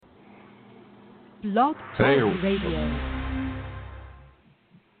Blog Hey, Talk Radio.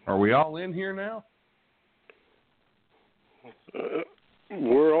 are we all in here now?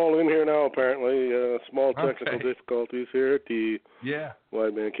 We're all in here now, apparently. Small technical difficulties here at the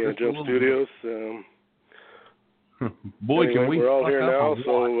White Man Can't Jump Studios. Boy, anyway, can we we're all fuck here up now,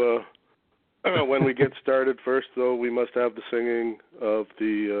 or so when we get started first, though, we must have the singing of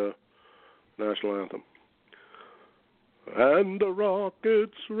the national anthem. And the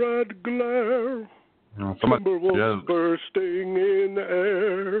rocket's red glare, Timberwolves bursting in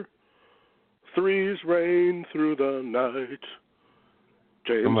air, threes rain through the night.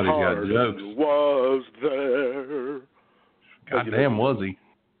 James Harden was there. Goddamn, was he?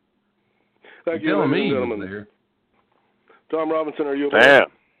 Thank you, telling ladies me and he was gentlemen. there. Tom Robinson, are you Damn. there?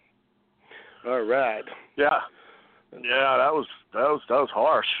 All right. Yeah, that was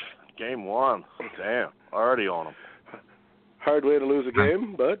harsh. Game one. Damn, already on him. Hard way to lose a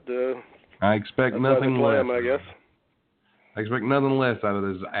game, but I expect that's nothing how they play less. him, I guess. I expect nothing less out of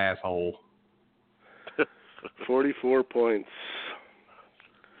this asshole. 44 points.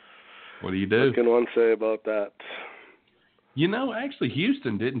 What do you do? What can one say about that? You know, actually,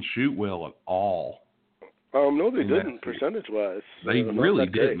 Houston didn't shoot well at all. No, they didn't, percentage-wise. They really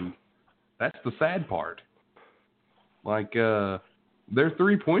didn't. That's the sad part. Like, their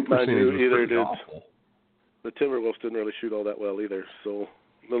three-point percentage was pretty awful. The Timberwolves didn't really shoot all that well either, so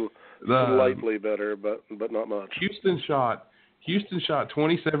slightly better, but not much. Houston shot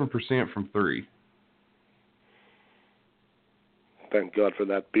 27% from three. Thank God for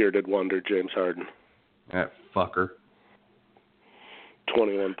that bearded wonder, James Harden. That fucker.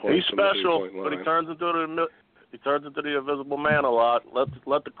 21 points. He's special, but he turns into the invisible man a lot.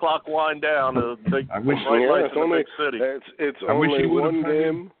 Let the clock wind down. It's only one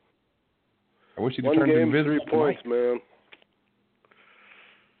game. I wish he'd one turned game, invisible. 3 points, man.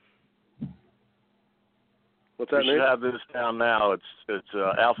 What's that, Nate? We should have this down now. It's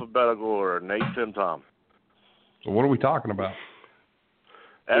alphabetical order. Nate, Tim, Tom. So what are we talking about?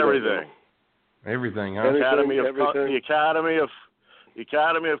 Everything. Everything, huh? The Academy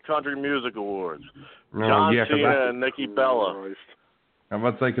of Country Music Awards. John Cena and Nikki Bella. I'm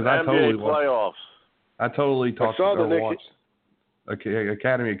about to say, because I totally watched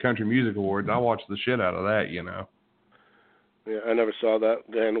Academy of Country Music Awards. I watched the shit out of that, you know. Yeah, I never saw that,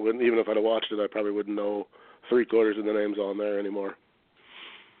 and even if I'd have watched it, I probably wouldn't know 3/4 of the names on there anymore.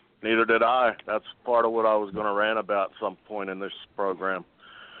 Neither did I. That's part of what I was going to rant about at some point in this program.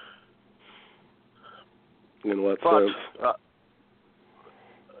 In what sense?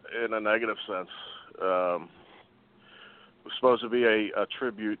 In a negative sense. It was supposed to be a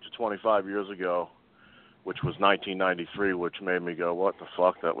tribute to 25 years ago, which was 1993, which made me go, what the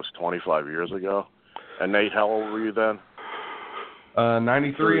fuck? That was 25 years ago? And Nate, how old were you then?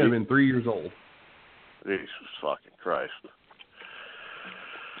 93. I've been 3 years old. Jesus fucking Christ.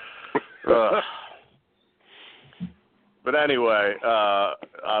 But anyway,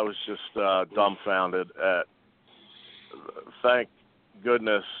 I was just dumbfounded at. Thank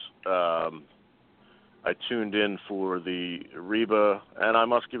goodness I tuned in for the Reba, and I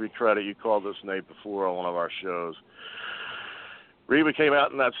must give you credit. You called this, Nate, before on one of our shows. Reba came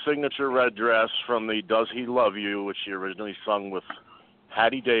out in that signature red dress from the "Does He Love You," which she originally sung with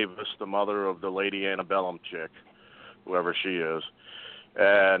Hattie Davis, the mother of the Lady Antebellum chick, whoever she is,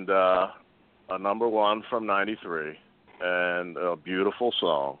 and a number one from '93, and a beautiful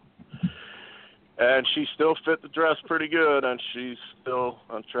song. And she still fit the dress pretty good, and she's still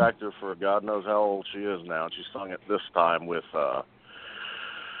attractive for God knows how old she is now. And she sung it this time with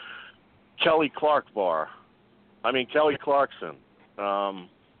Kelly Clarkson.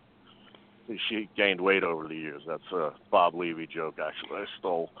 She gained weight over the years. That's a Bob Levy joke, actually, I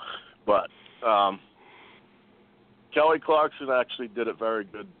stole. But Kelly Clarkson actually did it very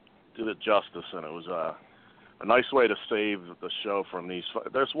good, did it justice, and it was a nice way to save the show from these.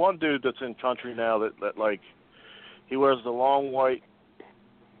 There's one dude that's in country now that like, he wears the long white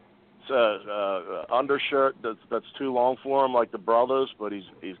undershirt that's too long for him, like the brothers, but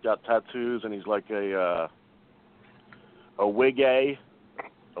he's got tattoos, and he's like a wigga,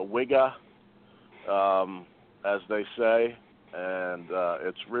 as they say, and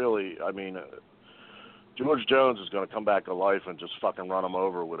it's really, I mean, George Jones is going to come back to life and just fucking run him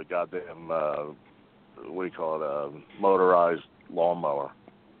over with a goddamn what do you call it, a motorized lawnmower.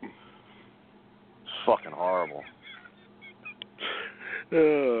 It's fucking horrible.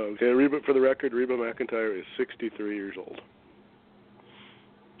 Okay, for the record, Reba McEntire is 63 years old.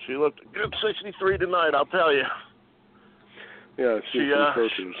 She looked good 63 tonight, I'll tell you. Yeah, she's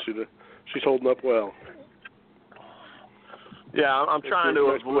holding up well. Yeah, I'm trying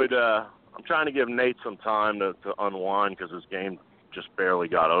to avoid I'm trying to give Nate some time to unwind because his game just barely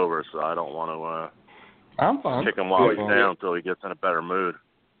got over, so I don't want to I'm fine. kick him while he's down until he gets in a better mood.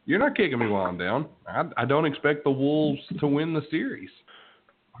 You're not kicking me while I'm down. I don't expect the Wolves to win the series.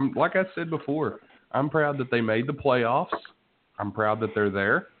 Like I said before, I'm proud that they made the playoffs. I'm proud that they're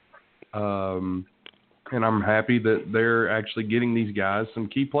there. And I'm happy that they're actually getting these guys some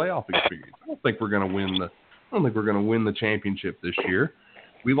key playoff experience. I don't think we're going to win the championship this year.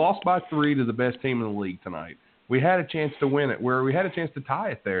 We lost by 3 to the best team in the league tonight. We had a chance to win it, where we had a chance to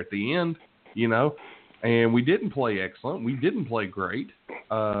tie it there at the end, and we didn't play excellent. We didn't play great.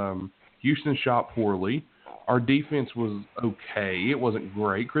 Houston shot poorly. Our defense was okay. It wasn't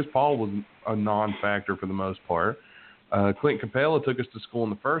great. Chris Paul was a non-factor for the most part. Clint Capella took us to school in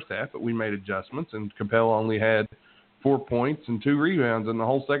the first half, but we made adjustments, and Capella only had 4 points and 2 rebounds in the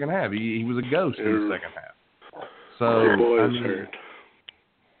whole second half. He was a ghost in the second half. So your boy is hurt.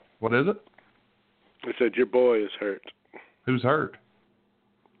 What is it? I said your boy is hurt. Who's hurt?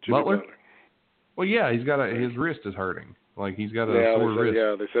 Jimmy Butler. Well, yeah, his wrist is hurting. Like he's got a sore wrist.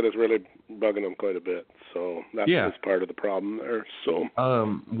 Yeah, they said it's really bugging him quite a bit. So that's part of the problem there. So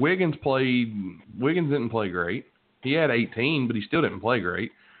Wiggins didn't play great. He had 18, but he still didn't play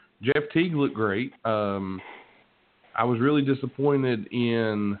great. Jeff Teague looked great. I was really disappointed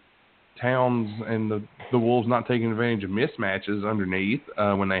in Towns and the Wolves not taking advantage of mismatches underneath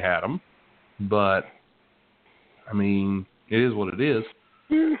when they had them. But, I mean, it is what it is.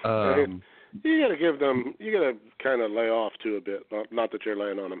 You got to give them – you got to kind of lay off, too, a bit. Not that you're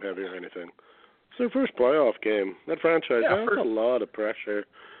laying on them heavy or anything. It's their first playoff game. That franchise, that's a lot of pressure.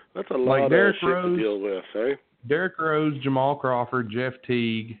 That's a lot of shit to deal with, eh? Derrick Rose, Jamal Crawford, Jeff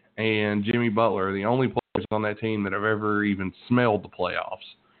Teague, and Jimmy Butler are the only players on that team that have ever even smelled the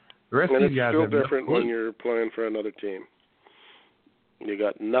playoffs. The rest of these guys it's still different when you're playing for another team. You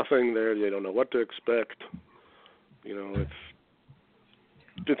got nothing there. You don't know what to expect. It's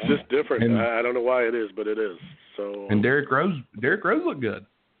just different. And I don't know why it is, but it is. So. And Derrick Rose looked good.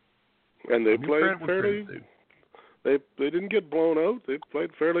 And they played fairly. They didn't get blown out. They played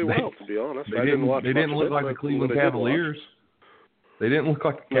fairly well, to be honest. They didn't look like the Cleveland Cavaliers. They didn't look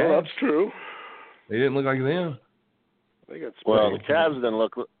like the Cavs. No, that's true. They didn't look like them. They got the Cavs didn't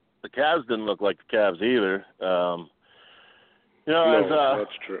look. The Cavs didn't look like the Cavs either.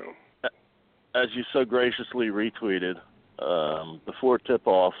 That's true. As you so graciously retweeted before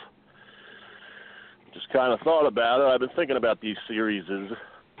tip-off, just kind of thought about it. I've been thinking about these series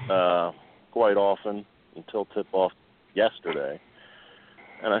quite often until tip-off yesterday.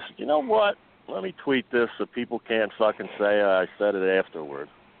 And I said, you know what? Let me tweet this so people can't fucking say I said it afterward.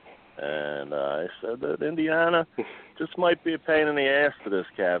 And I said that Indiana just might be a pain in the ass to this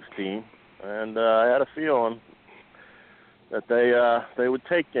Cavs team. And I had a feeling that they would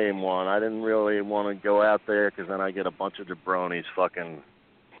take game one. I didn't really want to go out there because then I get a bunch of jabronis fucking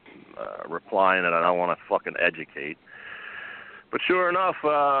replying that I don't want to fucking educate. But sure enough,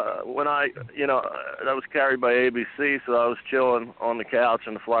 when that was carried by ABC, so I was chilling on the couch,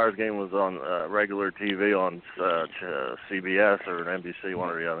 and the Flyers game was on regular TV on CBS or NBC, one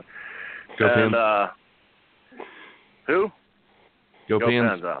or the other. Go Pens. Who? Go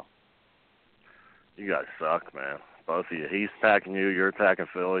Pens. You guys suck, man. Both of you. He's attacking you. You're attacking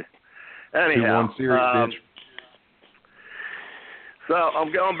Philly. Anyhow. 2-1 series, bitch. So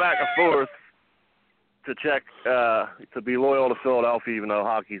I'm going back and forth to check to be loyal to Philadelphia, even though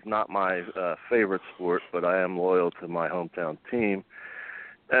hockey's not my favorite sport, but I am loyal to my hometown team.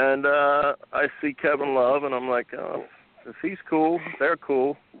 And I see Kevin Love, and I'm like, oh, if he's cool, they're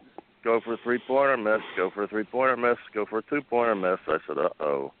cool. Go for a three-pointer, miss. Go for a three-pointer, miss. Go for a two-pointer, miss. I said,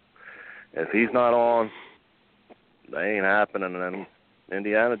 uh-oh. If he's not on, they ain't happening. And then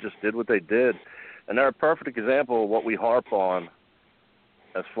Indiana just did what they did. And they're a perfect example of what we harp on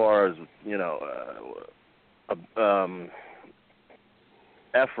as far as,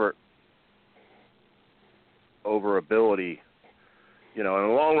 effort over ability. In the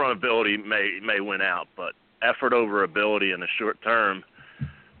long run, ability may win out, but effort over ability in the short term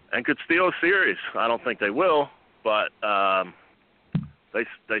and could steal a series. I don't think they will, but they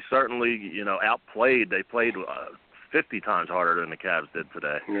certainly, outplayed. They played 50 times harder than the Cavs did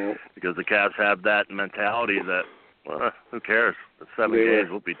today. Yeah. Because the Cavs have that mentality that, who cares? It's 7 games.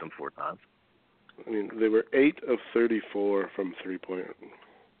 We'll beat them 4 times. I mean, they were 8 of 34 from three-point,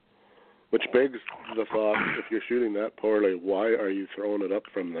 which begs the thought, if you're shooting that poorly, why are you throwing it up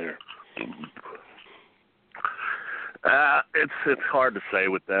from there? It's hard to say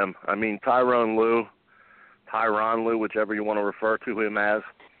with them. I mean, Tyronn Lue, whichever you want to refer to him as,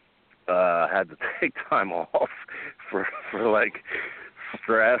 had to take time off for like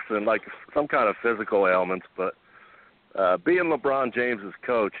stress and like some kind of physical ailments, but being LeBron James's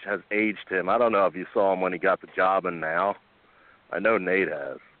coach has aged him. I don't know if you saw him when he got the job and now. I know Nate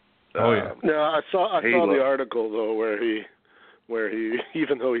has. Oh yeah. No, I saw the article though where he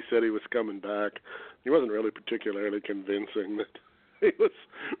even though he said he was coming back, he wasn't really particularly convincing that he was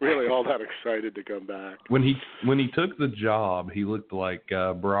really all that excited to come back. When he took the job, he looked like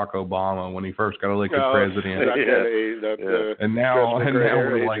Barack Obama when he first got elected president. And now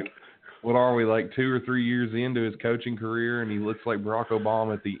we're like, what are we, like 2 or 3 years into his coaching career, and he looks like Barack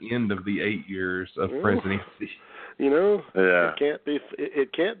Obama at the end of the 8 years of presidency. You know,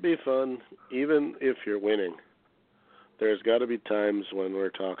 it can't be fun even if you're winning. There's got to be times when we're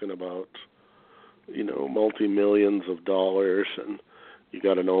talking about, you know, multi-millions of dollars, and you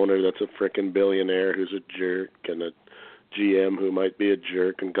got an owner that's a frickin' billionaire who's a jerk, and a GM who might be a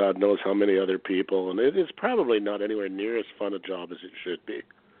jerk, and God knows how many other people, and it's probably not anywhere near as fun a job as it should be.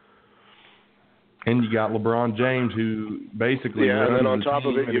 And you got LeBron James, who basically and then on top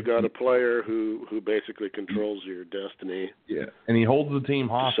of it, you got a player who basically controls your destiny. Yeah, and he holds the team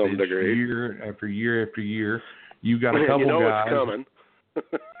hostage year after year after year. You got a couple guys. It's coming.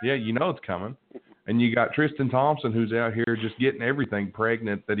 Yeah, you know it's coming. And you got Tristan Thompson, who's out here just getting everything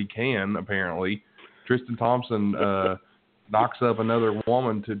pregnant that he can, apparently. Tristan Thompson knocks up another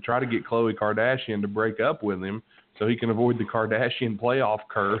woman to try to get Khloe Kardashian to break up with him so he can avoid the Kardashian playoff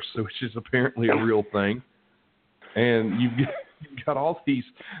curse, which is apparently a real thing. And you've got all these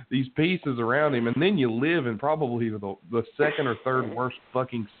pieces around him, and then you live in probably the second or third worst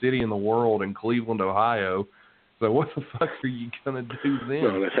fucking city in the world in Cleveland, Ohio. So what the fuck are you going to do then?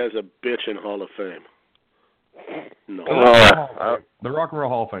 No, it has a bitchin' Hall of Fame. No. The Rock and Roll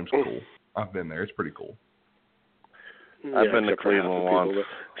Hall of Fame's cool. I've been there. It's pretty cool. I've been to Cleveland once.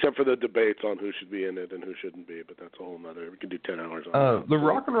 Except for the debates on who should be in it and who shouldn't be, but that's a whole nother. We could do 10 hours on that. The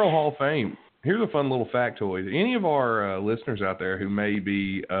Rock and Roll Hall of Fame. Here's a fun little factoid. Any of our listeners out there who may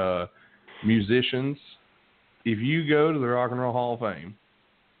be musicians, if you go to the Rock and Roll Hall of Fame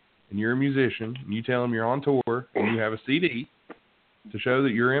and you're a musician and you tell them you're on tour and you have a CD to show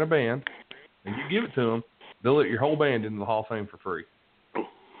that you're in a band and you give it to them, they'll let your whole band into the Hall of Fame for free.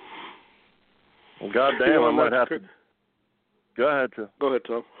 Well, goddamn, I might have to. Go ahead, Tom. Go ahead,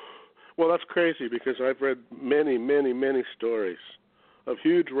 Tom. Well, that's crazy because I've read many, many, many stories of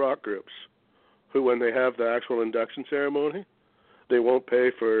huge rock groups who, when they have the actual induction ceremony, they won't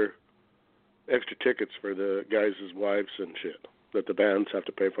pay for extra tickets for the guys' wives and shit, that the bands have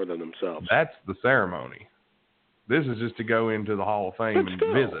to pay for them themselves. That's the ceremony. This is just to go into the Hall of Fame and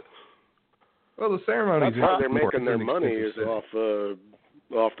visit. Well, the ceremony. That's how they're making their money is off the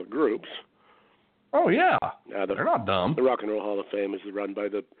groups. Oh yeah, they're not dumb. The Rock and Roll Hall of Fame is run by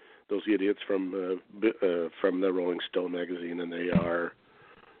those idiots from the Rolling Stone magazine, and they are,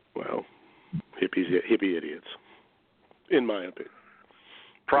 well, hippie idiots, in my opinion.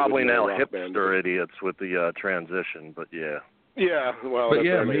 Probably now hipster idiots with the transition, but yeah. Yeah, well,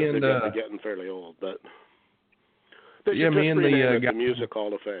 they're getting fairly old, but they should me and the Music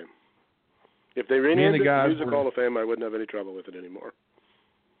Hall of Fame. If they renamed it the Music Hall of Fame, I wouldn't have any trouble with it anymore.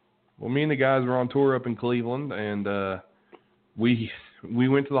 Well, me and the guys were on tour up in Cleveland, and we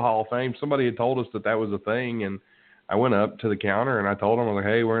went to the Hall of Fame. Somebody had told us that was a thing, and I went up to the counter, and I told them, I was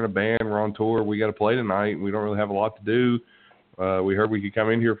like, hey, we're in a band, we're on tour, we got to play tonight, we don't really have a lot to do. We heard we could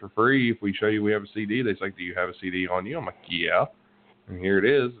come in here for free if we show you we have a CD. They're like, do you have a CD on you? I'm like, yeah. And here it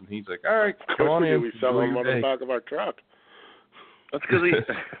is. And he's like, all right, come on in. We sell them on the back of our truck. That's because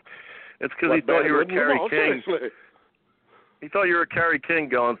he thought you were Kerry King. Seriously. He thought you were Kerry King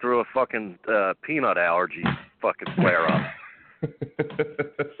going through a fucking peanut allergy fucking flare-up.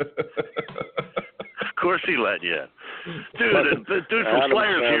 Of course he let you in. Dude, the dude from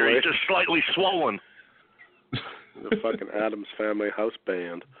Slayer's here. He's just slightly swollen. The fucking Addams Family house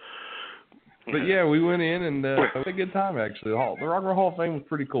band. But yeah, we went in and had a good time, actually. The Rock and Roll Hall of Fame was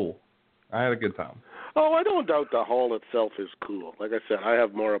pretty cool. I had a good time. Oh, I don't doubt the hall itself is cool. Like I said, I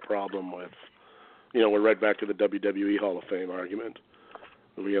have more a problem with, we're right back to the WWE Hall of Fame argument.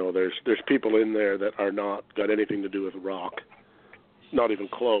 There's people in there that are not got anything to do with rock, not even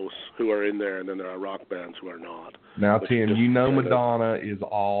close, who are in there, and then there are rock bands who are not. Now, Tim, Madonna is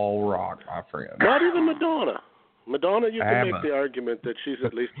all rock, my friend. Not even Madonna. Madonna, you can make the argument that she's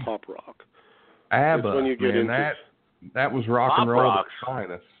at least pop rock. ABBA, when you get that was rock and roll at its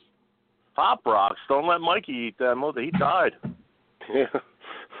finest. Pop rocks. Don't let Mikey eat that. He died. Yeah,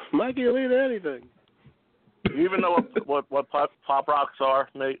 Mikey will eat anything. You even know what pop rocks are,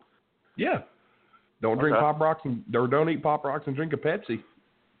 Nate? Yeah. Don't drink pop rocks or don't eat pop rocks and drink a Pepsi.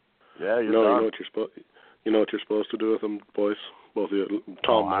 Yeah, you know what you're supposed to do with them, boys. Both of you,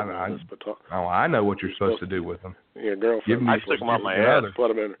 Tom might know this, but Tom. Oh, I know what you're supposed to do with them. Your girlfriend. I stick them on my ass. Put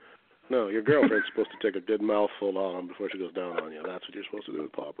them in. No, your girlfriend's supposed to take a good mouthful on them before she goes down on you. That's what you're supposed to do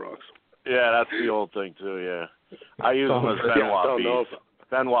with Pop Rocks. Yeah, that's the old thing too. Yeah, I use them as Benoit beef.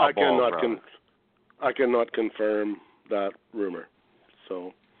 Benoit balls. I cannot confirm that rumor.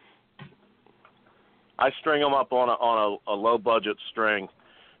 So I string them up on a low budget string,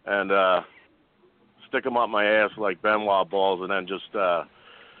 and stick them up my ass like Benoit balls, and then just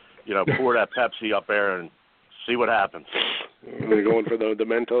pour that Pepsi up there and see what happens. Are you going for the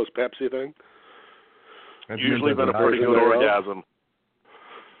Mentos Pepsi thing? That's usually been a pretty good orgasm.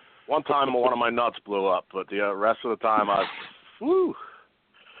 One time one of my nuts blew up, but the rest of the time woo.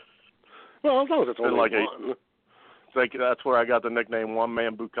 Well, as long as it's only like one. It's like that's where I got the nickname One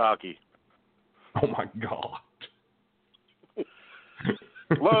Man Bukkake. Oh my God.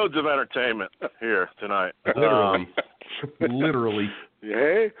 Loads of entertainment here tonight. Literally.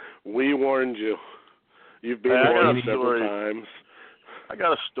 Hey, we warned you. You've been warned several times. I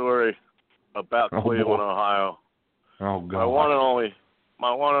got a story about Cleveland, Ohio. Oh God.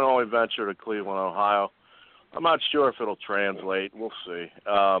 My one and only venture to Cleveland, Ohio. I'm not sure if it'll translate. We'll see.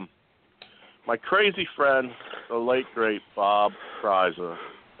 My crazy friend, the late great Bob Kreiser,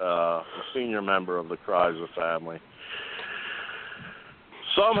 a senior member of the Kreiser family,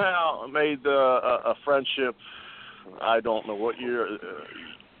 somehow made a friendship. I don't know what year.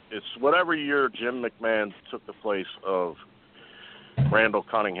 It's whatever year Jim McMahon took the place of Randall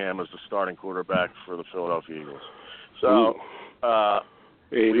Cunningham as the starting quarterback for the Philadelphia Eagles. So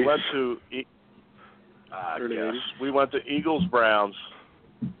we went to we went to Eagles Browns,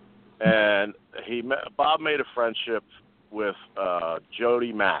 and Bob made a friendship with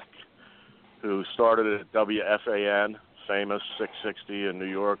Jody Mack, who started at WFAN, famous 660 in New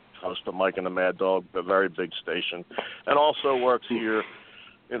York, host of Mike and the Mad Dog, a very big station, and also works here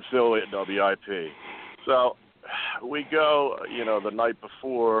in Philly at WIP. So we go, the night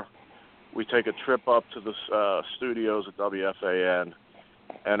before, we take a trip up to the studios at WFAN,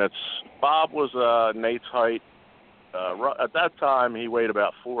 and Bob was Nate's height. At that time, he weighed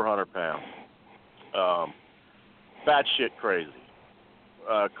about 400 pounds. Batshit crazy.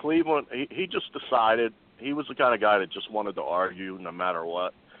 Cleveland, he just decided, he was the kind of guy that just wanted to argue no matter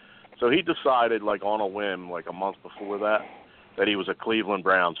what. So he decided, like on a whim, like a month before that he was a Cleveland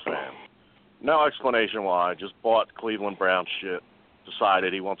Browns fan. No explanation why, just bought Cleveland Browns shit,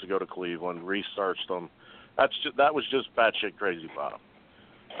 decided he wants to go to Cleveland, researched them. That was just batshit crazy about him.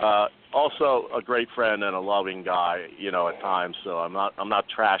 Also a great friend and a loving guy, at times, so I'm not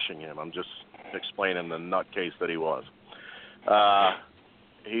trashing him. I'm just explaining the nutcase that he was.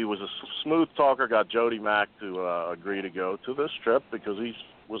 He was a smooth talker, got Jody Mack to agree to go to this trip because he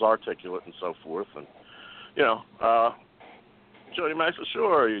was articulate and so forth. And, Jody Mack said,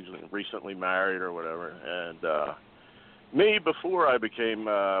 sure, he's recently married or whatever. And me, before I became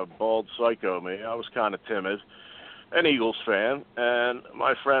bald psycho I was kind of timid, an Eagles fan. And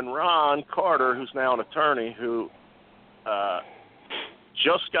my friend Ron Carter, who's now an attorney, who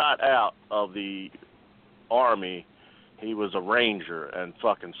just got out of the Army. He was a Ranger and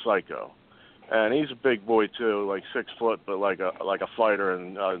fucking psycho, and he's a big boy too, like 6 foot, but like a fighter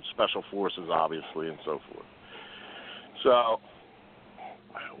and special forces, obviously, and so forth. So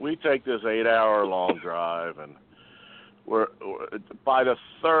we take this 8-hour long drive, and we're by the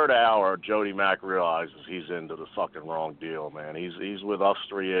third hour, Jody Mack realizes he's into the fucking wrong deal, man. He's with us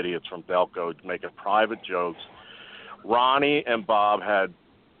three idiots from Delco making private jokes. Ronnie and Bob had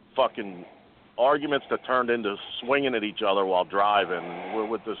fucking arguments that turned into swinging at each other while driving. We're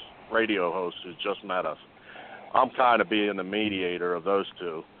with this radio host who just met us. I'm kind of being the mediator of those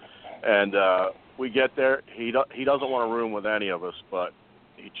two. And we get there. He doesn't want to room with any of us, but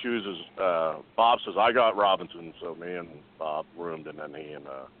he chooses. Bob says, I got Robinson. So me and Bob roomed, and then he and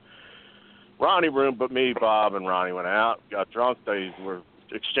Ronnie roomed. But me, Bob, and Ronnie went out, got drunk. They were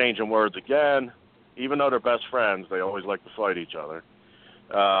exchanging words again. Even though they're best friends, they always like to fight each other.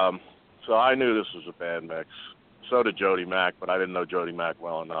 So I knew this was a bad mix. So did Jody Mack, but I didn't know Jody Mack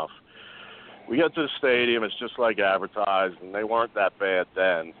well enough. We get to the stadium. It's just like advertised, and they weren't that bad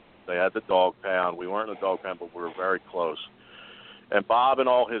then. They had the dog pound. We weren't in the dog pound, but we were very close. And Bob in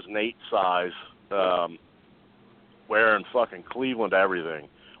all his Nate size, wearing fucking Cleveland everything.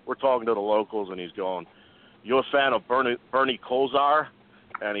 We're talking to the locals, and he's going, you a fan of Bernie Kosar?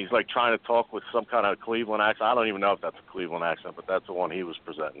 And he's like trying to talk with some kind of Cleveland accent. I don't even know if that's a Cleveland accent, but that's the one he was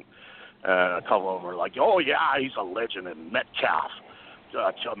presenting. And a couple of them were like, oh, yeah, he's a legend. And Metcalf,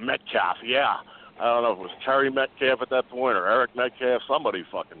 yeah. I don't know if it was Terry Metcalf at that point or Eric Metcalf, somebody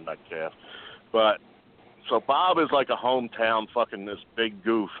fucking Metcalf. But So Bob is like a hometown fucking this big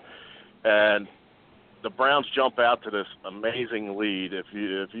goof, and the Browns jump out to this amazing lead. If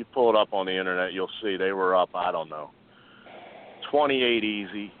you pull it up on the internet, you'll see they were up, I don't know, 28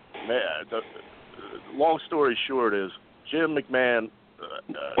 easy. Long story short is Jim McMahon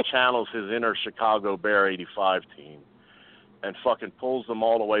channels his inner Chicago Bear 85 team and fucking pulls them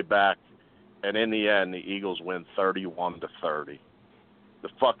all the way back, and in the end the Eagles win 31-30. The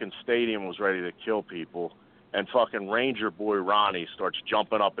fucking stadium was ready to kill people, and fucking Ranger boy Ronnie starts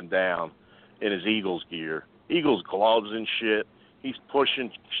jumping up and down in his Eagles gear, Eagles gloves and shit. He's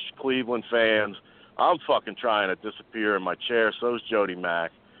pushing Cleveland fans. I'm fucking trying to disappear in my chair. So's Jody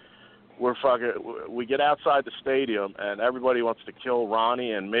Mack. We get outside the stadium, and everybody wants to kill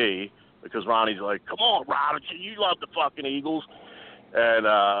Ronnie and me because Ronnie's like, "Come on, Ronnie, you love the fucking Eagles." And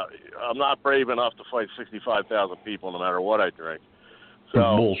I'm not brave enough to fight 65,000 people no matter what I drink.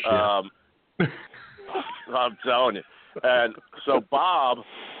 So, bullshit. I'm telling you. And so Bob,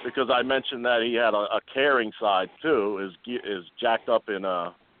 because I mentioned that he had a caring side too, is jacked up in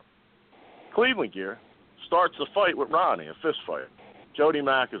Cleveland gear, starts a fight with Ronnie, a fist fight. Jody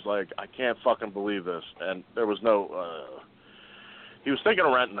Mack is like, "I can't fucking believe this," and there was no. He was thinking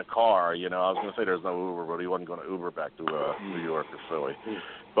of renting a car. You know, I was going to say there's no Uber, but he wasn't going to Uber back to New York or Philly.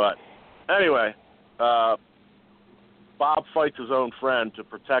 But anyway, Bob fights his own friend to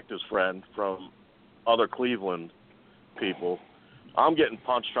protect his friend from other Cleveland people. I'm getting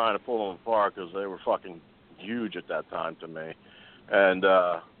punched trying to pull them apart because they were fucking huge at that time to me. And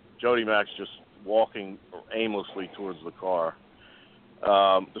Jody Mack's just walking aimlessly towards the car.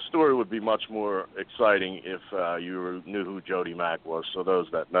 The story would be much more exciting if you knew who Jody Mack was. So those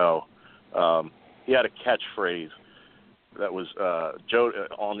that know, he had a catchphrase that was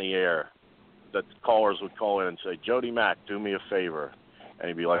on the air that callers would call in and say, "Jody Mack, do me a favor." And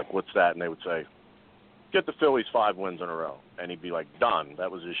he'd be like, "What's that?" And they would say, "Get the Phillies 5 wins in a row." And he'd be like, "Done." That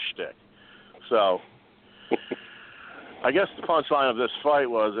was his shtick. So I guess the punchline of this fight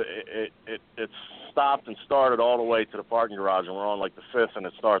was it stopped and started all the way to the parking garage, and we're on like the 5th, and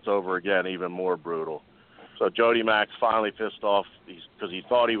it starts over again, even more brutal. So Jody Mack's finally pissed off because he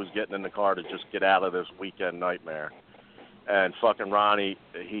thought he was getting in the car to just get out of this weekend nightmare. And fucking Ronnie,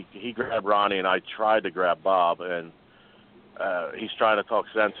 he grabbed Ronnie, and I tried to grab Bob, and he's trying to talk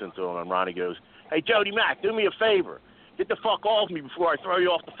sense into him, and Ronnie goes, "Hey, Jody Mack, do me a favor. Get the fuck off me before I throw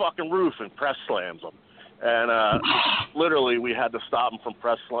you off the fucking roof," and press slams him. And literally, we had to stop him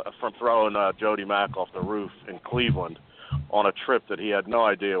from throwing Jody Mack off the roof in Cleveland on a trip that he had no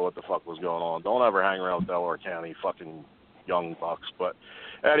idea what the fuck was going on. Don't ever hang around with Delaware County fucking young bucks. But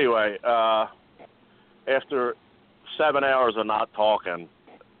anyway, after 7 hours of not talking,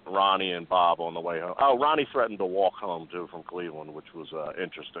 Ronnie and Bob on the way home. Oh, Ronnie threatened to walk home, too, from Cleveland, which was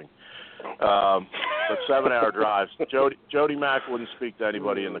interesting. But 7-hour drives. Jody Mack wouldn't speak to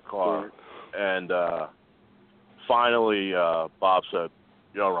anybody in the car. And finally, Bob said,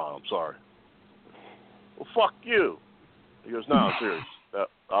 "Yo, Ron, I'm sorry." "Well, fuck you." He goes, "No, I'm serious.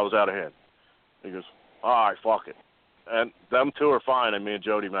 I was out of hand." He goes, "All right, fuck it." And them two are fine, and me and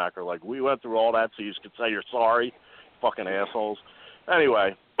Jody Mack are like, "We went through all that so you could say you're sorry, fucking assholes."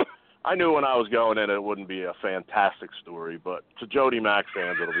 Anyway, I knew when I was going in it wouldn't be a fantastic story, but to Jody Mack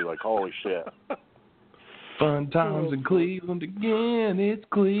fans, it'll be like, holy shit. Fun times in Cleveland again. It's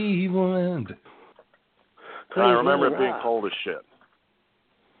Cleveland. And I remember it being cold as shit.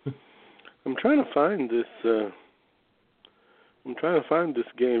 I'm trying to find this. I'm trying to find this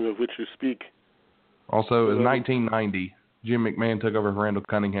game of which you speak. Also, it was 1990. Jim McMahon took over Randall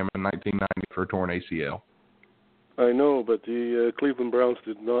Cunningham in 1990 for a torn ACL. I know, but the Cleveland Browns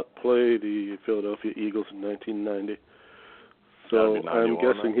did not play the Philadelphia Eagles in 1990. So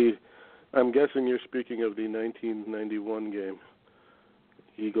I'm guessing you're speaking of the 1991 game.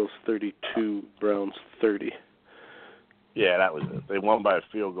 Eagles 32, Browns 30. Yeah, that was it. They won by a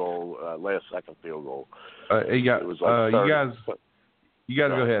field goal, last second field goal. You guys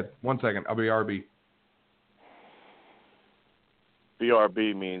go ahead. 1 second. I'll be RB.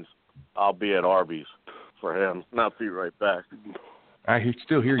 BRB means I'll be at Arby's for him, not be right back. I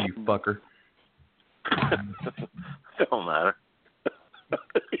still hear you, fucker. Don't matter.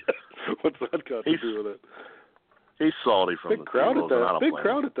 What's that got to do with it? He's salty from the crowd at that. Big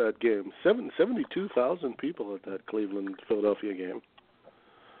crowd at that game. 72,000 people at that Cleveland-Philadelphia game.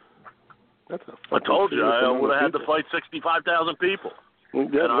 That's a I told you I would have had to fight 65,000 people. Yeah,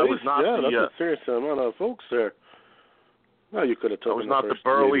 and I was not that's a serious amount of folks there. Well, you could have taken. I was not the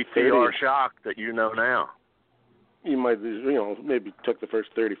burly TR Shock that you know now. You might, maybe took the first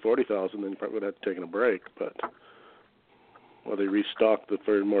 40,000, then you probably would have taken a break. But they restocked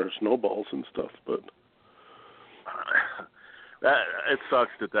for more snowballs and stuff. But it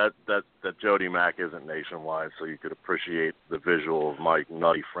sucks that Jody Mack isn't nationwide, so you could appreciate the visual of my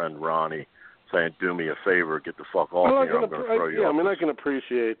nutty friend Ronnie saying, "Do me a favor, get the fuck off me, or I'm going to throw you." Yeah, I mean, I can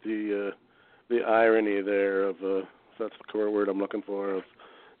appreciate the irony there of if that's the core word I'm looking for, of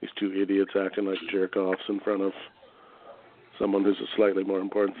these two idiots acting like jerk-offs in front of someone who's slightly more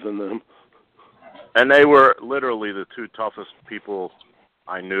important than them. And they were literally the two toughest people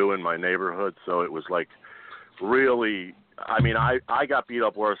I knew in my neighborhood, so it was like really, I mean, I got beat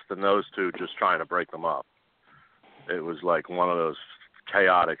up worse than those two just trying to break them up. It was like one of those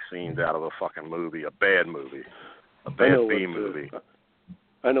chaotic scenes out of a fucking movie, a bad movie, a bad B movie.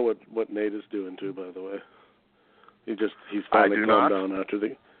 I know what Nate is doing too, by the way. He's finally calmed down after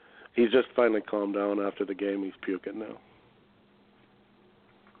the. He's just finally calmed down after the game. He's puking now.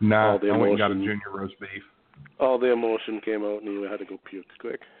 Nah, I went and got a junior roast beef. All the emotion came out, and he had to go puke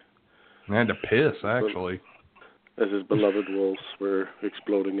quick. I had to piss, actually. As his beloved Wolves were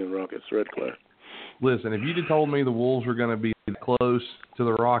exploding in Rockets' Red Claw. Listen, if you'd have told me the Wolves were going to be close to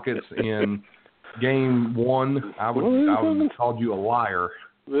the Rockets in Game 1, I would have called you a liar.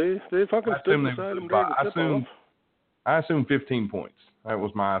 They fucking stood beside him. I assumed 15 points. That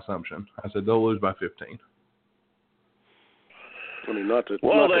was my assumption. I said they'll lose by 15. I mean,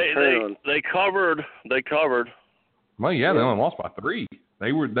 they covered. They covered. Well, yeah, they only lost by 3.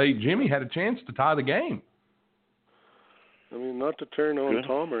 Jimmy had a chance to tie the game. I mean, not to turn on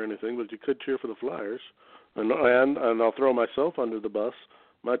Tom or anything, but you could cheer for the Flyers. And I'll throw myself under the bus.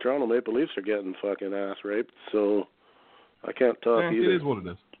 My Toronto Maple Leafs are getting fucking ass raped, so I can't talk either. It is what it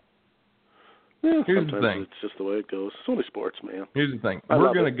is. Yeah, here's the thing. It's just the way it goes. It's only sports, man. Here's the thing.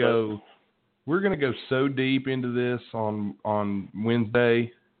 We're gonna go so deep into this on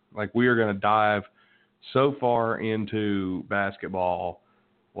Wednesday. Like, we are gonna dive so far into basketball.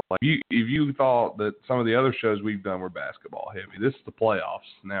 Like, if you thought that some of the other shows we've done were basketball heavy, this is the playoffs.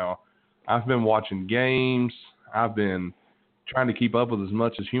 Now, I've been watching games. I've been trying to keep up with as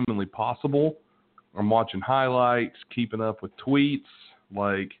much as humanly possible. I'm watching highlights, keeping up with tweets.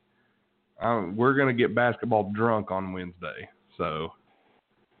 Like, we're going to get basketball drunk on Wednesday. So,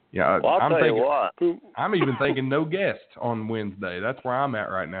 yeah, well, I'll tell you what. I'm even thinking no guest on Wednesday. That's where I'm at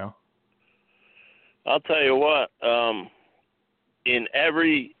right now. I'll tell you what. In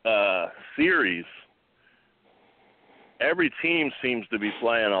every series, every team seems to be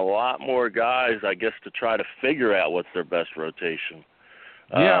playing a lot more guys, I guess, to try to figure out what's their best rotation.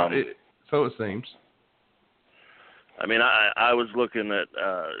 Yeah, so it seems. I mean, I was looking at,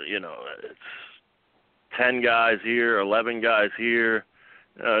 it's 10 guys here, 11 guys here.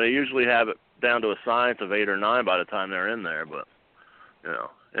 They usually have it down to a science of 8 or 9 by the time they're in there. But,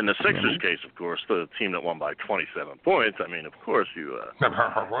 in the Sixers case, of course, the team that won by 27 points, I mean, of course you my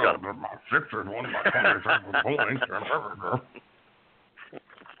Sixers won by 27 points.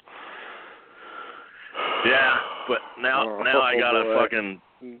 Yeah, but now I got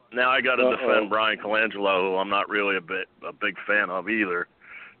to defend Brian Colangelo, who I'm not really a big fan of either,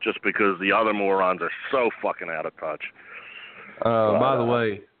 just because the other morons are so fucking out of touch. By the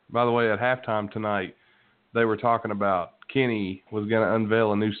way, at halftime tonight, they were talking about Kenny was going to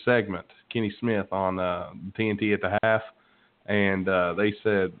unveil a new segment, Kenny Smith, on TNT at the half, and they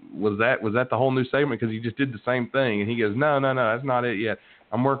said, was that the whole new segment? Because he just did the same thing, and he goes, no, that's not it yet.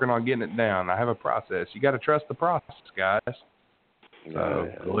 I'm working on getting it down. I have a process. You got to trust the process, guys. So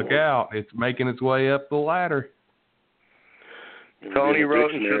look out. It's making its way up the ladder. Tony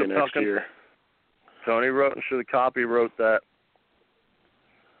Roten should have copywrote that.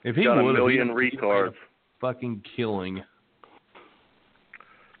 If he got would, a million retards. Fucking killing.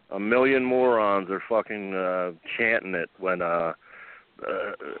 A million morons are fucking chanting it when,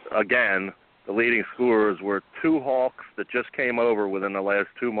 again, the leading scorers were 2 Hawks that just came over within the last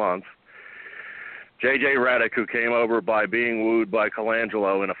 2 months. J.J. Redick, who came over by being wooed by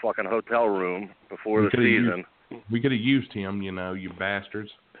Colangelo in a fucking hotel room before the season. We could have used him, you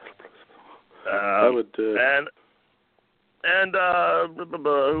bastards. Ben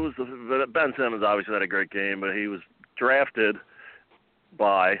Simmons obviously had a great game, but he was drafted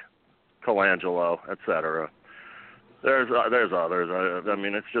by Colangelo, etc. There's others. I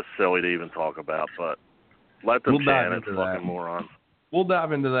mean, it's just silly to even talk about, but let them chant it, fucking morons. We'll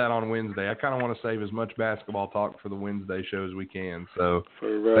dive into that on Wednesday. I kind of want to save as much basketball talk for the Wednesday show as we can. So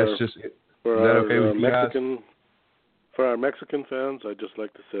that's just it. Is that okay with you guys? For our Mexican fans, I'd just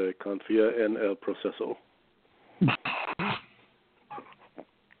like to say, confía en el proceso.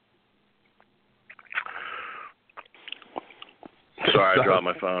 Sorry, I dropped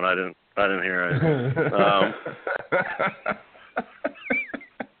my phone. I didn't hear it.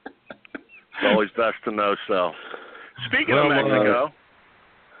 It's always best to know self. Speaking of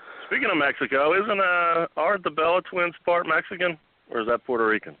Mexico, aren't the Bella twins part Mexican, or is that Puerto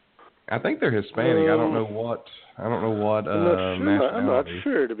Rican? I think they're Hispanic. I don't know what. I'm not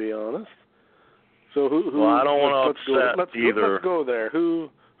sure, to be honest. So who? Well, I don't want to upset either. Let's go there. Who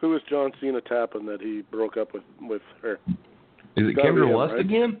is John Cena tapping that he broke up with her? Is it Kendra Lust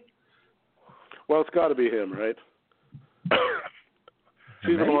again? Well, it's got to be him, right?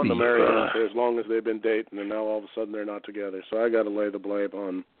 She's the one that married him for as long as they've been dating, and now all of a sudden they're not together. So I got to lay the blame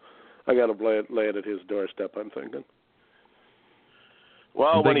on. I got to lay it at his doorstep, I'm thinking.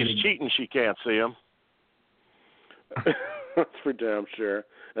 Well, when he's cheating, she can't see him. That's for damn sure.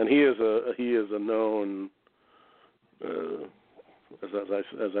 And he is a known, as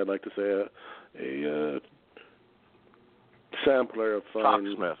I like to say, a sampler of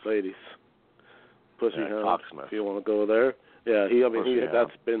fine ladies. Pussy hound, if you want to go there. Yeah,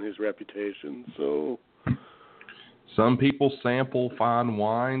 that's been his reputation. So. Some people sample fine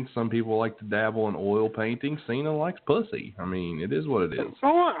wine. Some people like to dabble in oil painting. Cena likes pussy. I mean, it is what it is.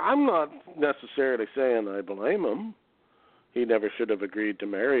 Oh, I'm not necessarily saying I blame him. He never should have agreed to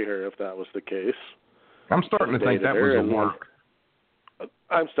marry her if that was the case. I'm starting to think that was a work.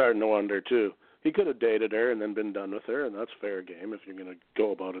 I'm starting to wonder, too. He could have dated her and then been done with her, and that's fair game if you're going to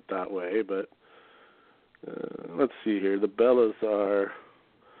go about it that way. But let's see here. The Bellas are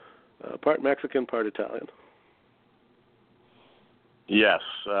part Mexican, part Italian. Yes,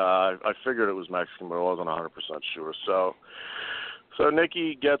 I figured it was Mexican, but I wasn't 100% sure. So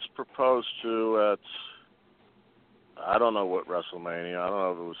Nikki gets proposed to at, I don't know what WrestleMania. I don't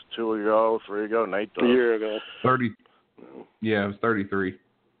know if it was 2 ago, 3 ago, Nate does. A year ago. 30. Yeah, it was 33.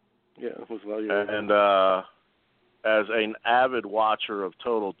 Yeah, it was about a year ago. And as an avid watcher of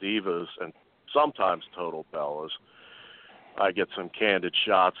Total Divas and sometimes Total Bellas, I get some candid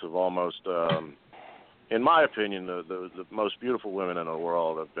shots of almost... in my opinion, the most beautiful women in the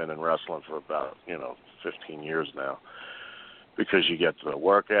world have been in wrestling for about, 15 years now. Because you get the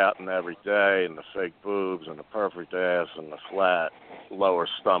workout and every day and the fake boobs and the perfect ass and the flat lower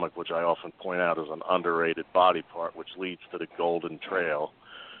stomach, which I often point out is an underrated body part, which leads to the golden trail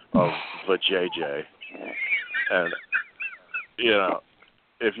of the JJ. And,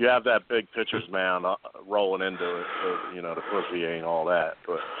 if you have that big pitcher's mound rolling into it, the pussy ain't all that.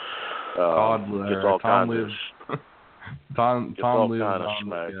 But Tom lives on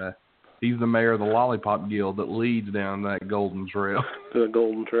he's the mayor of the Lollipop Guild that leads down that golden trail. The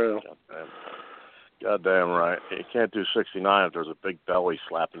golden trail. Goddamn right. You can't do 69 if there's a big belly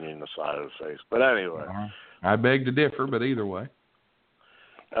slapping you in the side of the face. But anyway. I beg to differ, but either way.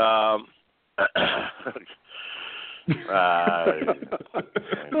 You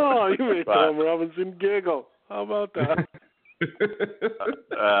made Tom Robinson giggle. How about that?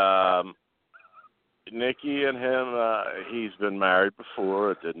 Nikki and him, he's been married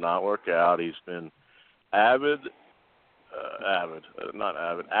before. It did not work out. He's been adamant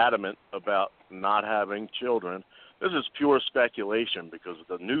about not having children. This is pure speculation because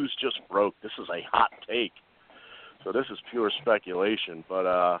the news just broke. This is a hot take. So this is pure speculation.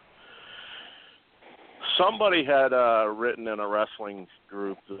 But somebody had written in a wrestling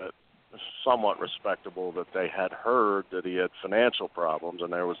group that somewhat respectable that they had heard that he had financial problems,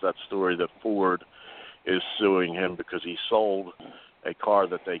 and there was that story that Ford is suing him because he sold a car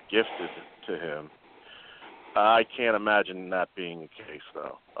that they gifted to him. I can't imagine that being the case,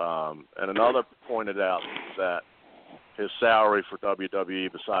 though. And another pointed out that his salary for WWE,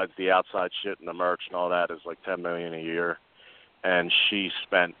 besides the outside shit and the merch and all that, is like $10 million a year, and she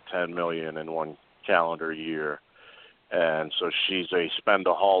spent $10 million in one calendar year. And so she's a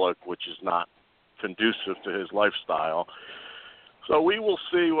spendaholic, which is not conducive to his lifestyle. So we will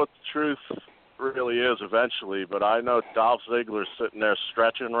see what the truth really is eventually, but I know Dolph Ziggler's sitting there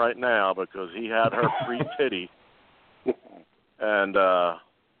stretching right now because he had her free titty. And,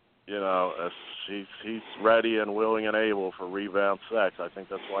 he's ready and willing and able for rebound sex. I think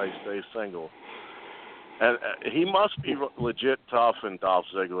that's why he stays single. And he must be legit tough in Dolph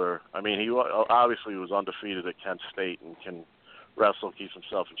Ziggler. I mean, he obviously was undefeated at Kent State and can wrestle, keeps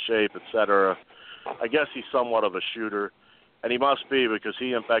himself in shape, etc. I guess he's somewhat of a shooter. And he must be because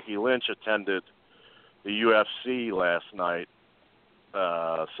he and Becky Lynch attended the UFC last night,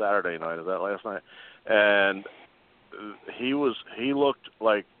 Saturday night. Is that last night? And he looked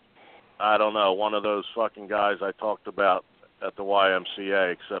like, I don't know, one of those fucking guys I talked about at the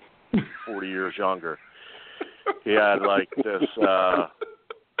YMCA, except 40 years younger. He had like this,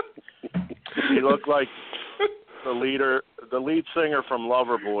 he looked like the lead singer from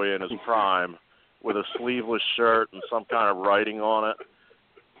Loverboy in his prime with a sleeveless shirt and some kind of writing on it.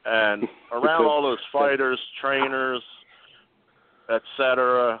 And around all those fighters, trainers,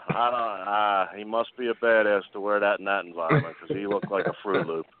 etc., he must be a badass to wear that in that environment because he looked like a Fruit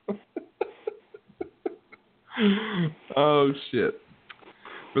Loop. Oh, shit.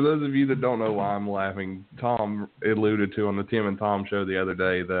 For those of you that don't know why I'm laughing, Tom alluded to on the Tim and Tom show the other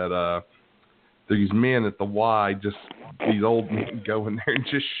day that these men at the Y, these old men go in there and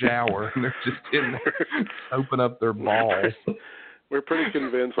just shower, and they're just in there soaping up their balls. We're pretty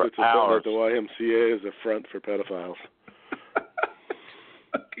convinced that the YMCA is a front for pedophiles.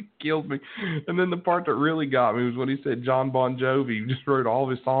 It killed me. And then the part that really got me was when he said John Bon Jovi just wrote all of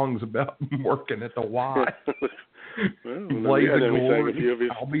his songs about working at the Y.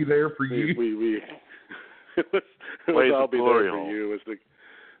 I'll be there for you. I'll be there for you. Was the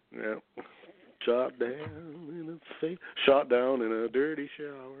shot down in a dirty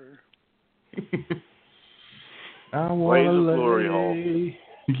shower. I want to lay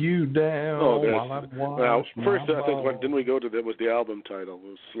you down while I watch. Well, first I think didn't we go to that was the album title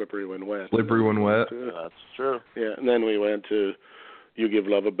was Slippery When Wet. Slippery When Wet. That's true. Yeah, and then we went to You Give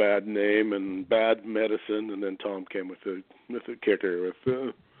Love a Bad Name and Bad Medicine, and then Tom came with the kicker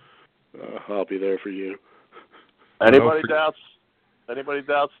with I'll Be There for You. Anybody doubts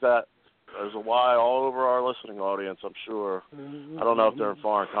that? There's a Y all over our listening audience, I'm sure. I don't know if they're in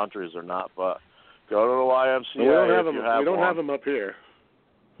foreign countries or not, but go to the YMCA. We don't have them up here.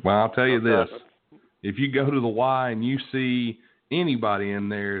 Well, I'll tell you this. If you go to the Y and you see anybody in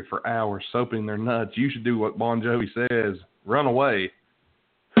there for hours soaping their nuts, you should do what Bon Jovi says, run away.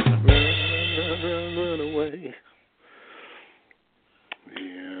 Run away.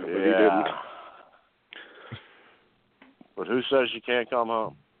 Yeah, but he didn't. But who says you can't come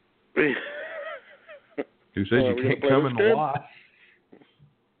home? Who says you can't come in the Y?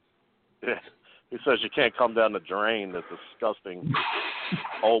 Yeah. Who says you can't come down the drain, that disgusting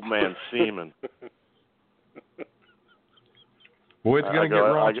old man semen? Boy, it's going to get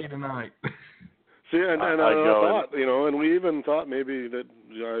rocky tonight. See, and I thought, and we even thought maybe that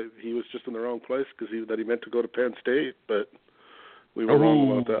he was just in the wrong place because he meant to go to Penn State, but we were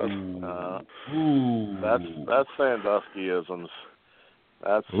wrong about that. That's Sandusky-isms.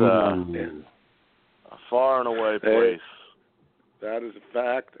 That's a far and away place. That is a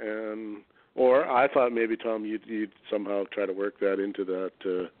fact, or I thought maybe, Tom, you'd somehow try to work that into that.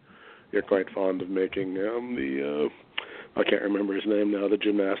 You're quite fond of making I can't remember his name now, the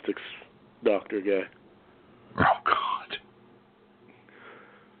gymnastics doctor guy. Oh, God.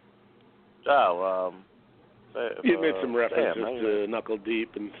 Oh, you made some references to Knuckle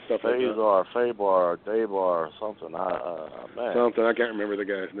Deep and stuff like that. Fabar, Daybar, something. Man. Something, I can't remember the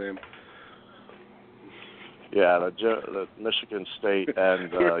guy's name. Yeah, the Michigan State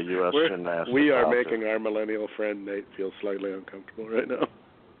and U.S. Gymnastics. We are making our millennial friend Nate feel slightly uncomfortable right now.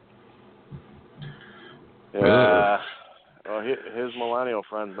 Yeah. Well, his millennial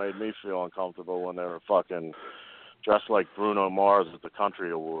friend made me feel uncomfortable when they were fucking dressed like Bruno Mars at the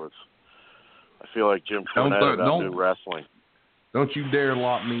Country Awards. I feel like Jim Cornette about new wrestling. Don't you dare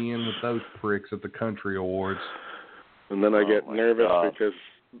lock me in with those pricks at the Country Awards. And then I get nervous because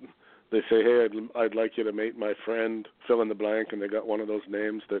they say, hey, I'd like you to meet my friend, fill in the blank, and they got one of those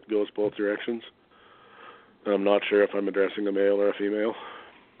names that goes both directions. And I'm not sure if I'm addressing a male or a female.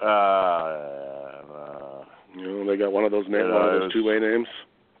 They got one of those names, one of those two-way names.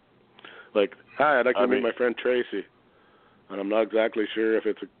 Like, hi, I'd like to meet my friend Tracy. And I'm not exactly sure if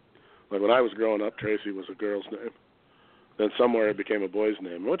it's like when I was growing up, Tracy was a girl's name. Then somewhere it became a boy's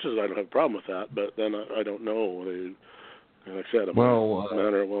name, which is I don't have a problem with that. But then I don't know. Like I said, a man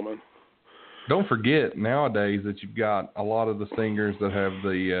or a woman. Don't forget nowadays that you've got a lot of the singers that have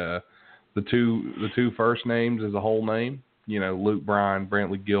the two first names as a whole name. Luke Bryan,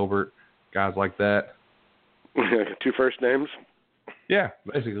 Brantley Gilbert, guys like that. Two first names? Yeah,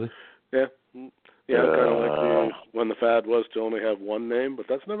 basically. Yeah. Yeah, kind of like when the fad was to only have one name, but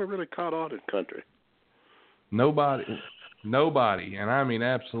that's never really caught on in country. Nobody, and I mean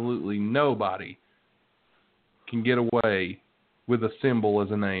absolutely nobody, can get away with a symbol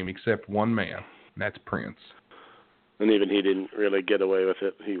as a name except one man, and that's Prince. And even he didn't really get away with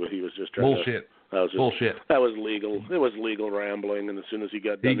it. He was just trying bullshit. Bullshit. That was legal. It was legal rambling, and as soon as he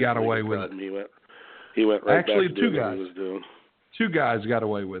got done, he got away with it. He went right Actually, back to doing what he was doing. Two guys got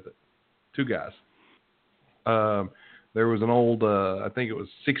away with it. Two guys. There was an old, I think it was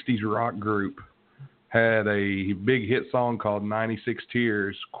 60s rock group, had a big hit song called 96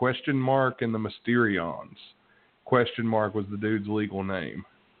 Tears, ? And the Mysterions. ? Was the dude's legal name.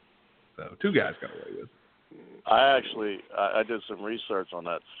 So two guys got away with it. I did some research on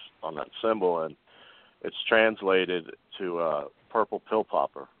that symbol, and it's translated to Purple Pill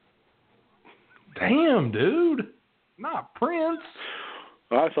Popper. Damn, dude. Not Prince.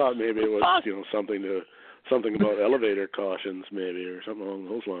 I thought maybe it was, something about elevator cautions, maybe, or something along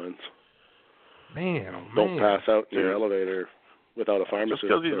those lines. Man, oh, Don't man. pass out in your elevator without a pharmacist. Just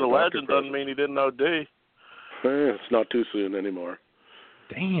because he's a legend doesn't mean he didn't OD. It's not too soon anymore.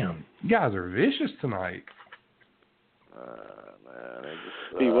 Damn, you guys are vicious tonight. Man,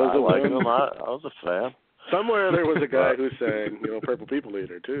 he was I like him. I was a fan. Somewhere there was a guy who sang, Purple People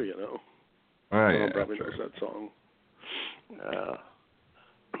Eater too, Oh, yeah, probably knows that song. Yeah.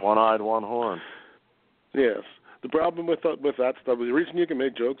 One-eyed, one horn. Yes. The problem with that stuff, the reason you can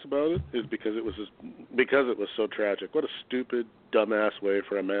make jokes about it is because it was so tragic. What a stupid, dumbass way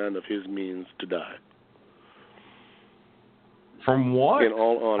for a man of his means to die. From what in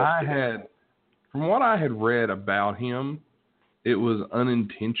all honesty, from what I had read about him, it was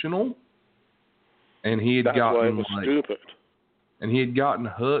unintentional, and he had stupid. And he had gotten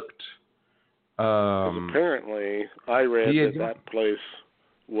hooked. Apparently, I read that place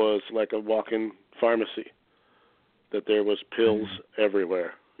was like a walk-in pharmacy. That there was pills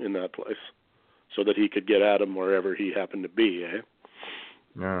everywhere in that place, so that he could get at them wherever he happened to be.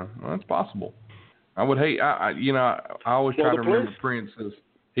 Yeah, well, that's possible. I would hate. I always try to remember Prince as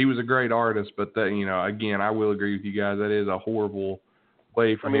he was a great artist, but that again, I will agree with you guys. That is a horrible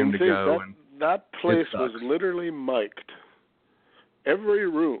way for him to go. That place was literally mic'd. Every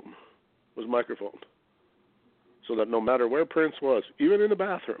room was microphoned, so that no matter where Prince was, even in the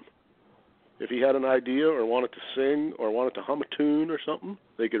bathroom, if he had an idea or wanted to sing or wanted to hum a tune or something,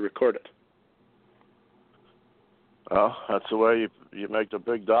 they could record it. Well, that's the way you make the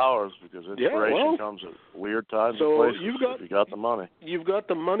big dollars, because inspiration comes at weird times and places if you got the money. You've got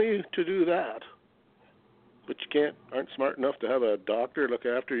the money to do that, but you aren't smart enough to have a doctor look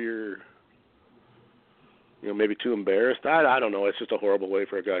after your, maybe too embarrassed. I don't know. It's just a horrible way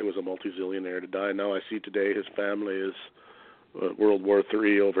for a guy who was a multi-zillionaire to die. Now I see today his family is World War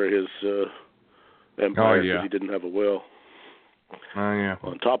III over his empire because he didn't have a will. Oh, yeah.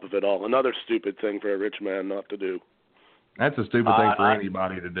 On top of it all, another stupid thing for a rich man not to do. That's a stupid thing for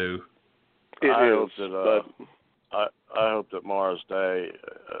anybody to do. I hope that Morris Day,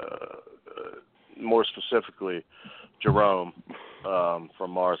 more specifically Jerome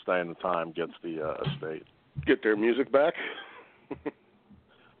from Morris Day and the Time, gets the estate. Get their music back?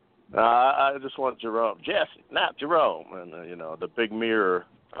 I just want Jerome. Jesse, not Jerome. And, the big mirror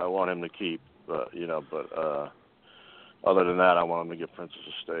I want him to keep. But other than that, I want him to get Prince's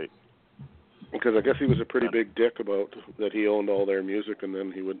estate. Because I guess he was a pretty big dick about that he owned all their music, and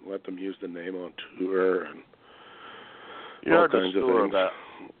then he wouldn't let them use the name on tour and all kinds of things.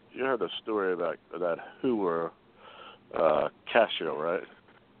 You heard the story about that Hoover Casio, right?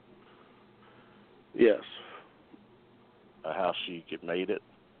 Yes. How she made it.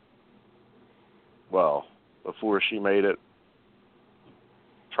 Well, before she made it,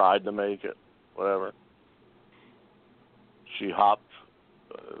 tried to make it, whatever. She hopped.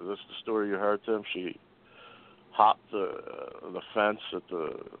 This is the story you heard, Tim. She hopped the fence at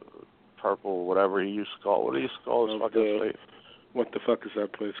the Purple, whatever he used to call. What do you used to call his fucking state? What the fuck is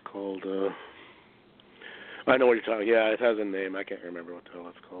that place called? I know what you're talking. Yeah, it has a name. I can't remember what the hell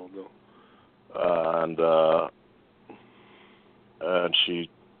it's called though. And she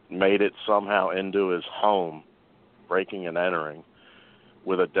made it somehow into his home, breaking and entering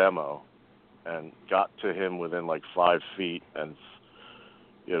with a demo, and got to him within like 5 feet, and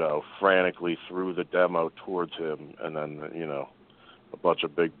frantically threw the demo towards him, and then a bunch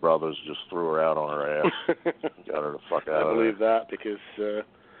of big brothers just threw her out on her ass. Got her the fuck out of there. I believe that because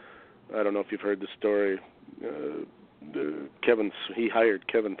I don't know if you've heard the story. He hired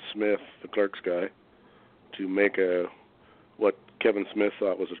Kevin Smith, the Clerks guy, to make what Kevin Smith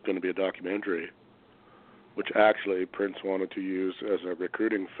thought was going to be a documentary, which actually Prince wanted to use as a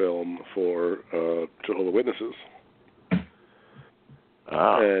recruiting film for Jehovah's Witnesses.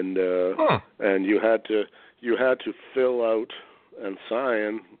 And you had to fill out and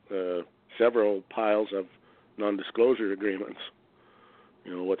sign several piles of non-disclosure agreements.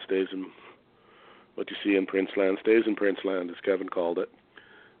 What you see in Princeland stays in Princeland, as Kevin called it.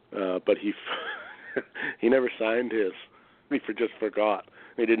 But he never signed his. He just forgot.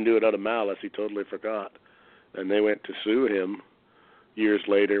 He didn't do it out of malice. He totally forgot. And they went to sue him years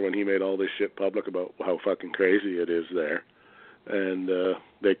later when he made all this shit public about how fucking crazy it is there. And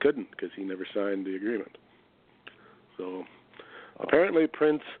they couldn't because he never signed the agreement. So apparently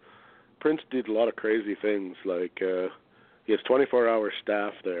Prince did a lot of crazy things. Like he has 24-hour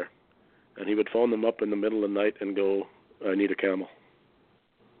staff there, and he would phone them up in the middle of the night and go, "I need a camel."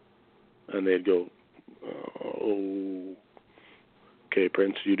 And they'd go, "Oh, Okay,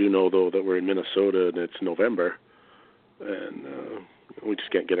 Prince, you do know, though, that we're in Minnesota and it's November, and we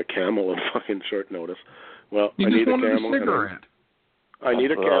just can't get a camel on fucking short notice. Well, you I need just a wanted camel. a cigarette. I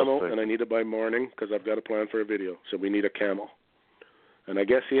need a camel, and I need it by morning because I've got a plan for a video. So we need a camel. And I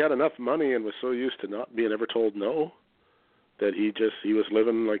guess he had enough money and was so used to not being ever told no that he was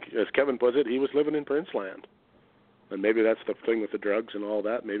living, like, as Kevin puts it, he was living in Prince land. And maybe that's the thing with the drugs and all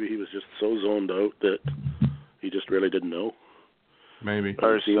that. Maybe he was just so zoned out that he just really didn't know. Maybe.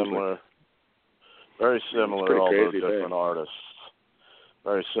 Very similar. Very similar, although different artists.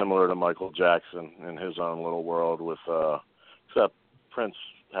 Very similar to Michael Jackson in his own little world with, except Prince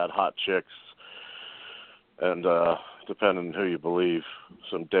had hot chicks and, depending on who you believe,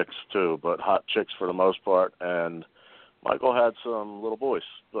 some dicks too, but hot chicks for the most part. And Michael had some little boys,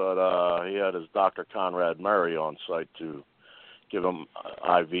 but he had his Dr. Conrad Murray on site to give him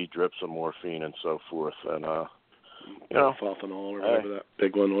IV drips of morphine and so forth. And, Fentanyl or whatever that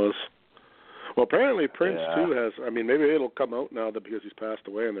big one was. Well, apparently Prince, too, has, I mean, maybe it'll come out now that because he's passed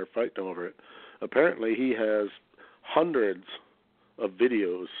away and they're fighting over it. Apparently he has hundreds of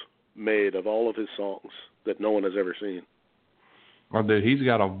videos made of all of his songs that no one has ever seen. Oh, dude, he's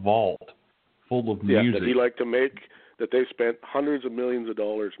got a vault full of music. Yeah, that he liked to make, that they spent hundreds of millions of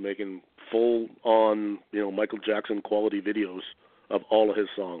dollars making full-on, Michael Jackson quality videos of all of his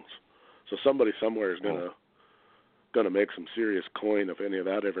songs. So somebody somewhere is gonna make some serious coin if any of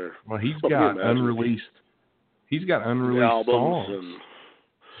that ever. Well, he's got unreleased. He's got unreleased albums songs.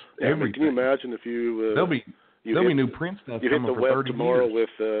 And everything. Can you imagine if you? There'll be new Prince stuff you hit coming the for web 30 tomorrow years.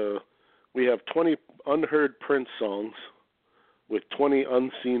 with. We have 20 unheard Prince songs with 20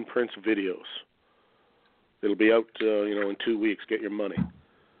 unseen Prince videos. It'll be out, in 2 weeks. Get your money.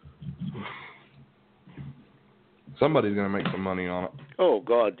 Somebody's going to make some money on it. Oh,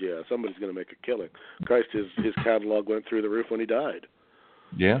 God, yeah. Somebody's going to make a killing. Christ, his catalog went through the roof when he died.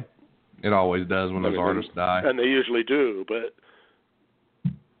 Yeah. It always does when those artists die. And they usually do, but...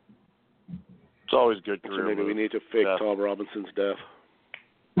 It's always good career. So maybe we need to fake Tom Robinson's death.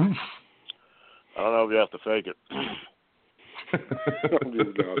 I don't know if you have to fake it.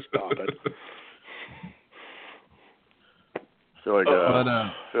 No, stop it.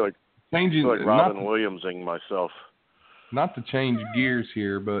 I feel like changing, Robin Williamsing myself. Not to change gears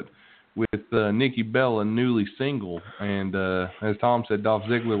here, but with Nikki Bella newly single, and as Tom said, Dolph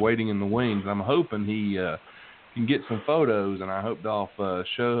Ziggler waiting in the wings, I'm hoping he can get some photos, and I hope Dolph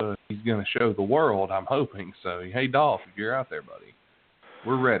he's going to show the world. I'm hoping so. Hey, Dolph, if you're out there, buddy,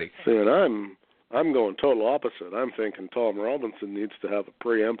 we're ready. See, and I'm going total opposite. I'm thinking Tom Robinson needs to have a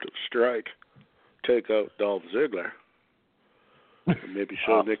preemptive strike, take out Dolph Ziggler, and maybe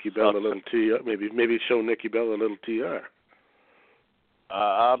show Nikki Bella a little TR. Maybe show Nikki Bella a little TR.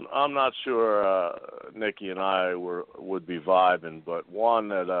 I'm not sure Nikki and I would be vibing, but one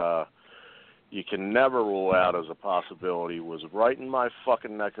that you can never rule out as a possibility was right in my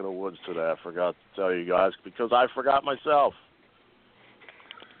fucking neck of the woods today. I forgot to tell you guys because I forgot myself.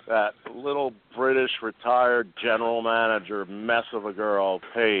 That little British retired general manager mess of a girl,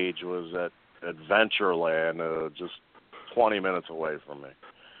 Paige, was at Adventureland, just 20 minutes away from me.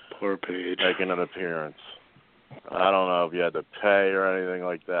 Poor Paige. Making an appearance. I don't know if you had to pay or anything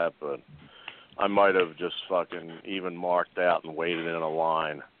like that, but I might have just fucking even marked out and waited in a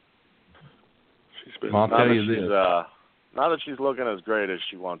line. I'll tell you this. Not that she's looking as great as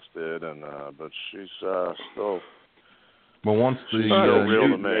she once did, but she's still... Well, once the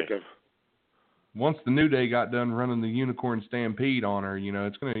New Day got done running the Unicorn Stampede on her,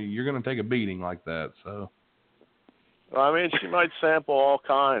 you're gonna take a beating like that. So, I mean, she might sample all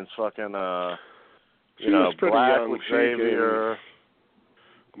kinds, fucking, Black young, with Xavier,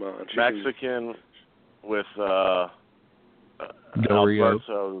 come on, Mexican with Del Rio.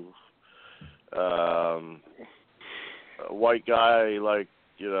 Alberto, a white guy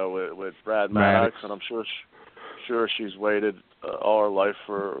with Brad Maddox, and I'm sure she's waited all her life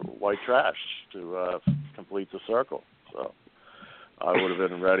for white trash to complete the circle. So I would have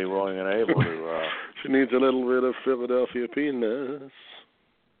been ready, willing, and able to. She needs a little bit of Philadelphia peanuts.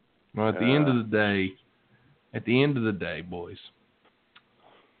 Well, at the end of the day, boys,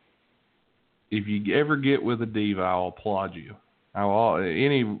 if you ever get with a diva, I'll applaud you.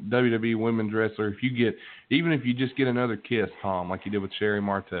 Any WWE women's wrestler, even if you just get another kiss, Tom, like you did with Sherry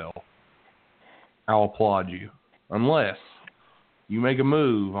Martel, I'll applaud you. Unless you make a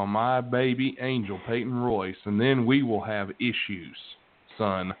move on my baby angel, Peyton Royce, and then we will have issues,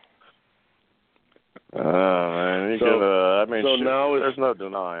 son. Man, there's no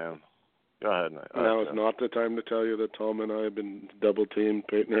denying. Go ahead, Nate. Now is not the time to tell you that Tom and I have been double-teamed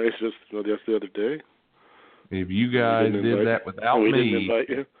Peyton Royce just the other day. If you guys did that without me, didn't invite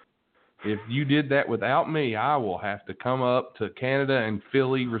you. If you did that without me, I will have to come up to Canada and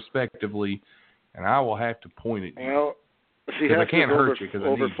Philly, respectively, and I will have to point at you. Well, she has I can't hurt you because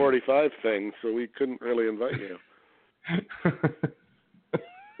over 45 things, so we couldn't really invite you.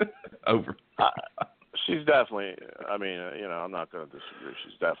 Over. She's definitely. I mean, I'm not going to disagree.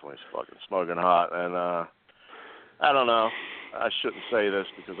 She's definitely fucking smoking hot, and I don't know. I shouldn't say this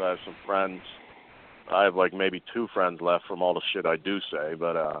because I have some friends. I have like maybe 2 friends left from all the shit I do say,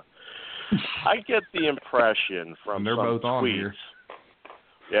 but I get the impression from they're some both on tweets. Here.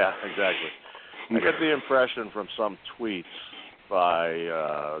 Yeah, exactly. I get the impression from some tweets by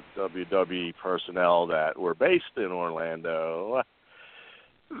WWE personnel that were based in Orlando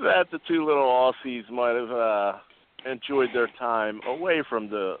that the 2 little Aussies might have enjoyed their time away from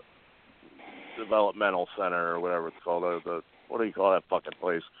the developmental center or whatever it's called. What do you call that fucking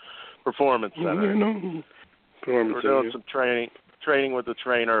place? Performance center. We're doing some training with the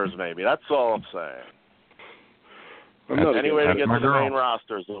trainers, maybe. That's all I'm saying. Any way to get to the main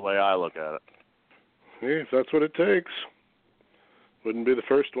roster is the way I look at it. Yeah, if that's what it takes. Wouldn't be the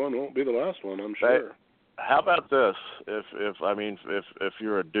first one, won't be the last one, I'm sure. How about this? If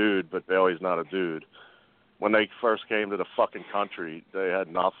you're a dude, but Bailey's not a dude, when they first came to the fucking country, they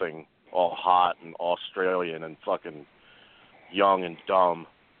had nothing, all hot and Australian and fucking young and dumb.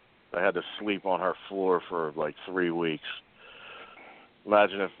 They had to sleep on her floor for like 3 weeks.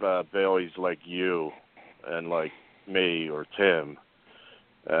 Imagine if Bailey's like you and like me or Tim.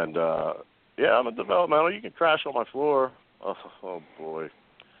 And, I'm a developmental. You can crash on my floor. Oh boy.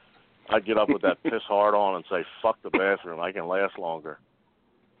 I'd get up with that piss hard on and say, fuck the bathroom. I can last longer.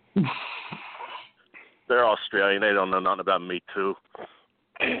 They're Australian. They don't know nothing about Me Too.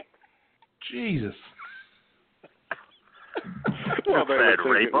 Jesus. Well, they would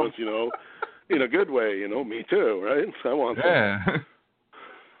think it was, in a good way, Me Too, right? I want that.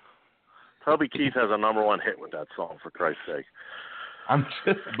 Toby Keith has a #1 hit with that song, for Christ's sake. I'm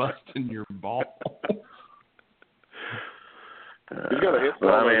just busting your balls. He's got a hit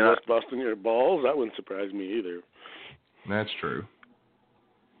song just busting your balls. That wouldn't surprise me either. That's true.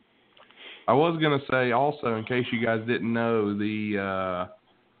 I was going to say also, in case you guys didn't know, the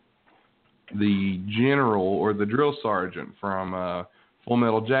general or the drill sergeant from Full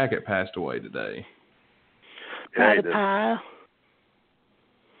Metal Jacket passed away today. Private Pyle,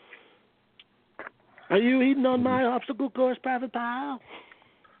 are you eating on my obstacle course, Private Pyle?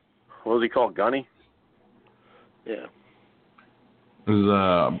 What was he called, Gunny? Yeah. It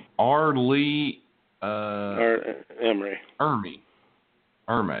was R. Lee Emery.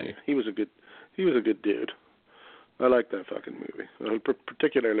 He was a good dude. I like that fucking movie. I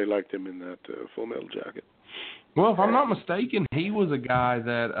particularly liked him in that Full Metal Jacket. Well, if I'm not mistaken, he was a guy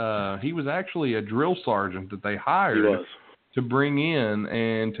that he was actually a drill sergeant that they hired to bring in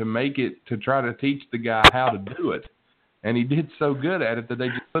and to try to teach the guy how to do it. And he did so good at it that they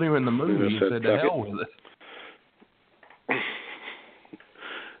just put him in the movie and said, to hell with it.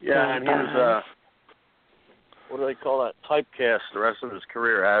 Yeah, and he was, what do they call that? Typecast the rest of his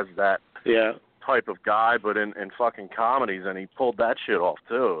career as that type of guy, but in fucking comedies, and he pulled that shit off,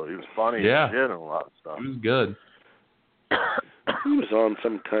 too. He was funny as shit and a lot of stuff. He was good. He was on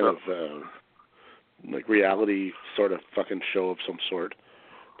some kind of, like, reality sort of fucking show of some sort,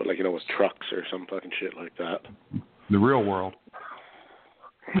 but, like, with trucks or some fucking shit like that. The Real World.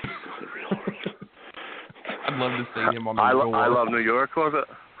 The Real World. I'd love to see him on the Real World. I Love New York, was it?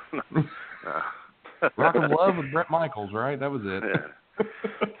 Rock of Love with Brett Michaels, right? That was it. Yeah.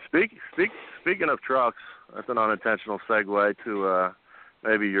 Speaking of trucks, that's an unintentional segue to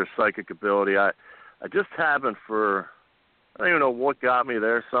maybe your psychic ability. I just happened I don't even know what got me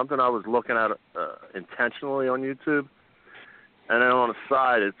there. Something I was looking at intentionally on YouTube, and then on the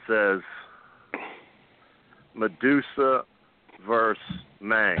side it says Medusa versus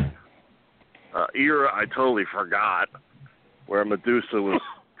Mang. Era I totally forgot, where Medusa was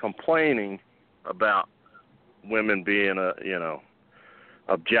complaining about women being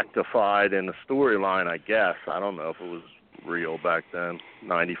objectified in the storyline, I guess. I don't know if it was real back then,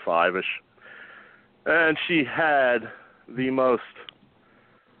 95-ish. And she had the most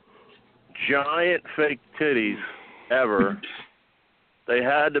giant fake titties ever. They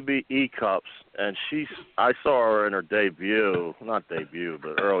had to be E-cups, and I saw her in her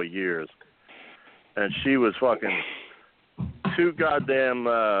early years, and she was fucking 2 goddamn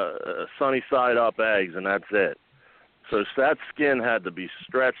sunny side up eggs, and that's it. So that skin had to be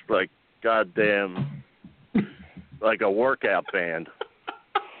stretched like goddamn, like a workout band.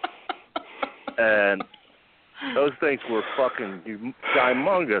 And those things were fucking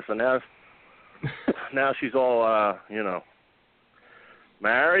humongous. And now she's all,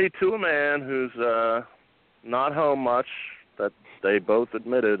 married to a man who's not home much, that they both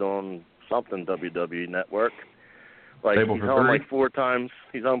admitted on something WWE Network. Like, he's home like 4 times.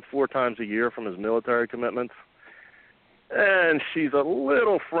 He's home 4 times a year from his military commitments. And she's a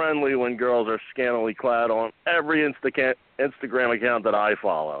little friendly when girls are scantily clad on every Instagram account that I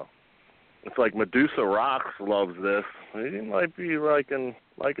follow. It's like Medusa Rocks loves this. He might be liking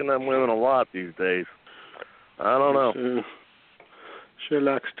them women a lot these days. I don't know. She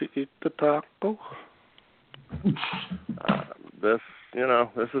likes to eat the taco. This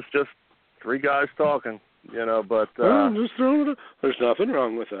is just 3 guys talking, but... just throwing it. There's nothing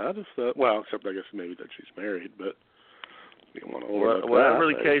wrong with that. Except I guess maybe that she's married, but... Whatever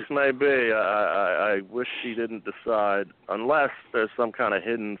the case may be, I wish she didn't decide, unless there's some kind of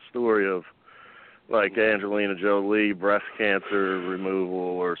hidden story of, like, Angelina Jolie, breast cancer removal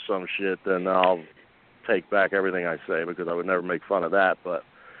or some shit, then I'll take back everything I say, because I would never make fun of that. But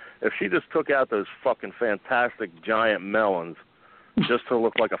if she just took out those fucking fantastic giant melons just to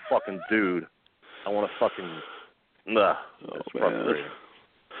look like a fucking dude, I want to fucking... It's frustrating.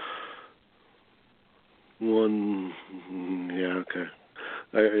 Okay.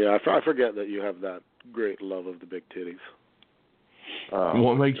 I forget that you have that great love of the big titties.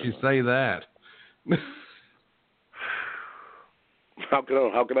 What makes you say that? How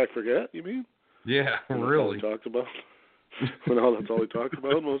can I forget? You mean? Yeah, really. That's all he talks about. That's all he talks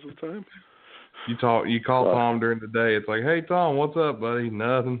about most of the time. You call Tom during the day. It's like, hey Tom, what's up, buddy?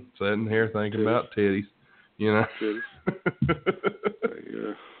 Nothing. Sitting here thinking about titties. Titties.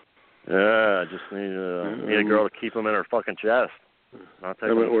 Yeah, I just need a girl to keep them in her fucking chest. Not take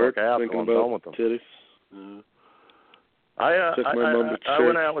them the fuck out until I'm done with them. Titties. I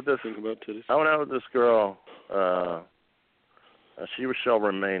went out with this. I went out with this girl. She shall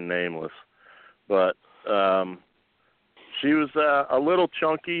remain nameless, but she was a little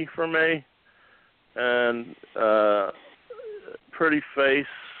chunky for me, and pretty face,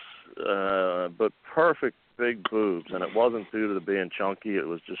 but perfect big boobs. And it wasn't due to the being chunky. It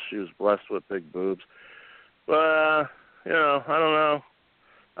was just she was blessed with big boobs. But I don't know.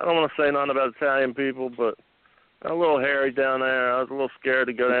 I don't want to say nothing about Italian people, but a little hairy down there. I was a little scared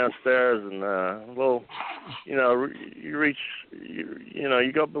to go downstairs, and a little, you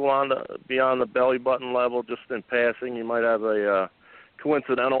go beyond the belly button level just in passing. You might have a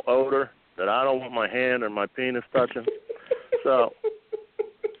coincidental odor that I don't want my hand or my penis touching. So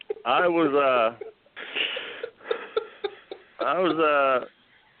I was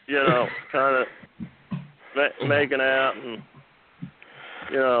kind of making out, and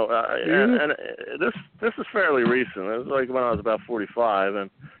and this is fairly recent. It was like when I was about 45, and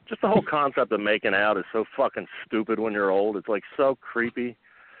just the whole concept of making out is so fucking stupid when you're old. It's like so creepy.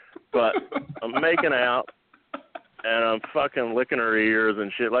 But I'm making out, and I'm fucking licking her ears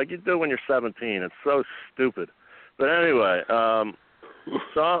and shit like you do when you're 17. It's so stupid. But anyway,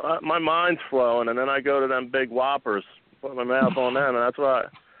 so my mind's flowing, and then I go to them big whoppers, put my mouth on them, and that's why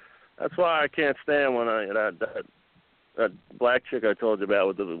I can't stand when that black chick I told you about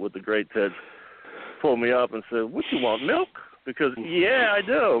with the great tits pulled me up and said, "What you want, milk?" Because yeah, I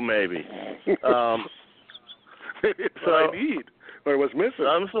do, maybe. Maybe it's what I need or was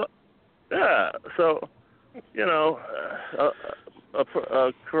missing. So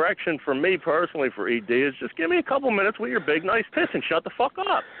a correction for me personally for ED is just give me a couple minutes with your big nice tits and shut the fuck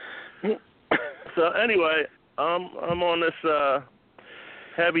up. So anyway, I'm on this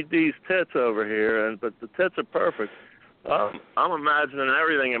Heavy D's tits over here, but the tits are perfect. I'm imagining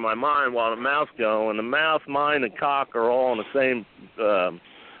everything in my mind while the mouth's going. The mouth, mind, and cock are all on the same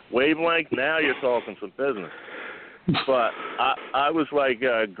wavelength. Now you're talking some business. But I was like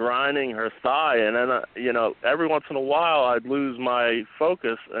grinding her thigh, and then every once in a while I'd lose my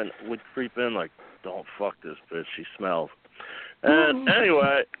focus and would creep in like, "Don't fuck this bitch, she smells." And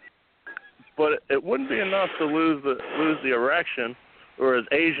anyway, but it wouldn't be enough to lose the erection, or as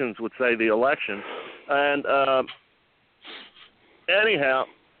Asians would say, the election. And anyhow,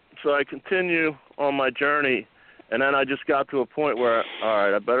 so I continue on my journey, and then I just got to a point where, all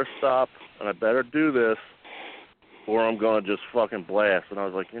right, I better stop and I better do this, or I'm going to just fucking blast. And I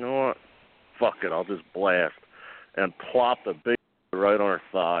was like, you know what? Fuck it, I'll just blast. And plopped a big right on her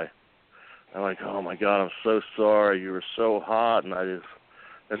thigh. I'm like, oh my God, I'm so sorry. You were so hot, and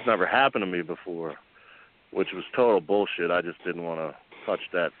that's never happened to me before, which was total bullshit. I just didn't want to touch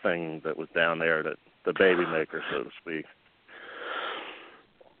that thing that was down there, the baby maker, so to speak.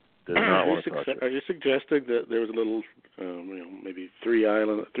 Did not want to touch it. Are you suggesting that there was a little, maybe 3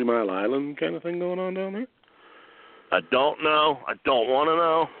 Mile Island kind of thing going on down there? I don't know. I don't want to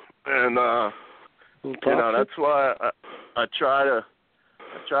know. And That's why I try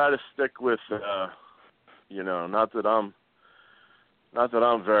to stick with not that I'm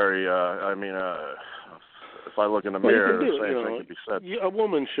very if I look in the mirror, the same thing can be said. A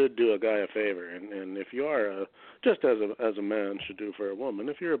woman should do a guy a favor, and if you are just as a man should do for a woman,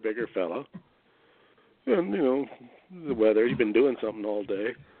 if you're a bigger fella, and the weather, you've been doing something all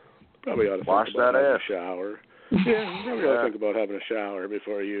day, probably ought to wash think about that having ass. a shower. Yeah, you probably ought to think about having a shower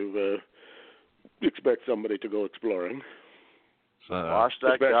before you expect somebody to go exploring. Wash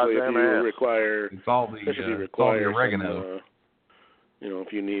that especially goddamn if you ass. Require, it's all the oregano.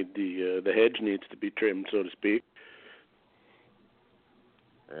 If you need the hedge needs to be trimmed, so to speak.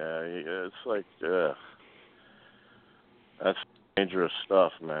 Yeah, it's like that's dangerous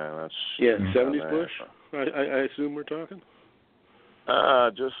stuff, man. That's 70s bush. I assume we're talking.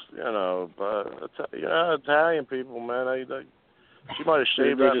 Just Italian people, man. She might have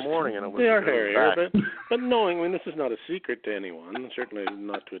shaved that morning, and it was. They are hairier, but knowing, this is not a secret to anyone. Certainly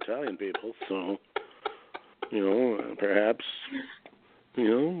not to Italian people. So, perhaps.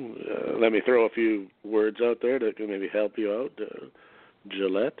 Let me throw a few words out there that can maybe help you out.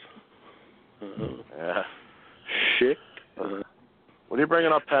 Gillette. Schick. What are you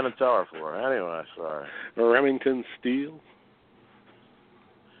bringing up Penn and Teller for? Anyway, sorry. Remington Steel.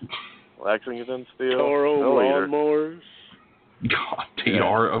 Lexington Steel. Toro Lawnmowers. God,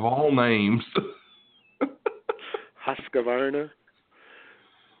 TR of all names. Husqvarna.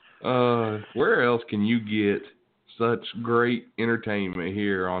 Where else can you get such great entertainment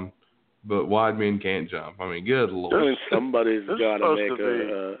here on But Wide Men Can't Jump? I mean, good Lord. Somebody's got to make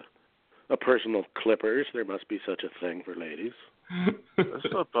a personal clippers. There must be such a thing for ladies. It's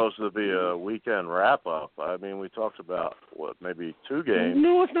supposed to be a weekend wrap-up. I mean, we talked about, maybe 2 games.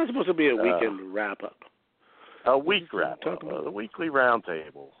 No, it's not supposed to be a weekend wrap-up. A week wrap-up, the weekly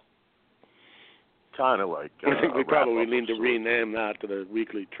roundtable. Kind of like I think we probably need to rename that to the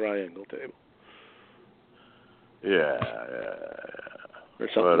weekly triangle table. Yeah. Or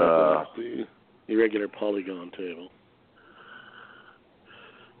something like that, the irregular polygon table.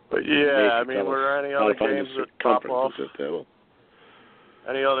 But were there any other games that pop off?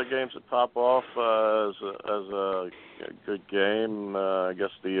 Any other games that pop off as a good game? I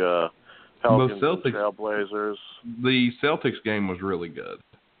guess the Pelicans and Trailblazers. The Celtics game was really good.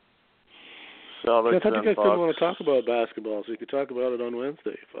 I thought you guys didn't want to talk about basketball, so you could talk about it on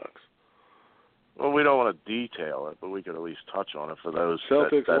Wednesday, Fox. Well, we don't want to detail it, but we could at least touch on it for those that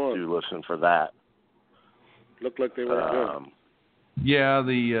do listen for that. Looked like they were good. Yeah,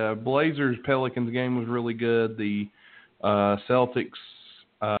 the Blazers Pelicans game was really good. The Celtics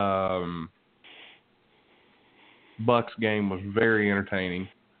Bucks game was very entertaining.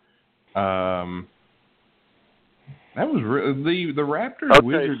 That was the Raptors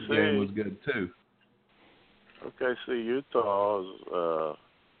Wizards game was good too.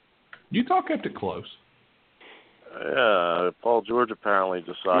 Utah kept it close. Yeah, Paul George apparently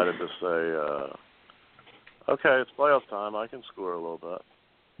decided to say, "Okay, it's playoff time. I can score a little bit."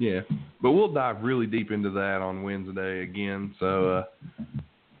 Yeah, but we'll dive really deep into that on Wednesday again. So,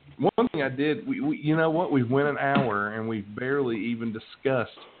 one thing I did, we you know what? We've went an hour and we've barely even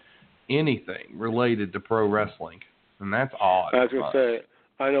discussed anything related to pro wrestling. And that's odd. I was going to say,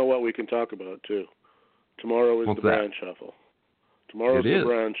 I know what we can talk about, too. Tomorrow is the brand shuffle. Tomorrow's the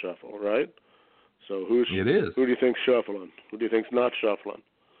brand shuffle, right? So who do you think's shuffling? Who do you think's not shuffling?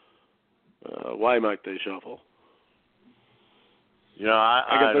 Why might they shuffle?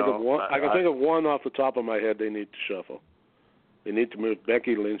 I can think of one off the top of my head they need to shuffle. They need to move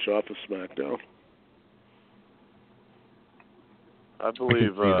Becky Lynch off of SmackDown. I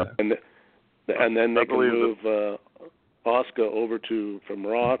believe... and then they can move Asuka over from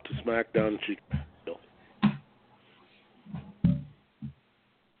Raw to SmackDown, and she can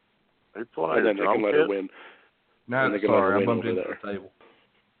and then they can let her win. No, sorry, I bumped into the table.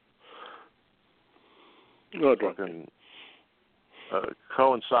 No,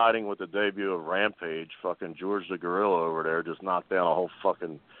 coinciding with the debut of Rampage, fucking George the Gorilla over there just knocked down a whole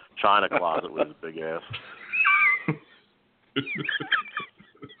fucking china closet with his big ass.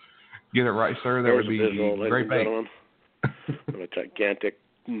 Get it right, sir. That would be great bait. A gigantic,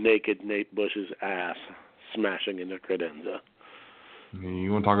 naked Nate Bush's ass smashing into credenza.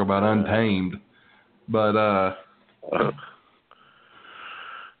 You want to talk about untamed, but I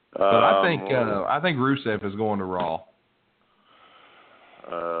think Rusev is going to Raw.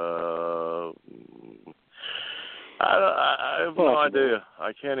 I have no idea.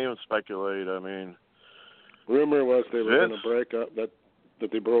 I can't even speculate. I mean, rumor was they were going to break up that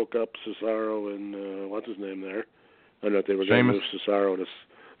they broke up Cesaro and what's his name there, and that they were going to move Cesaro to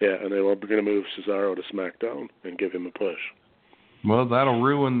Yeah, and they were going to move Cesaro to SmackDown and give him a push. Well, that'll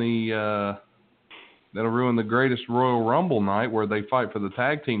ruin the greatest Royal Rumble night where they fight for the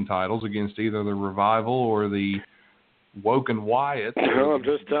tag team titles against either the Revival or the Woken Wyatt. No, I'm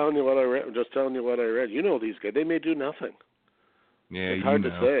just telling you what I read. You know these guys. They may do nothing. Yeah, it's hard to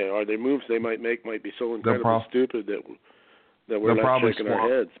say. Or their moves they might make might be so incredibly stupid that we're left shaking our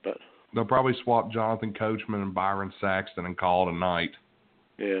heads. But they'll probably swap Jonathan Coachman and Byron Saxton and call it a night.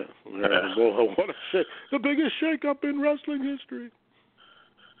 Yeah. Well, what a shake! The biggest shake-up in wrestling history.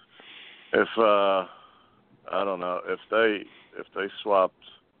 If I don't know if they swapped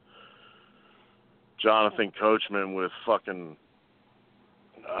Jonathan Coachman with fucking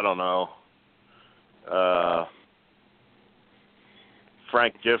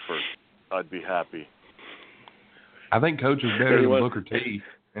Frank Gifford, I'd be happy. I think Coach is better than Booker T,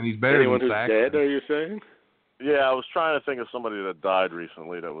 and he's better than Saxton. Anyone who's dead, are you saying? Yeah, I was trying to think of somebody that died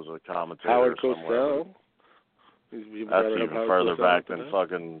recently that was a commentator. Howard Cosell. That's even further back than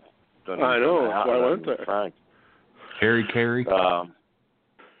fucking. I know. That's why I went there. Frank. Harry Carey.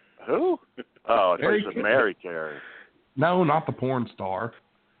 Who? Oh, I thought you said Mary Carey. No, not the porn star.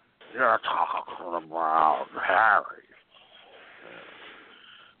 You're talking about Harry.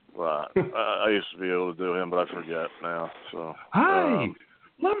 Well, I used to be able to do him, but I forget now. So. Hey,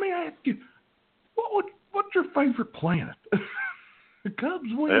 let me ask you, what's your favorite planet? The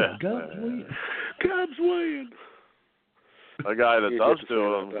Cubs win. Yeah. Cubs win. A guy that does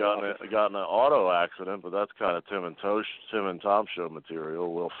do him got in an auto accident, but that's kind of Tim and Tom show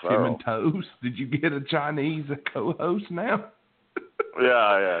material. Will Ferrell. Tim and Toast. Did you get a Chinese co-host now?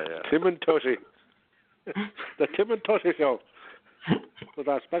 Yeah. Tim and Toshi. The Tim and Toshi show. With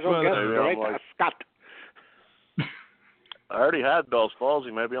our special guest, Greg Scott. I already had Bell's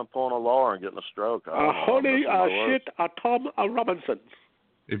palsy. Maybe I'm pulling a Lawler and getting a stroke. Tom Robinson.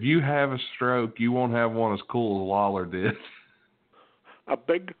 If you have a stroke, you won't have one as cool as Lawler did. A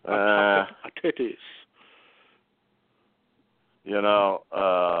big titties.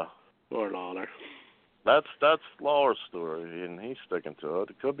 Or Lawler. That's Lawler's story, and he's sticking to it.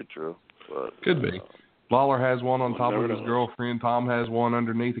 It could be true. But, could be. Lawler has one on top of his girlfriend. Tom has one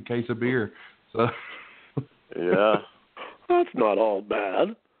underneath a case of beer. So. Yeah. That's not all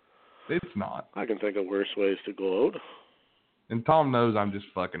bad. It's not. I can think of worse ways to go out. And Tom knows I'm just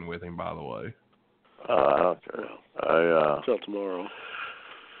fucking with him, by the way. I don't care. Till tomorrow.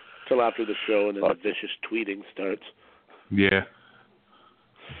 Till after the show, and then the vicious tweeting starts. Yeah.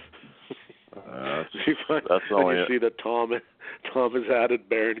 That's only you see that Tom has added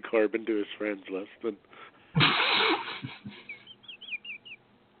Baron Corbin to his friends list. And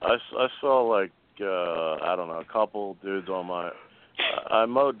I saw a couple dudes on my. I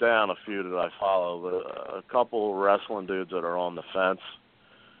mowed down a few that I follow, but a couple wrestling dudes that are on the fence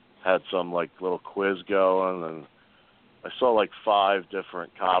had some little quiz going, and I saw 5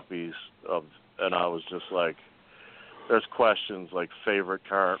 different copies of, and I was just there's questions like favorite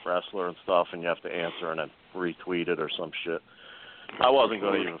current wrestler and stuff, and you have to answer and then retweet it or some shit. I wasn't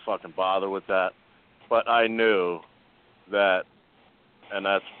going to even fucking bother with that, but I knew that, and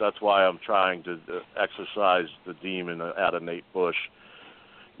that's why I'm trying to exercise the demon out of Nate Bush.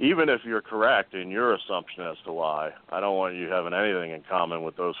 Even if you're correct in your assumption as to why, I don't want you having anything in common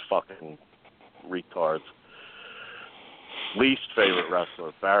with those fucking retards. Least favorite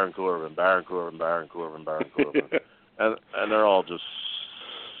wrestler, Baron Corbin. And they're all just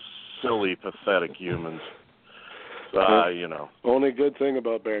silly, pathetic humans. Only good thing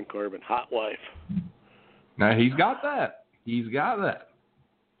about Baron Corbin, hot wife. Now, he's got that.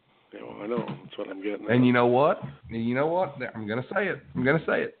 Yeah, well, I know. That's what I'm getting at. And you know what? I'm going to say it.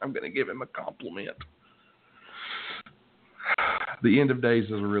 I'm going to give him a compliment. The End of Days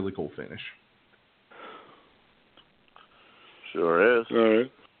is a really cool finish. Sure is. All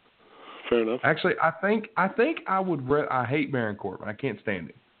right. Fair enough. Actually, I think I would. I hate Baron Corbin. I can't stand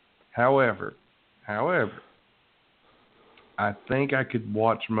him. However, I think I could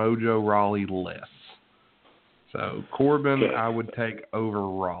watch Mojo Rawley less. So Corbin, I would take over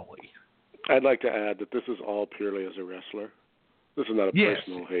Rawley. I'd like to add that this is all purely as a wrestler. This is not a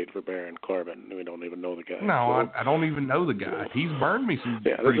personal hate for Baron Corbin. We don't even know the guy. No, I don't even know the guy. He's burned me some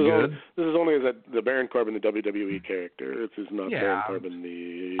pretty good. This is only the Baron Corbin, the WWE character. This is not Baron Corbin,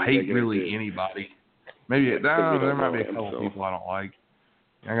 the... I hate really anybody. Maybe there might be a couple people I don't like.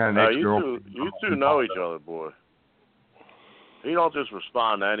 I got an ex-girlfriend. You two know each other, boy. He don't just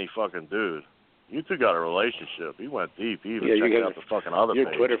respond to any fucking dude. You two got a relationship. He went deep. He even checked out the fucking other page.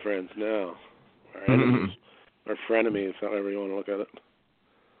 You're Twitter friends now. Or enemies. Or frenemies, however you want to look at it.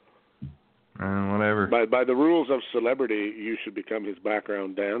 Whatever. By the rules of celebrity, you should become his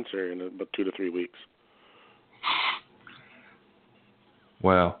background dancer in about 2 to 3 weeks.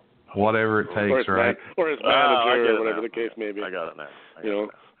 Well, whatever it takes, right? Or his manager, or whatever the case may be. I got it now. You know,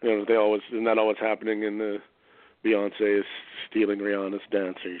 isn't that always happening in the Beyonce is stealing Rihanna's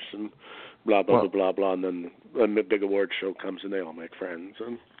dancers and blah blah blah blah, and then the big award show comes and they all make friends.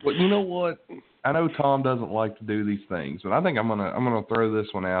 And well, you know what? I know Tom doesn't like to do these things, but I think I'm gonna throw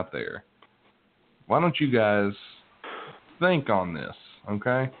this one out there. Why don't you guys think on this,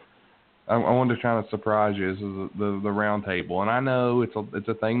 okay? I wanted to kind of surprise you. This is the round table, and I know it's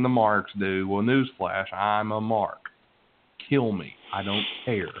a thing the marks do. Well, newsflash, I'm a mark. Kill me. I don't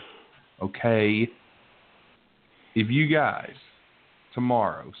care. Okay? If you guys,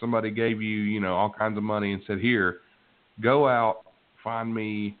 tomorrow, somebody gave you, all kinds of money and said, here, go out, find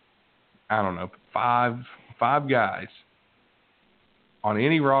me, I don't know, five guys on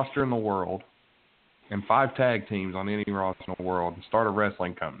any roster in the world and 5 tag teams on any roster in the world and start a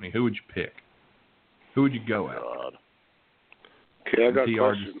wrestling company, who would you pick? Who would you go at? God. Okay, I got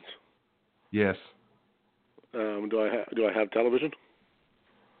questions. Yes. Do I have television?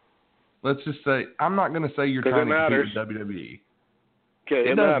 Let's just say, I'm not going to say you're trying to compete with WWE. Okay,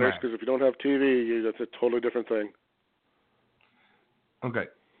 it matters because if you don't have TV, that's a totally different thing. Okay.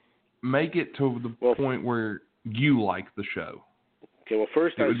 Make it to the point where you like the show. Okay, well,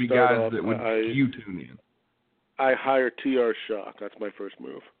 first it would be guys that would you tune in. I hire T.R. Shock. That's my first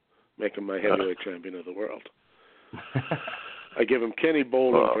move. Make him my heavyweight champion of the world. I give him Kenny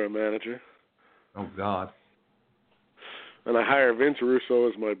Bolin for a manager. Oh, God. And I hire Vince Russo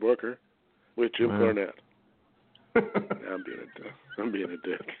as my booker with Jim Cornette. I'm being a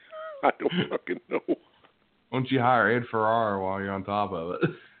dick. I don't fucking know. Why don't you hire Ed Ferrara while you're on top of it?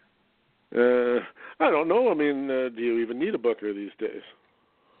 I don't know. I mean, do you even need a booker these days?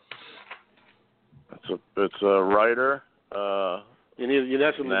 It's a writer. You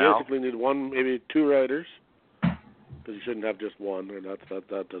basically need one, maybe 2 writers, because you shouldn't have just one, or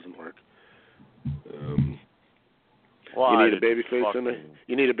that doesn't work. You need a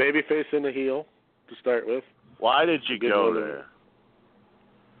baby face and a heel to start with. Why did you go there?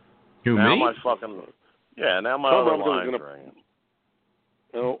 Who, now me? My fucking now my other line's ringing.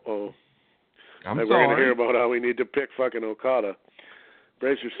 Oh. I'm sorry. We're going to hear about how we need to pick fucking Okada.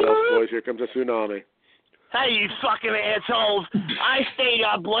 Brace yourselves, boys. Here comes a tsunami. Hey, you fucking assholes. I stayed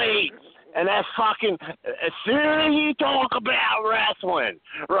up late. And that fucking, as soon as you talk about wrestling,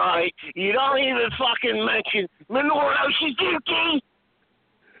 right, you don't even fucking mention Minoru Suzuki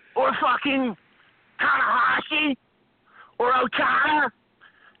or fucking Tanahashi or Okada.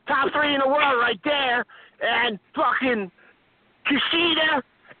 Top 3 in the world right there. And fucking Kushida.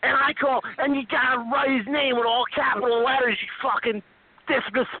 And you gotta write his name with all capital letters, you fucking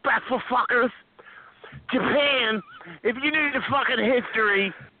disrespectful fuckers. Japan, if you knew the fucking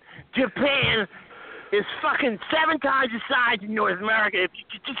history, Japan is fucking 7 times the size of North America. If you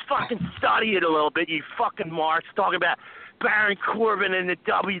could just fucking study it a little bit, you fucking marks, talking about Baron Corbin and the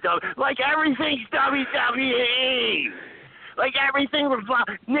WWE. Like everything's WWE. Like everything with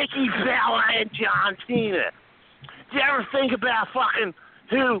Nikki Bella and John Cena. Do you ever think about fucking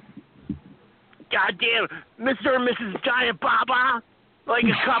who? Goddamn, Mr. and Mrs. Giant Baba? Like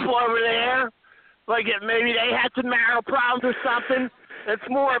a couple over there? Like maybe they had some marital problems or something? That's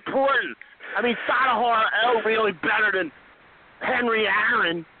more important. I mean, Sadahara L really better than Henry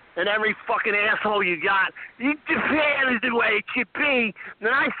Aaron and every fucking asshole you got. Japan is the way it should be.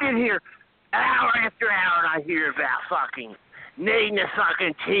 Then I sit here hour after hour and I hear about fucking needing the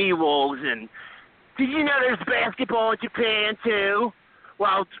fucking T-Wolves. And did you know there's basketball in Japan too?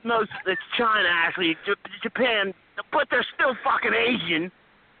 Well, it's China actually. Japan, but they're still fucking Asian.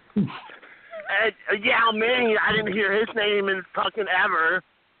 Yao Ming, I didn't hear his name in fucking ever.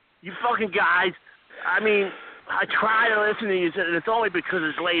 You fucking guys, I mean, I try to listen to you, and it's only because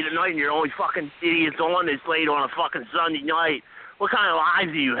it's late at night and you're only fucking idiots on this late on a fucking Sunday night. What kind of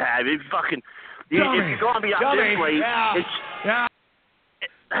lives do you have? If you're going to be up this late,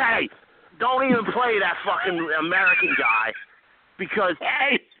 hey, don't even play that fucking American guy. Because,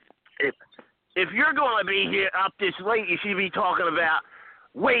 hey, if you're going to be here up this late, you should be talking about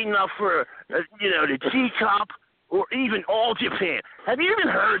waiting up for, the G-Cup or even All Japan. Have you even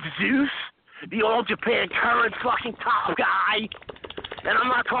heard Zeus, the All Japan current fucking top guy? And I'm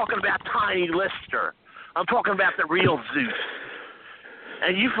not talking about Tiny Lister. I'm talking about the real Zeus.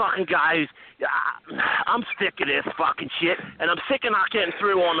 And you fucking guys, I'm sick of this fucking shit, and I'm sick of not getting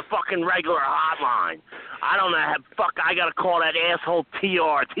through on the fucking regular hotline. I don't know I gotta call that asshole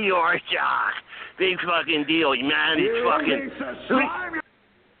TR Shock. Big fucking deal, man. He's fucking.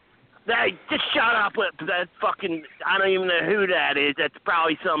 Hey, Like, just shut up with that fucking, I don't even know who that is. That's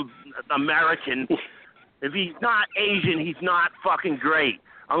probably some American. If he's not Asian, he's not fucking great.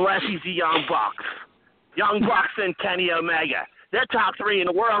 Unless he's the Young Bucks. Young Bucks and Kenny Omega. They're top 3 in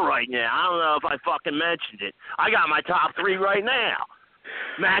the world right now. I don't know if I fucking mentioned it. I got my top 3 right now.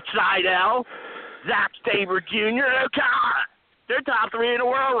 Matt Sydal, Zack Sabre Jr., Okada. They're top 3 in the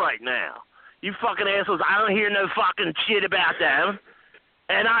world right now. You fucking assholes, I don't hear no fucking shit about them.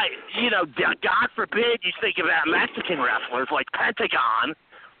 And God forbid you think about Mexican wrestlers like Pentagon,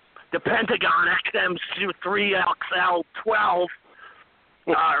 the Pentagon XM3XL12,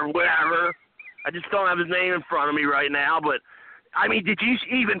 or whatever. I just don't have his name in front of me right now, but, I mean, did you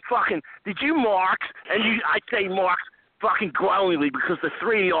Marks, and I say Marks fucking glowingly because the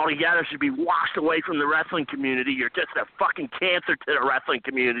 3 altogether should be washed away from the wrestling community. You're just a fucking cancer to the wrestling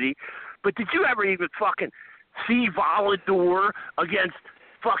community. But did you ever even fucking see Volador against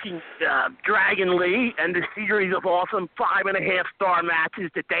fucking Dragon Lee and the series of awesome 5.5-star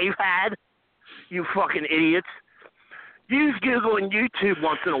matches that they've had? You fucking idiots. Use Google and YouTube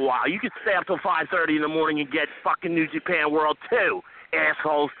once in a while. You can stay up till 5:30 in the morning and get fucking New Japan World 2,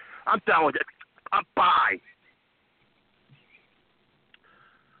 assholes. I'm done with it. Bye.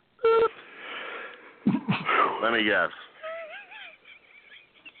 Let me guess.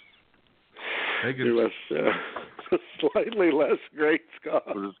 It was slightly less great, Scott.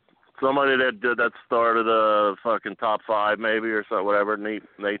 Somebody that started a fucking top 5 maybe or so, whatever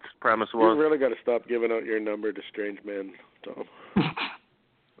Nate's premise was. You really got to stop giving out your number to strange men, Tom. Do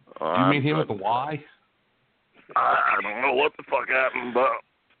you mean him with a Y? I don't know what the fuck happened, but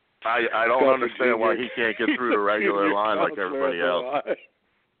I don't understand why he can't get through the regular line like everybody else.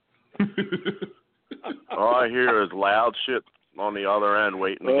 All I hear is loud shit on the other end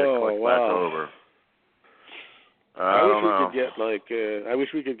waiting to get clicked back over. I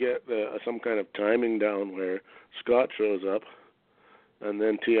wish we could get some kind of timing down where Scott shows up and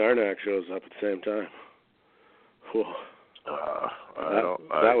then T. Arnak shows up at the same time.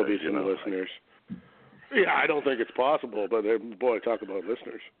 That would be some listeners. Yeah, I don't think it's possible, but boy, talk about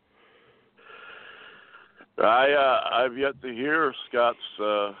listeners. I've yet to hear Scott's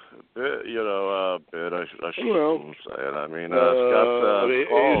bit. I shouldn't say it. I mean, Scott's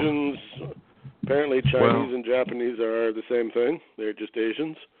Asians. Apparently, Chinese and Japanese are the same thing. They're just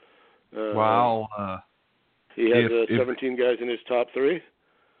Asians. He has 17 guys in his top 3.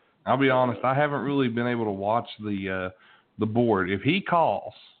 I'll be honest. I haven't really been able to watch the board. If he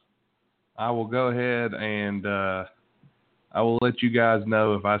calls, I will go ahead and I will let you guys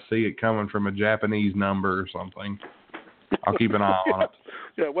know if I see it coming from a Japanese number or something. I'll keep an eye on it.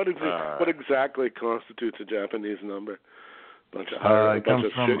 Yeah, what exactly constitutes a Japanese number? Bunch of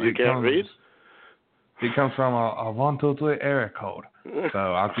shit you can't read? It comes from a 1, 2, 3 area code. So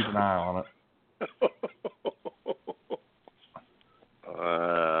I'll keep an eye on it. That's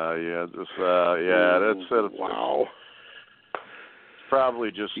it. Wow. It's probably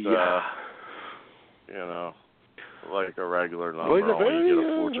just, like a regular number.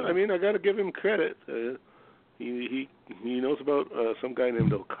 I mean, I got to give him credit. He knows about some guy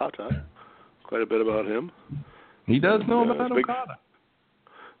named Okada. Quite a bit about him. He does know about Okada.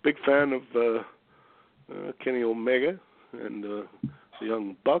 Big fan of Kenny Omega and the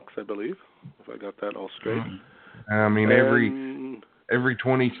Young Bucks, I believe, if I got that all straight. I mean, every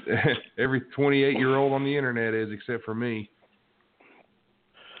 28-year-old on the internet is, except for me.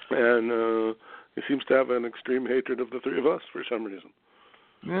 And he seems to have an extreme hatred of the 3 of us for some reason.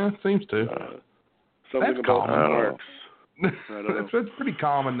 Yeah, it seems to. Something That's about common. Marks. I don't know. That's pretty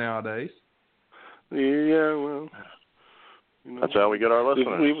common nowadays. Yeah, well. That's how we get our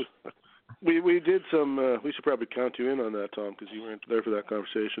listeners. We did some. We should probably count you in on that, Tom, because you weren't there for that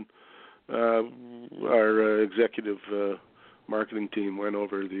conversation. Our executive marketing team went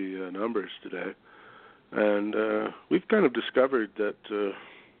over the numbers today, and we've kind of discovered that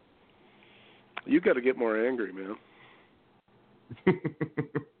you got to get more angry, man.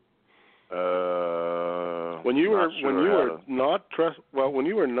 When you were not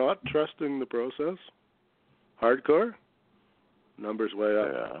trusting the process, hardcore, numbers way up.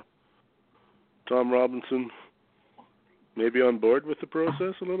 Yeah. Tom Robinson maybe on board with the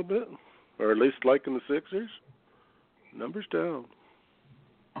process a little bit, or at least liking the Sixers. Numbers down.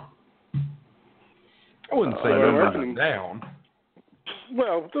 I wouldn't say numbers down.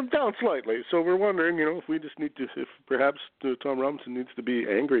 Well, down slightly. So we're wondering, if we just need to, if perhaps Tom Robinson needs to be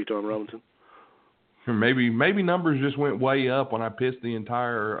angry, Tom Robinson. Or maybe numbers just went way up when I pissed the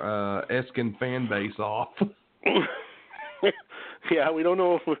entire Eskin fan base off. Yeah, we don't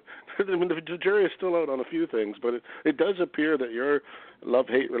know if the jury is still out on a few things, but it does appear that your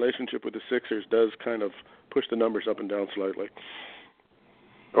love-hate relationship with the Sixers does kind of push the numbers up and down slightly.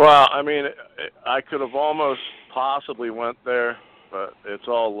 Well, I mean, I could have almost possibly went there, but it's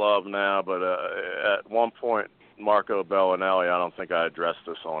all love now. But at one point, Marco Bellinelli, I don't think I addressed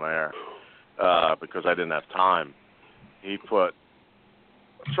this on air because I didn't have time. He put,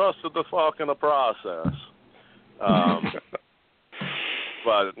 trusted the fuck in the process.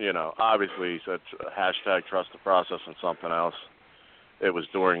 But, you know, obviously he said hashtag trust the process and something else. It was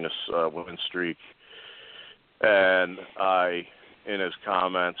during this win streak. And in his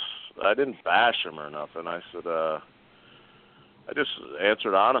comments, I didn't bash him or nothing. I said, I just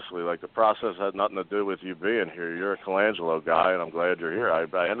answered honestly, like the process had nothing to do with you being here. You're a Colangelo guy, and I'm glad you're here. I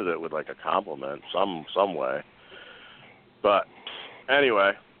ended it with like a compliment, some way. But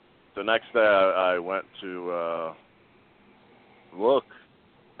anyway, the next day I went to look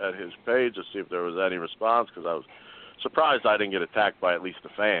at his page to see if there was any response because I was surprised I didn't get attacked by at least the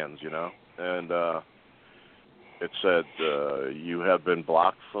fans, you know. And it said, you have been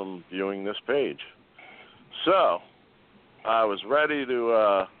blocked from viewing this page. So I was ready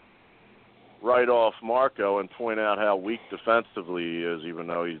to write off Marco and point out how weak defensively he is, even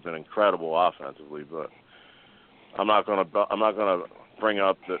though he's been incredible offensively. But I'm not going to bring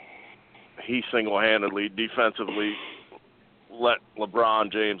up that he single-handedly defensively let LeBron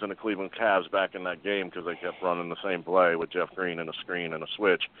James and the Cleveland Cavs back in that game because they kept running the same play with Jeff Green and a screen and a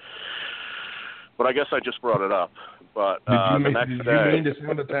switch. But I guess I just brought it up. But the next day, did you mean to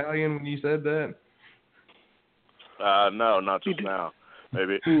sound Italian when you said that? No, not just now.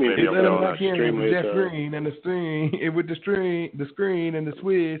 Maybe I'm going back in with Jeff Green and the screen, with the screen and the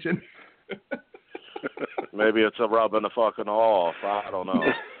switch, and maybe it's a rubbing the fucking off. I don't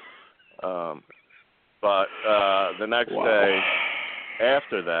know. But the next day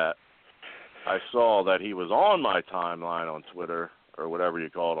after that, I saw that he was on my timeline on Twitter, or whatever you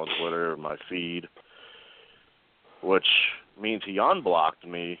call it on Twitter, my feed, which means he unblocked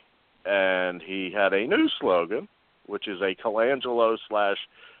me, and he had a new slogan, which is a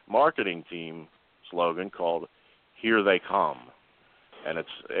Colangelo/marketing team slogan called "Here They Come," and it's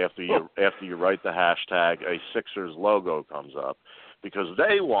after you write the hashtag, a Sixers logo comes up because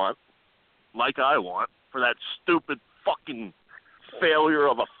they want, like I want, for that stupid fucking failure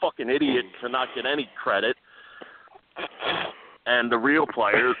of a fucking idiot to not get any credit. And the real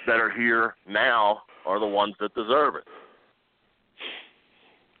players that are here now are the ones that deserve it.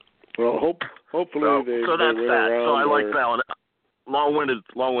 Well, hopefully they that's win that. around. So I like Bellinelli.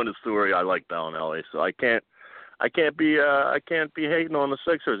 Long-winded story. I like Bellinelli. So I can't be hating on the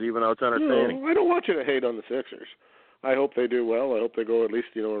Sixers, even though it's entertaining. No, I don't want you to hate on the Sixers. I hope they do well. I hope they go at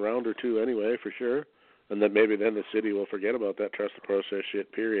least a round or two anyway, for sure. And then maybe then the city will forget about that trust the process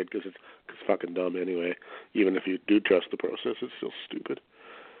shit, period, because it's fucking dumb anyway. Even if you do trust the process, it's still stupid.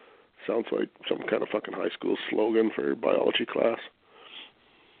 Sounds like some kind of fucking high school slogan for biology class.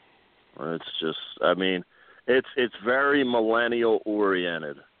 It's just, I mean, it's very millennial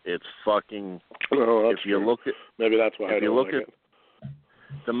oriented. It's fucking. Oh, that's if you true. look at maybe that's why I don't like it.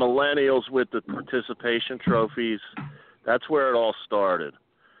 The millennials with the participation trophies, that's where it all started.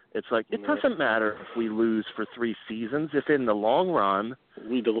 It's like, it doesn't matter if we lose for 3 seasons, if in the long run...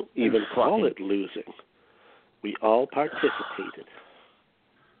 We don't even call it losing. We all participated.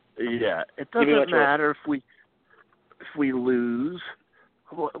 Yeah, it doesn't matter if we lose.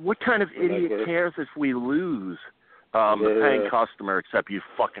 What kind of idiot cares if we lose? The paying customer, except you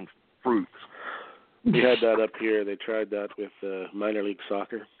fucking fruits. We had that up here. They tried that with minor league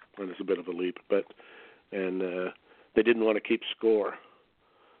soccer, and it's a bit of a leap, and they didn't want to keep score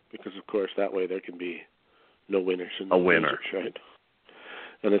because, of course, that way there can be no winners and no losers, right?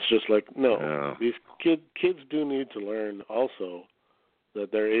 And it's just like, no, these kids do need to learn also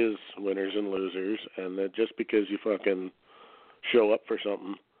that there is winners and losers, and that just because you fucking show up for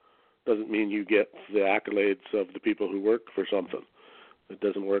something doesn't mean you get the accolades of the people who work for something. It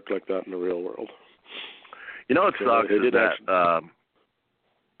doesn't work like that in the real world. You know what sucks is that.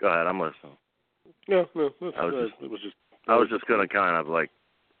 Go ahead, I'm listening. No, I was just going to kind of like,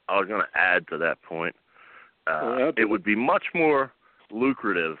 I was going to add to that point. It would be much more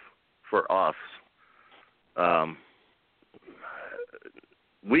lucrative for us.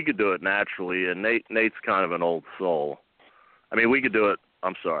 We could do it naturally, and Nate's kind of an old soul. I mean, we could do it.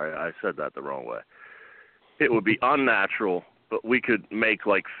 I'm sorry, I said that the wrong way. It would be unnatural, but we could make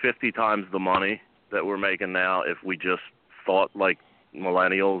like 50 times the money that we're making now if we just thought like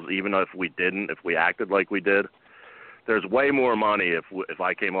millennials, even if we acted like we did. There's way more money if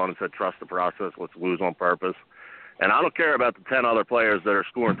I came on and said, trust the process, let's lose on purpose. And I don't care about the 10 other players that are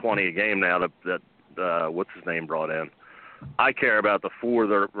scoring 20 a game now that what's his name brought in. I care about the 4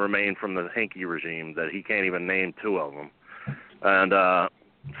 that remain from the Hinkie regime that he can't even name 2 of them. And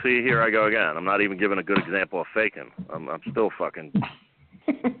see, here I go again. I'm not even giving a good example of faking. I'm still fucking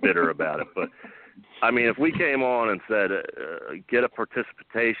bitter about it. But I mean, if we came on and said, get a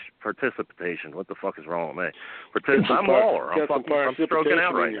participation, what the fuck is wrong with me? I'm Lawler. I'm stroking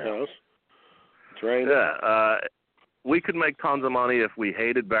out right now. It's raining. Yeah. We could make tons of money if we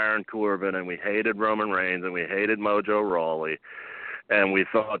hated Baron Corbin and we hated Roman Reigns and we hated Mojo Rawley and we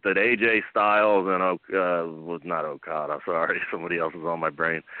thought that AJ Styles and was not Okada, sorry, somebody else is on my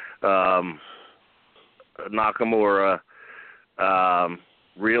brain. Nakamura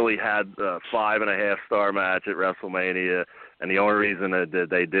really had a 5.5-star match at WrestleMania, and the only reason that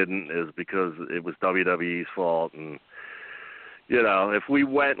they didn't is because it was WWE's fault. And you know, if we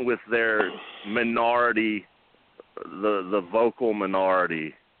went with their minority, the vocal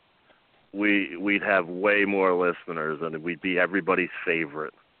minority, we'd have way more listeners and we'd be everybody's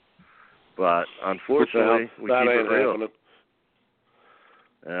favorite. But unfortunately, we keep it real. Happening.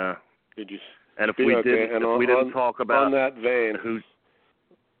 Yeah. Did you? And if we didn't talk about on that vein,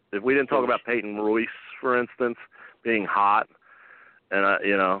 if we didn't talk about Peyton Royce, for instance, being hot, and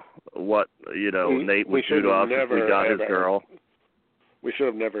you know what, Nate would do to us if we got his girl. We should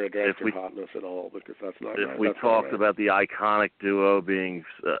have never addressed her hotness at all because that's not right. If we talked about the iconic duo being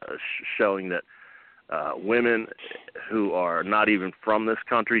showing that women who are not even from this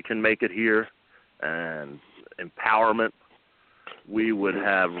country can make it here, and empowerment, we would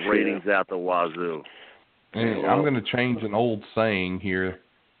have ratings out the wazoo. And I'm going to change an old saying here.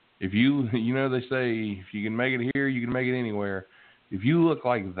 If they say if you can make it here, you can make it anywhere. If you look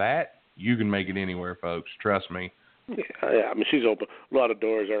like that, you can make it anywhere, folks. Trust me. Yeah, I mean, she's open. A lot of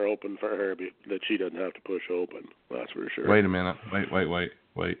doors are open for her that she doesn't have to push open. That's for sure. Wait a minute.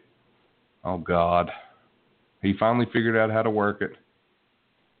 Wait. Oh, God. He finally figured out how to work it.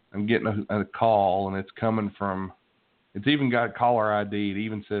 I'm getting a call, and it's coming from... It's even got caller ID. It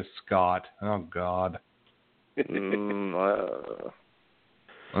even says Scott. Oh, God. Let me...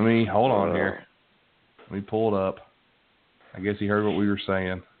 Hold on here. Let me pull it up. I guess he heard what we were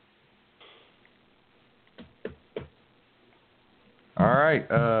saying. All right,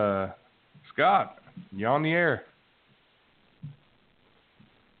 Scott, you on the air?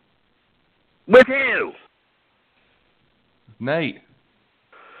 With who? Nate.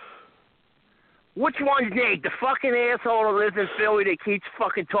 Which one's Nate? The fucking asshole who lives in Philly that keeps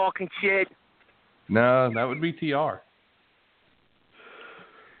fucking talking shit? No, that would be TR.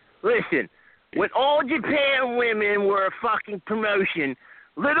 Listen, when All Japan Women were a fucking promotion,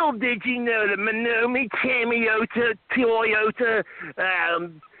 little did you know that Minomi, Tamiyota, Toyota,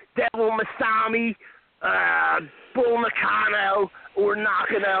 Devil Masami, Bull Nakano, or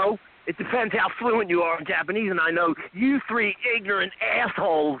Nakano, it depends how fluent you are in Japanese, and I know you 3 ignorant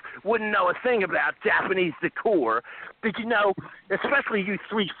assholes wouldn't know a thing about Japanese decor. Did you know, especially you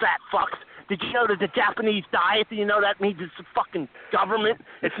 3 fat fucks, did you know that the Japanese diet, do you know that means it's a fucking government?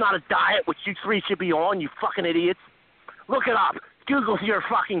 It's not a diet which you 3 should be on, you fucking idiots. Look it up. Google's your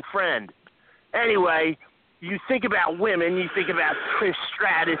fucking friend. Anyway, you think about women, you think about Trish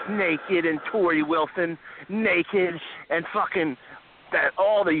Stratus naked and Tori Wilson naked and fucking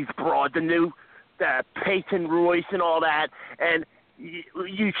all these broad, the new Peyton Royce and all that, and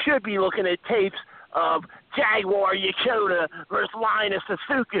you should be looking at tapes of Jaguar Yokota versus Linus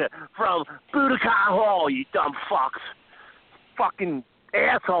Asuka from Budokan Hall, you dumb fucks. Fucking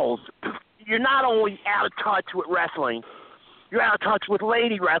assholes. You're not only out of touch with wrestling, you're out of touch with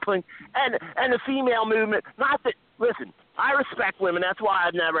lady wrestling and the female movement. Not that, listen, I respect women. That's why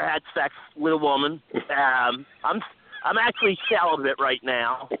I've never had sex with a woman. I'm actually celibate right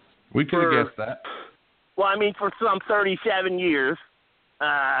now. We could have guessed that. Well, I mean, for some 37 years.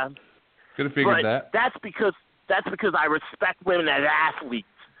 Could have figured that. That's because I respect women as athletes.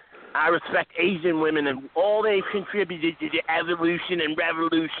 I respect Asian women and all they've contributed to the evolution and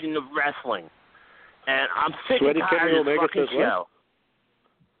revolution of wrestling. And I'm sick and tired of this fucking show.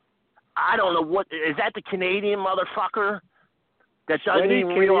 I don't know what is that the Canadian motherfucker that doesn't even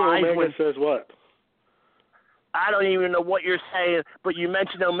realize when says what? I don't even know what you're saying, but you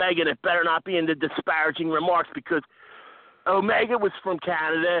mentioned Omega, and it better not be in the disparaging remarks because Omega was from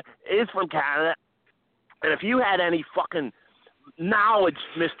Canada, is from Canada, and if you had any fucking knowledge,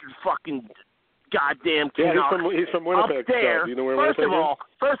 Mr. fucking goddamn Canuck, he's from Winnipeg. Up there, so you know where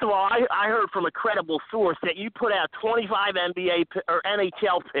first of all, I heard from a credible source that you put out 25 NBA or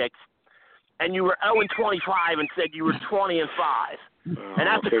NHL picks, and you were 0-25 and said you were 20-5, and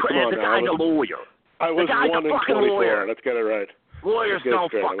that's a guy's a lawyer. I was the guy's 1 a in fucking 24. lawyer. Let's get it right. Lawyers Let's get it don't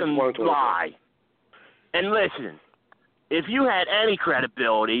straight. I was fucking 1 in 24. lie. And listen, if you had any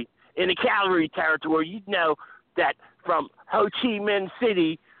credibility in the cavalry territory, you'd know that from Ho Chi Minh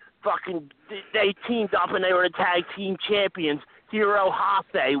City, fucking they teamed up and they were the tag team champions. Hiro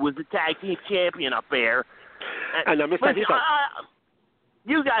Hase was the tag team champion up there. And Mr. Listen, Hito.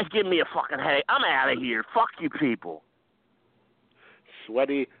 you guys give me a fucking headache. I'm out of here. Fuck you people.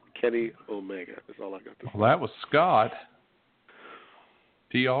 Sweaty Kenny Omega. That's all I got to say. Well, that was Scott.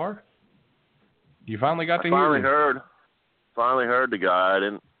 TR? You finally got to hear him. Finally heard the guy.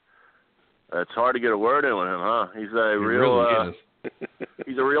 It's hard to get a word in with him, huh? He's a He real really is.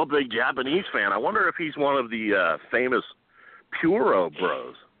 he's a real big Japanese fan. I wonder if he's one of the famous Puro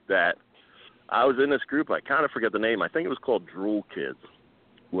Bros that I was in this group. I kind of forget the name. I think it was called Drool Kids,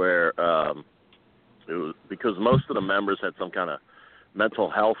 where it was because most of the members had some kind of mental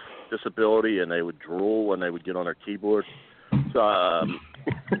health disability, and they would drool when they would get on their keyboard. So, I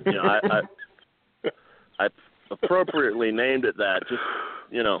appropriately named it that. Just,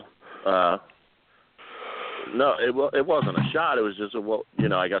 no, it wasn't a shot. It was just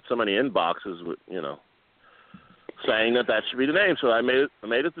I got so many inboxes with, saying that should be the name. So I made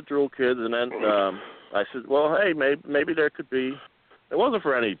it the Drool Kids, and then I said, well, hey, maybe there could be. It wasn't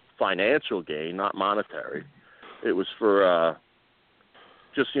for any financial gain, not monetary. It was for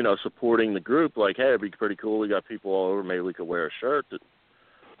just supporting the group. Like, hey, it'd be pretty cool. We got people all over. Maybe we could wear a shirt that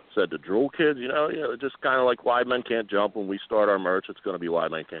said the Drool Kids. Just kind of like Wide Men Can't Jump. When we start our merch, it's going to be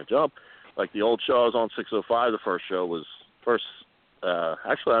Wide Men Can't Jump. Like the old show I was on 605. The first show was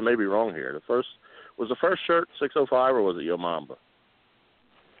actually, I may be wrong here. Was the first shirt 605 or was it Yo Mamba?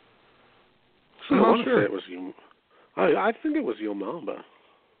 I want to say it was Yo. I think it was Yo Mamba.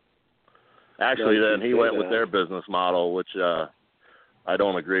 Actually, then he went with their business model, which I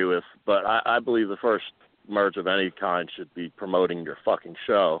don't agree with. But I believe the first merch of any kind should be promoting your fucking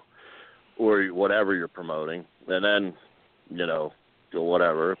show or whatever you're promoting, and then do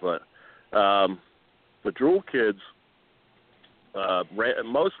whatever. But the Drool Kids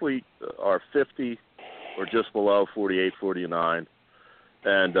mostly are 50 or just below 48, 49,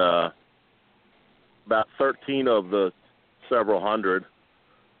 and about 13 of the several hundred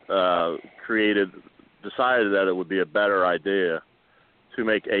decided that it would be a better idea to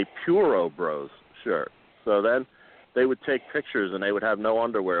make a Puro Bros shirt. So then they would take pictures and they would have no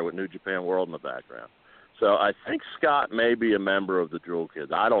underwear with New Japan World in the background. So I think Scott may be a member of the Drool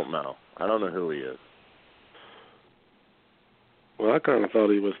Kids. I don't know. I don't know who he is. Well, I kind of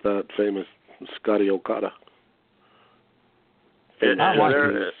thought he was that famous Scotty Okada. Famous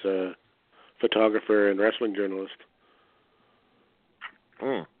photographer and wrestling journalist.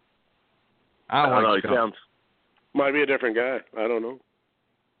 I don't know. Scott. He sounds. Might be a different guy. I don't know.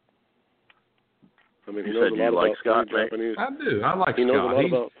 I mean, he knows a lot like about Scott, Japanese. I do. I like he knows Scott. A lot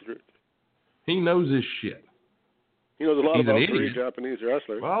about he knows his shit. He knows a lot He's about an 3 idiot. Japanese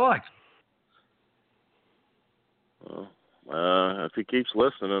wrestlers. Well, I like Well, if he keeps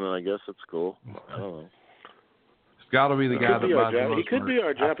listening, I guess it's cool. I don't know. It's got to be the guy that buys the most He could be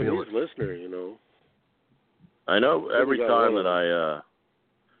our merch. I feel Japanese it. listener, I know every time that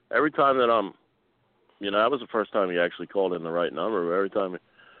I'm, that was the first time he actually called in the right number. But every time,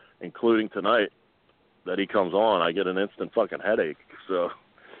 including tonight, that he comes on, I get an instant fucking headache. So,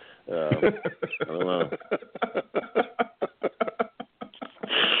 I don't know.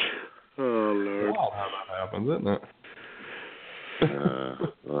 Oh, Lord. Wow, how that happens, isn't it?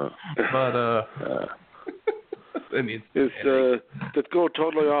 Let's go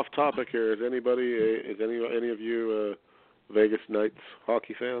totally off topic here. Is any of you Vegas Knights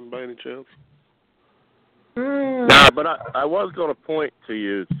hockey fan by any chance? No, but I was going to point to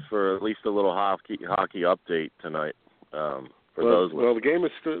you for at least a little hockey update tonight. The game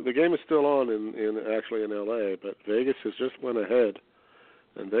is still on in LA, but Vegas has just went ahead,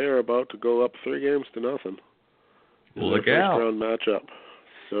 and they are about to go up 3-0. Look their out! First round matchup.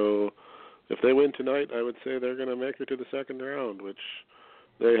 So if they win tonight, I would say they're going to make it to the second round, which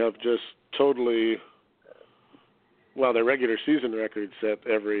they have just totally. Well, their regular season record set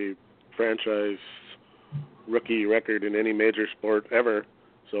every franchise rookie record in any major sport ever.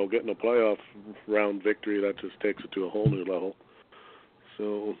 So getting a playoff round victory, that just takes it to a whole new level.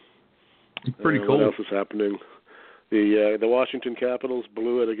 So pretty cool. What else is happening? The Washington Capitals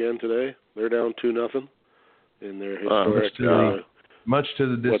blew it again today. They're down 2-0 in their historic. Much to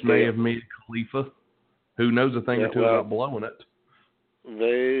the dismay of Mia Khalifa, who knows a thing or two about blowing it.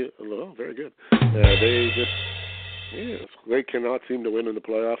 Very good. They cannot seem to win in the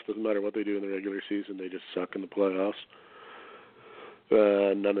playoffs. Doesn't matter what they do in the regular season. They just suck in the playoffs.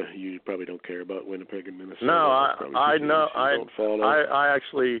 None of you probably don't care about Winnipeg and Minnesota. No, I know.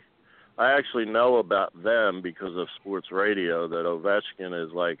 I actually know about them because of sports radio that Ovechkin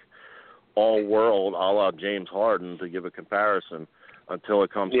is like all world, a la James Harden, to give a comparison until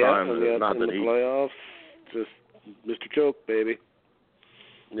it comes time. Not in that the playoffs, just Mr. Choke, baby.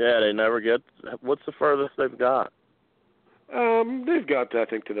 Yeah, they never get. What's the furthest they've got? They've got, I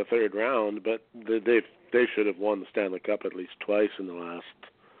think, to the third round, but they should have won the Stanley Cup at least twice in the last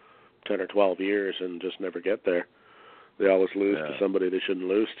 10 or 12 years and just never get there. They always lose to somebody they shouldn't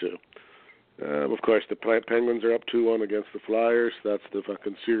lose to. Of course, the Penguins are up 2-1 against the Flyers. That's the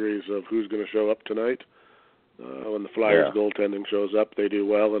fucking series of who's going to show up tonight. When the Flyers goaltending shows up, they do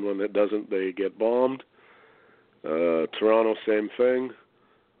well, and when it doesn't, they get bombed. Toronto, same thing.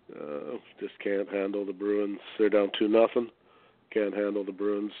 Just can't handle the Bruins. They're down 2-0. Can't handle the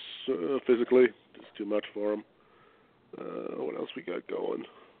Bruins physically. It's too much for them. What else we got going?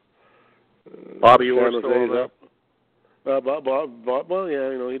 Bobby Orr's still up. Bob, well,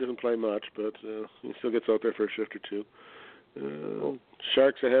 yeah, he doesn't play much, but he still gets out there for a shift or two.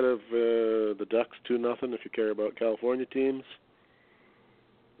 Sharks ahead of the Ducks 2-0. If you care about California teams.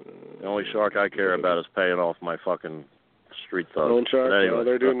 The only Shark I care about is paying off my fucking street thugs. Lone Sharks, anyway, well,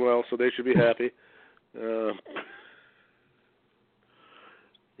 they're doing well, so they should be happy.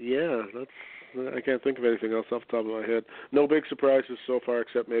 Yeah, I can't think of anything else off the top of my head. No big surprises so far,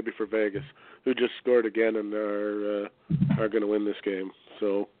 except maybe for Vegas, who just scored again and are going to win this game.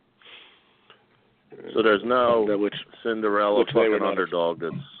 So there's no Cinderella fucking underdog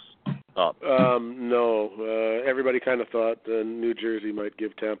that's up. No. Everybody kind of thought New Jersey might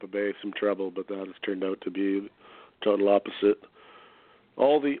give Tampa Bay some trouble, but that has turned out to be the total opposite.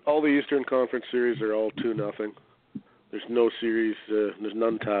 All the Eastern Conference series are all 2-0. There's no series. There's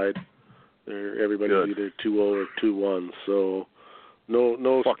none tied. Everybody's either 2-0 or 2-1. So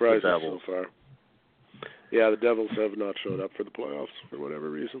no surprises so far. Yeah, the Devils have not showed up for the playoffs for whatever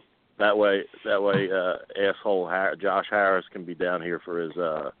reason. That way, asshole Josh Harris can be down here for his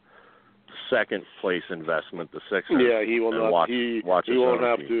second place investment, the Sixers. Yeah, he will not. He won't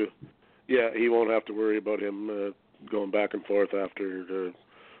have team. to. Yeah, he won't have to worry about him going back and forth after.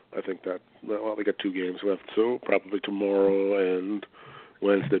 I think that they got 2 games left, so probably tomorrow and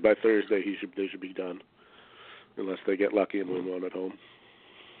Wednesday. By Thursday, they should be done, unless they get lucky and win one at home.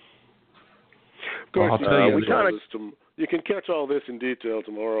 Of course, you can catch all this in detail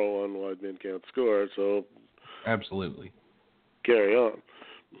tomorrow on Wide Men Can't Score. So absolutely, carry on.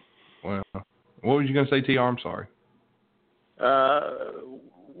 Well, what was you going to say, TR? I'm sorry.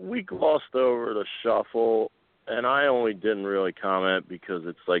 We glossed over the shuffle. And I only didn't really comment because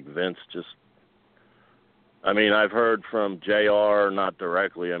it's like Vince just – I mean, I've heard from JR, not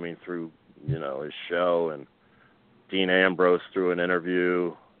directly, I mean through, his show and Dean Ambrose through an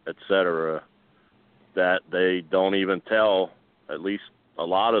interview, et cetera, that they don't even tell at least a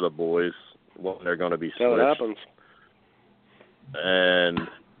lot of the boys when they're going to be switched. That happens. And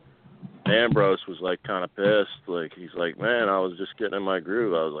Ambrose was like kind of pissed. Like, he's like, man, I was just getting in my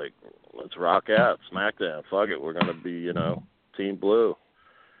groove. I was like, let's rock out, SmackDown. Fuck it, we're gonna be, Team Blue.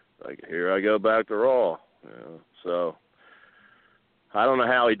 Like, here I go back to Raw. So I don't know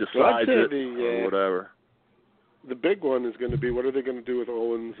how he decides or whatever. The big one is going to be what are they going to do with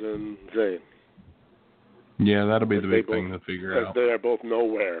Owens and Zayn? Yeah, that'll be the big thing to figure out. They are both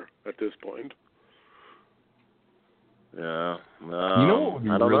nowhere at this point. Yeah. You know what would be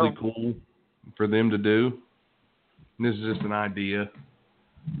really cool for them to do? And this is just an idea.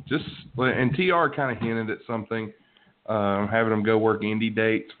 And TR kind of hinted at something, having them go work indie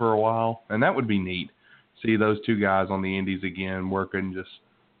dates for a while, and that would be neat. See those 2 guys on the indies again working just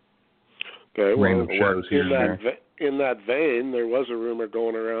random shows here and there. In that vein, there was a rumor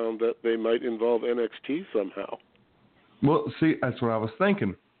going around that they might involve NXT somehow. Well, see, that's what I was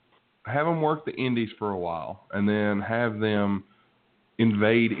thinking. Have them work the indies for a while, and then have them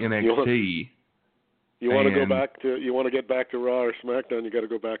invade NXT. You want to get back to Raw or SmackDown, you got to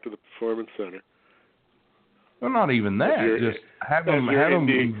go back to the Performance Center. Well, not even that. Just have them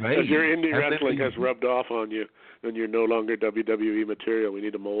invade. Because your indie wrestling has rubbed off on you, and you're no longer WWE material. We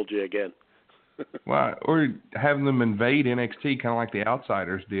need to mold you again. Well, or have them invade NXT, kind of like the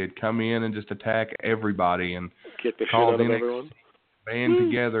Outsiders did. Come in and just attack everybody and kick the shit out of everyone. Band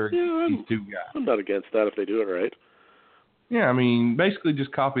together these 2 guys. I'm not against that if they do it right. Yeah, I mean, basically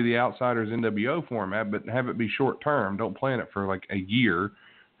just copy the Outsiders NWO format, but have it be short term. Don't plan it for like a year.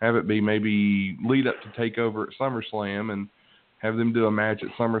 Have it be maybe lead up to TakeOver at SummerSlam and have them do a match at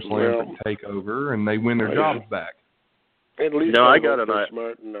SummerSlam for TakeOver, and they win their jobs back. At least I got an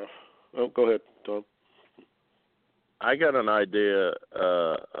smart enough. Oh, go ahead, Tom. I got an idea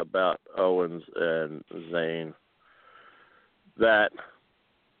about Owens and Zayn. That,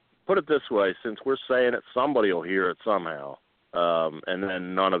 put it this way, since we're saying it, somebody will hear it somehow, and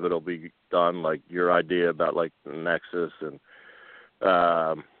then none of it will be done. Like your idea about like the Nexus and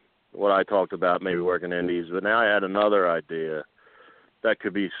what I talked about, maybe working indies. But now I had another idea that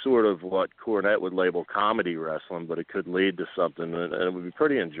could be sort of what Cornette would label comedy wrestling, but it could lead to something, and it would be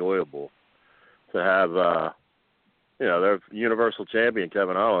pretty enjoyable to have, their Universal Champion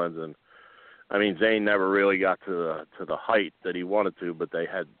Kevin Owens, and I mean Zayn never really got to the height that he wanted to, but they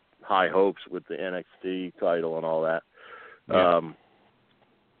had high hopes with the NXT title and all that. Yeah.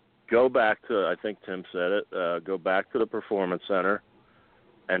 Go back to, I think Tim said it, go back to the Performance Center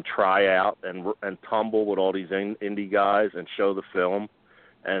and try out and tumble with all these indie guys and show the film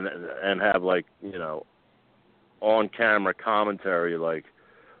and have like, on camera commentary like,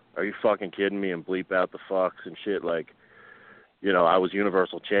 are you fucking kidding me, and bleep out the fucks and shit like, I was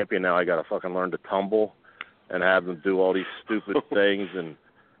Universal Champion, now I got to fucking learn to tumble and have them do all these stupid things and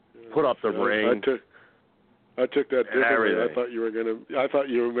put up the ring. I took that differently. Everything. I thought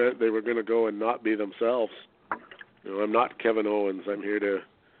you meant they were going to go and not be themselves. I'm not Kevin Owens. I'm here to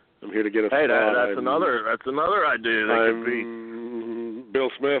get a Hey, spot. that's another idea. I'm could be Bill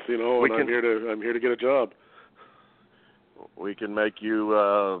Smith, and I'm here to get a job. We can make you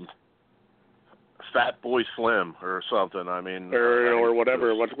Fat Boy Slim or something. I mean, or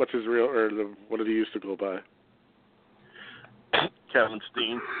whatever. What's his real, what did he used to go by? Kevin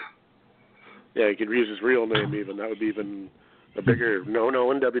Steen. Yeah, he could use his real name even. That would be even a bigger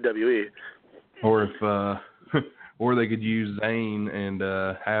no-no in WWE. Or if, or they could use Zayn and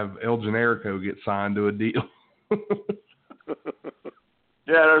have El Generico get signed to a deal.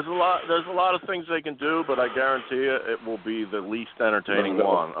 Yeah, there's a lot of things they can do, but I guarantee you it will be the least entertaining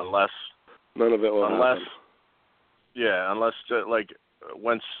one, unless none of it will happen. Yeah, unless like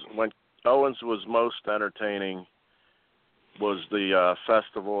when Owens was most entertaining was the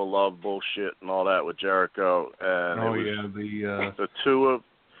Festival of Love bullshit and all that with Jericho, and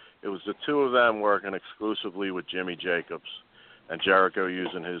it was the two of them working exclusively with Jimmy Jacobs, and Jericho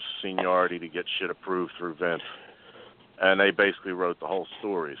using his seniority to get shit approved through Vince. And they basically wrote the whole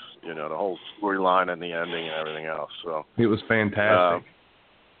stories, the whole storyline and the ending and everything else. So it was fantastic.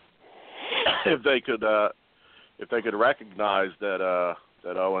 If they could recognize that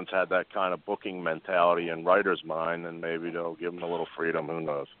Owens had that kind of booking mentality in writer's mind, then maybe they'll give him a little freedom. Who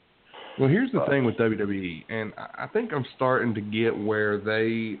knows? Well, here's the thing with WWE, and I think I'm starting to get where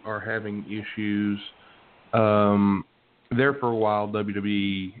they are having issues. There for a while,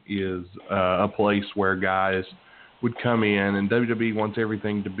 WWE is a place where guys would come in, and WWE wants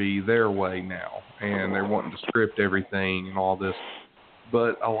everything to be their way now, and they're wanting to script everything and all this.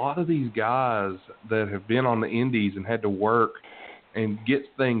 But a lot of these guys that have been on the indies and had to work and get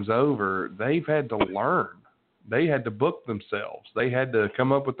things over, they've had to learn. They had to book themselves. They had to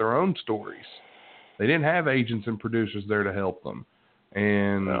come up with their own stories. They didn't have agents and producers there to help them.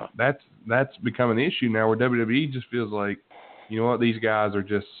 And that's become an issue now where WWE just feels like, these guys are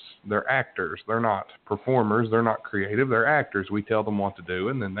just, they're actors. They're not performers. They're not creative. They're actors. We tell them what to do,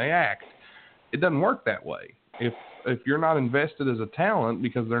 and then they act. It doesn't work that way. If you're not invested as a talent,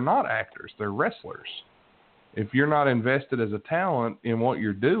 because they're not actors, they're wrestlers. If you're not invested as a talent in what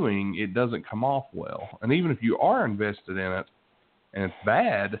you're doing, it doesn't come off well. And even if you are invested in it and it's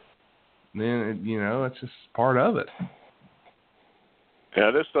bad, then, it's just part of it.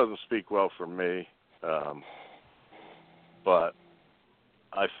 Yeah, this doesn't speak well for me. But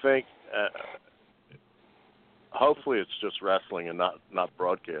I think hopefully it's just wrestling and not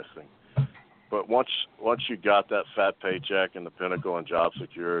broadcasting. But once you got that fat paycheck and the pinnacle and job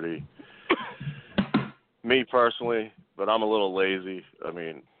security, me personally, but I'm a little lazy. I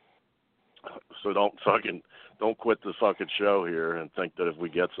mean, so don't quit the fucking show here and think that if we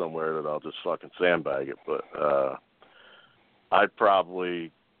get somewhere that I'll just fucking sandbag it. But I'd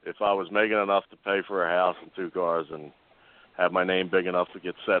probably, if I was making enough to pay for a house and 2 cars and have my name big enough to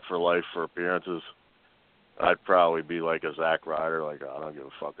get set for life for appearances, I'd probably be like a Zack Ryder, like, I don't give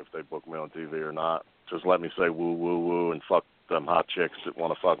a fuck if they book me on TV or not. Just let me say woo, woo, woo, and fuck them hot chicks that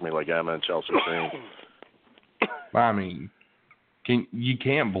want to fuck me like Emma and Chelsea Green. I mean, you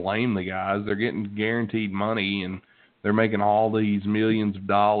can't blame the guys. They're getting guaranteed money, and they're making all these millions of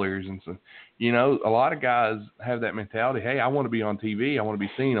dollars. And so, a lot of guys have that mentality, hey, I want to be on TV. I want to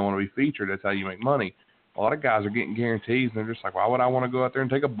be seen. I want to be featured. That's how you make money. A lot of guys are getting guarantees, and they're just like, why would I want to go out there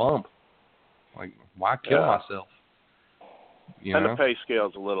and take a bump? Like, why kill myself? And the pay scale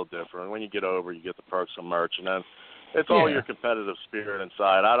is a little different. When you get over, you get the perks of merch, and then It's all your competitive spirit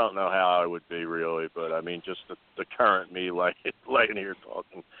inside. I don't know how I would be really, but I mean, just the current me, like laying here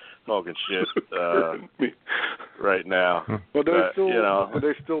talking shit right now. Well, do but,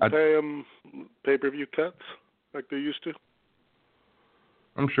 they still pay them pay-per-view cuts like they used to?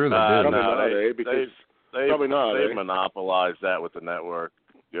 I'm sure they Probably did. not, because probably not. They've monopolized that with the network.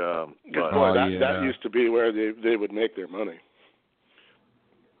 But that used to be where they would make their money.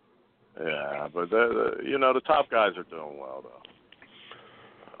 Yeah, but the top guys are doing well though.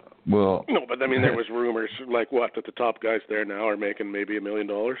 Well, no, but I mean, there was rumors like that the top guys there now are making maybe $1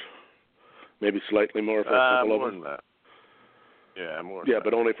 million, maybe slightly more for a couple more of them. than that. Yeah, more. Yeah,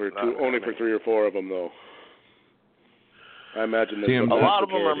 but only for 3 or 4 of them though. I imagine Tim, a lot of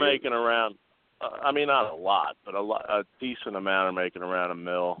them are making around. I mean, not a lot, but a decent amount are making around $1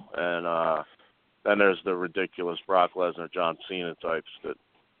 million, and then there's the ridiculous Brock Lesnar, John Cena types that.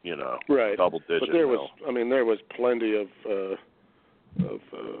 Right. Double digit. But there was plenty of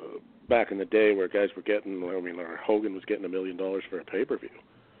back in the day where guys were getting. I mean, Hogan was getting $1 million for a pay-per-view.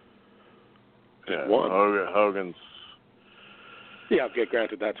 Yeah, one. Hogan's. Yeah, okay,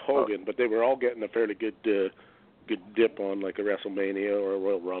 granted that's Hogan, but they were all getting a fairly good dip on like a WrestleMania or a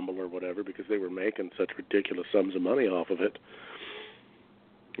Royal Rumble or whatever because they were making such ridiculous sums of money off of it.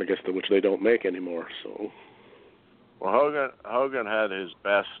 I guess which they don't make anymore. So. Well, Hogan had his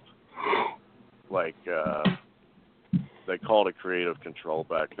best, they called it creative control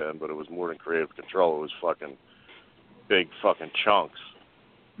back then, but it was more than creative control. It was fucking big fucking chunks.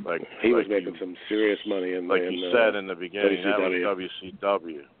 He was making some serious money you said in the beginning, WCW. That was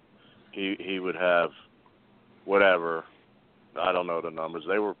WCW. He would have whatever, I don't know the numbers.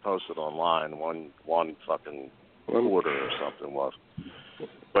 They were posted online, one fucking quarter or something was.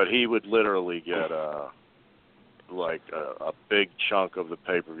 But he would literally get a big chunk of the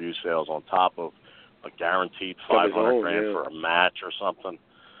pay-per-view sales on top of a guaranteed $500,000 for a match or something.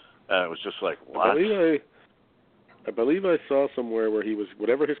 And it was just like, what? I believe I saw somewhere where he was,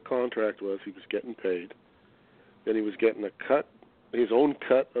 whatever his contract was, he was getting paid. Then he was getting a cut, his own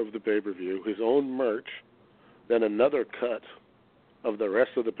cut of the pay-per-view, his own merch, then another cut of the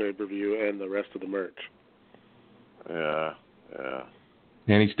rest of the pay-per-view and the rest of the merch. Yeah.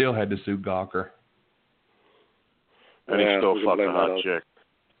 And he still had to sue Gawker. And he still fucked a hot chick.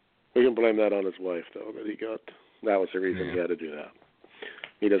 We can blame that on his wife, though, that was the reason he had to do that.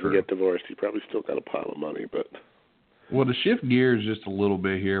 He doesn't get divorced. He probably still got a pile of money, but... Well, to shift gears just a little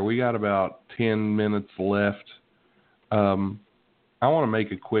bit here, we got about 10 minutes left. I want to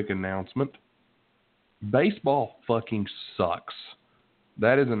make a quick announcement. Baseball fucking sucks.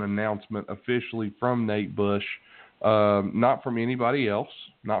 That is an announcement officially from Nate Bush. Not from anybody else.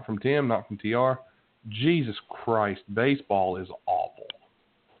 Not from Tim, not from TR. Jesus Christ, baseball is awful.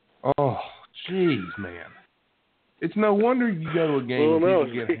 Oh, jeez, man. It's no wonder you go to a game and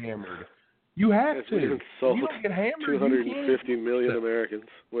people get hammered. You have to. You don't get hammered. 250 million Americans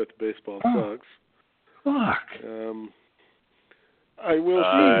with baseball sucks. Fuck. I will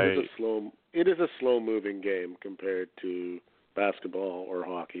say it is a slow-moving game compared to basketball or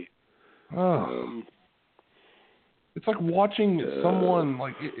hockey. It's like watching someone,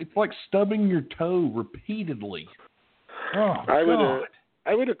 it's like stubbing your toe repeatedly. Oh, God.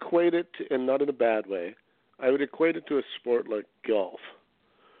 I would equate it to, and not in a bad way, I would equate it to a sport like golf,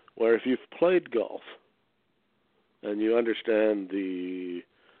 where if you've played golf and you understand the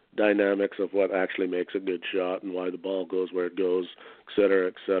dynamics of what actually makes a good shot and why the ball goes where it goes,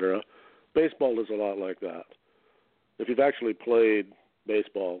 et cetera, baseball is a lot like that. If you've actually played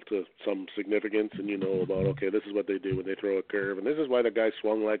baseball to some significance and you know about, okay, this is what they do when they throw a curve, and this is why the guy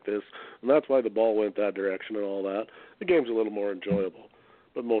swung like this, and that's why the ball went that direction and all that, the game's a little more enjoyable.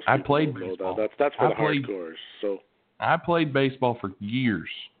 But most people don't know that. That's for the hardcores. So I played baseball for years.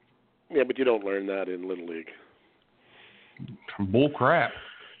 Yeah, but you don't learn that in Little League. Bull crap.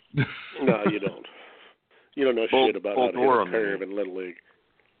 No, you don't. You don't know shit about how to hit a curve in Little League.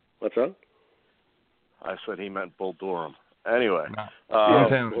 What's that? I said he meant Bull Durham. Anyway. I'm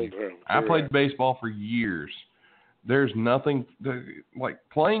telling you, I played baseball for years. There's nothing,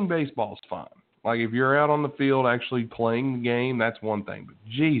 playing baseball is fine. Like, if you're out on the field actually playing the game, that's one thing. But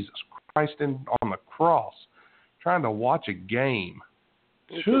Jesus Christ, on the cross, trying to watch a game.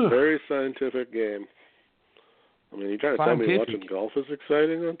 It's a very scientific game. I mean, you trying to tell me watching golf is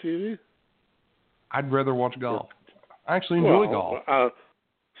exciting on TV? I'd rather watch golf. I actually enjoy golf.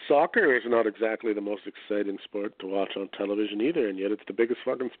 Soccer is not exactly the most exciting sport to watch on television either, and yet it's the biggest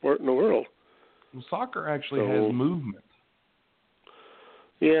fucking sport in the world. Well, soccer actually has movement.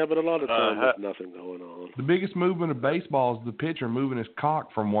 Yeah, but a lot of times there's nothing going on. The biggest movement of baseball is the pitcher moving his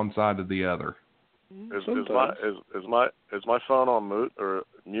cock from one side to the other. Is my phone on mute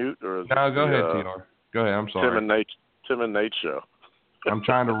or is no? Go ahead, TR. Go ahead. I'm sorry. Tim and Nate show. I'm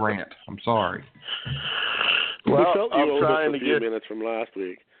trying to rant. I'm sorry. Well, we felt you owed us a few minutes from last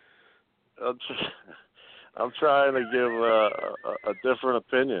week. I'm trying to give a different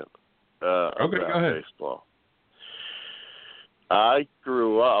opinion okay, about go ahead. baseball. I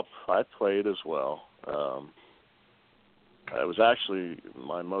grew up. I played as well. It was actually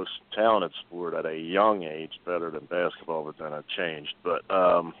my most talented sport at a young age, better than basketball, but then it changed. But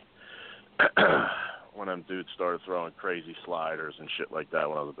when them dudes started throwing crazy sliders and shit like that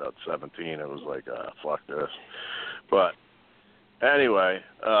when I was about 17, it was like, fuck this. But anyway,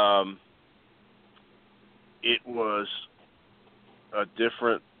 it was a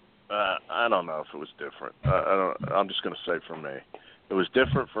different, I don't know if it was different. I'm just going to say for me. It was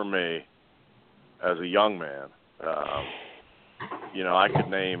different for me as a young man. I could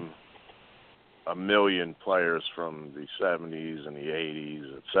name a million players from the 70s and the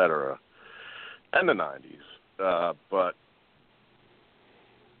 80s, et cetera, and the 90s. But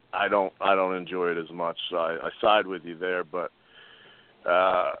I don't enjoy it as much. So I side with you there. But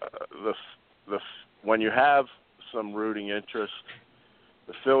when you have some rooting interest,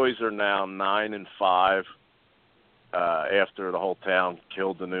 the Phillies are now 9-5 after the whole town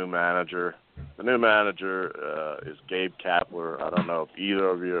killed the new manager. The new manager is Gabe Kapler. I don't know if either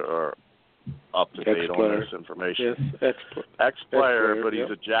of you are up to date on this information. Yes, ex-player, but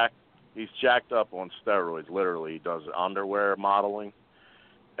he's jacked up on steroids. Literally, he does underwear modeling,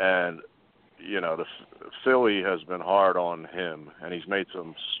 and the Philly has been hard on him, and he's made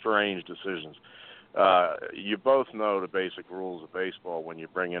some strange decisions. You both know the basic rules of baseball. When you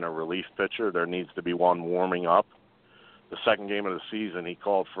bring in a relief pitcher, there needs to be one warming up. The second game of the season, he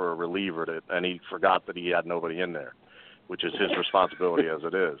called for a reliever, and he forgot that he had nobody in there, which is his responsibility as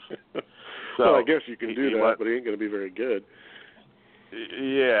it is. So well, I guess you can do that, but he ain't going to be very good.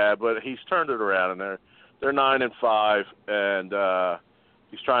 Yeah, but he's turned it around, and they're 9-5, and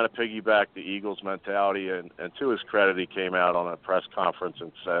he's trying to piggyback the Eagles mentality. And to his credit, he came out on a press conference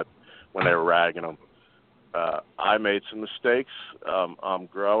and said, when they were ragging him, I made some mistakes. I'm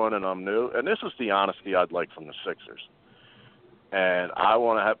growing and I'm new, and this is the honesty I'd like from the Sixers. And I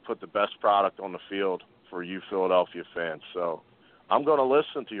want to put the best product on the field for you Philadelphia fans. So I'm going to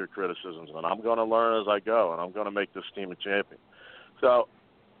listen to your criticisms, and I'm going to learn as I go, and I'm going to make this team a champion. So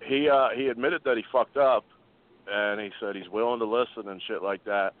he admitted that he fucked up, and he said he's willing to listen and shit like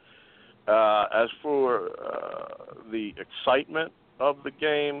that. As for the excitement of the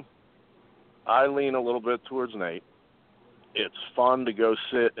game, I lean a little bit towards Nate. It's fun to go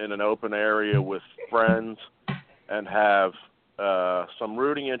sit in an open area with friends and have some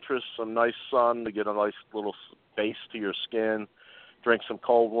rooting interest, some nice sun to get a nice little base to your skin, drink some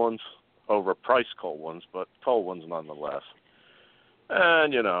cold ones, overpriced cold ones, but cold ones nonetheless.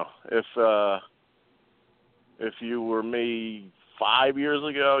 And, if you were me 5 years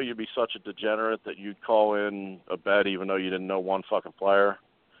ago, you'd be such a degenerate that you'd call in a bet even though you didn't know one fucking player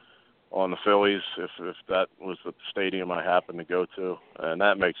on the Phillies if that was the stadium I happened to go to. And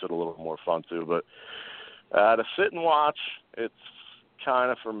that makes it a little more fun, too. But to sit and watch, it's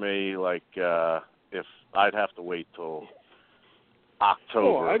kind of for me like if I'd have to wait till October.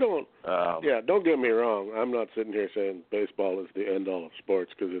 Oh, I don't. Don't get me wrong. I'm not sitting here saying baseball is the end all of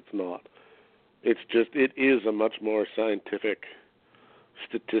sports, because it's not. It's just it is a much more scientific,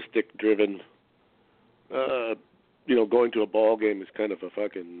 statistic-driven. Going to a ball game is kind of a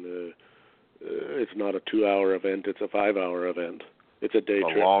fucking. It's not a 2-hour event. It's a 5-hour event. It's a day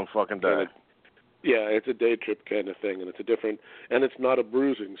trip. A long fucking day. Yeah, it's a day trip kind of thing, and it's a different, and it's not a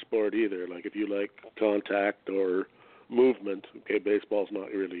bruising sport either. Like if you like contact or movement, okay, baseball's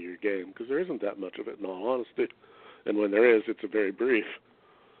not really your game because there isn't that much of it in all honesty. And when there is, it's a very brief.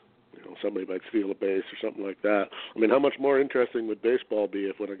 Somebody might steal a base or something like that. I mean, how much more interesting would baseball be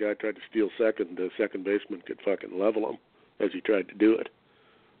if when a guy tried to steal second, the second baseman could fucking level him as he tried to do it?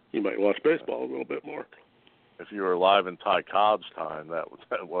 You might watch baseball a little bit more. If you were alive in Ty Cobb's time, that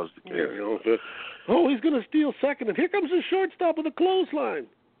was the case. Yeah, he's going to steal second, and here comes the shortstop with a clothesline.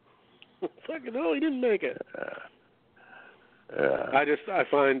 Fucking hell, he didn't make it. Yeah. I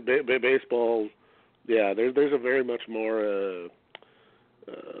find baseball, there's a very much more,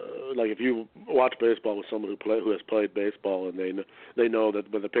 like if you watch baseball with someone who has played baseball, and they know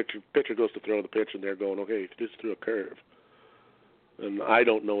that when the pitcher goes to throw the pitch, and they're going, okay, he just threw a curve. And I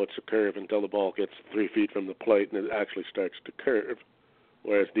don't know it's a curve until the ball gets 3 feet from the plate and it actually starts to curve.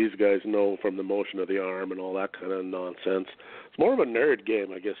 Whereas these guys know from the motion of the arm and all that kind of nonsense. It's more of a nerd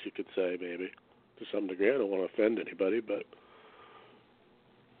game, I guess you could say, maybe, to some degree. I don't want to offend anybody, but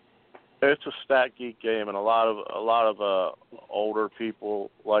It's a stat geek game, and a lot of older people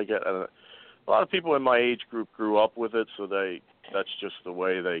like it, and a lot of people in my age group grew up with it, so that's just the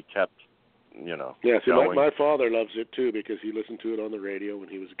way they kept, Yeah, see, going. my father loves it too because he listened to it on the radio when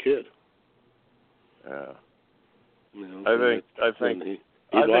he was a kid. Yeah. I think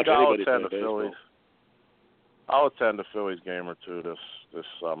I'll attend the Phillies. I'll attend a Phillies game or two this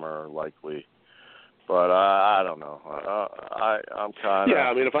summer, likely. But I don't know. I'm kind of. Yeah,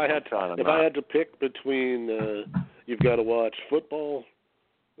 I mean, if I had to pick between, you've got to watch football,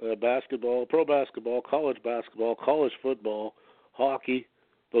 basketball, pro basketball, college football, hockey.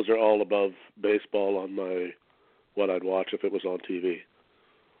 Those are all above baseball on what I'd watch if it was on TV.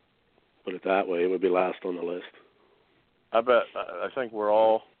 Put it that way, it would be last on the list. I think we're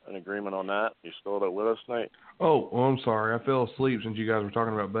all in agreement on that. You still there with us, Nate? Oh, well, I'm sorry. I fell asleep since you guys were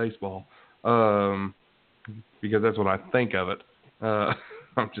talking about baseball. Because that's what I think of it.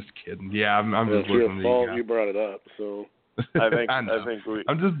 I'm just kidding. Yeah, I'm just listening to you guys. You brought it up, so. I think I'm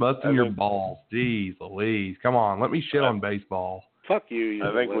just busting your balls. Jeez Louise. Come on, let me shit on baseball. Fuck you,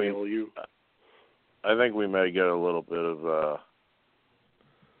 I think we may get a little bit of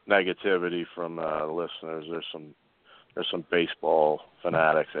negativity from listeners. There's some baseball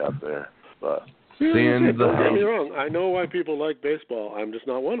fanatics out there, but don't get me wrong. I know why people like baseball. I'm just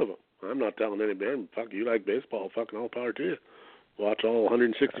not one of them. I'm not telling anybody, fuck, you like baseball, fucking all power to you. Watch all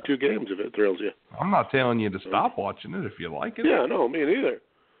 162 games if it thrills you. I'm not telling you to stop watching it if you like it. Yeah, no, me neither.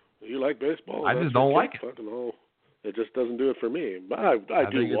 You like baseball? I just don't like it. Fucking all. It just doesn't do it for me. But I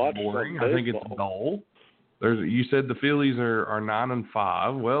do watch it's boring. some baseball. I think it's dull. You said the Phillies are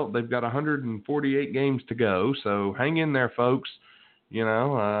 9-5. Well, they've got 148 games to go, so hang in there, folks. Do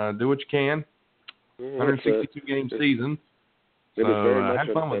what you can. 162 game season. It is very much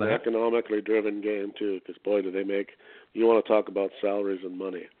an economically driven game too, because boy, do they make. You want to talk about salaries and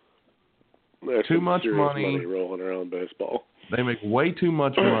money? There's too much money rolling around baseball. They make way too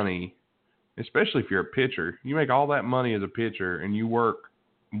much money, especially if you're a pitcher. You make all that money as a pitcher, and you work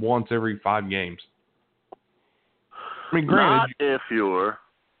once every 5 games. I mean, granted, not if you're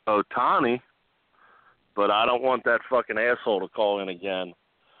Ohtani, but I don't want that fucking asshole to call in again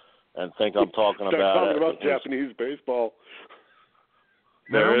and think I'm talking about Japanese baseball.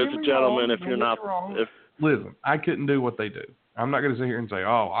 There is a gentleman. If you're not, listen, I couldn't do what they do. I'm not going to sit here and say,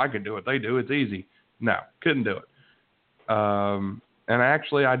 "Oh, I could do what they do. It's easy." No, couldn't do it. And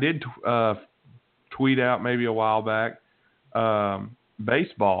actually, I did tweet out maybe a while back.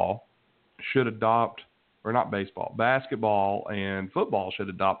 Baseball should adopt, or not baseball, basketball and football should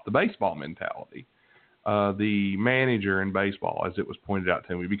adopt the baseball mentality. The manager in baseball, as it was pointed out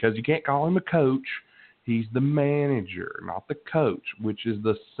to me, because you can't call him a coach. He's the manager, not the coach, which is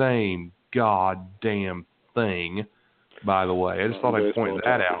the same goddamn thing, by the way. I just thought I'd point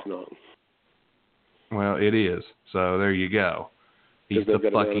that out. Well, it is. So there you go. He's the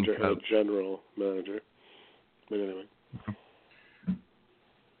fucking coach. General manager. But anyway.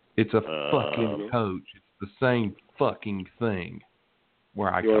 It's a fucking coach. It's the same fucking thing.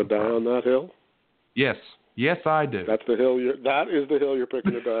 Where I you want to die on that hill? Yes. Yes, I do. That is the hill you're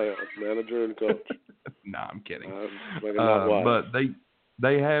picking to die on, manager and coach. No, I'm kidding. But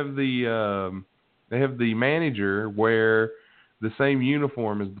they have the manager wear the same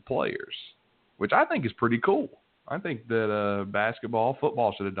uniform as the players, which I think is pretty cool. I think that basketball,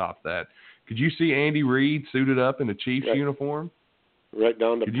 football should adopt that. Could you see Andy Reid suited up in a Chiefs uniform? Right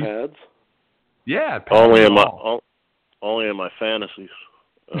down to pads? Yeah. Only in my fantasies.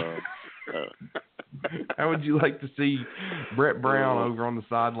 How would you like to see Brett Brown over on the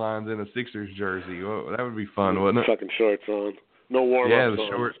sidelines in a Sixers jersey? Well, that would be fun, wouldn't it? Fucking shorts on. No warm-ups on.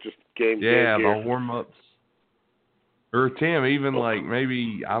 Shorts. Just game the gear. warm-ups. Or Tim, even like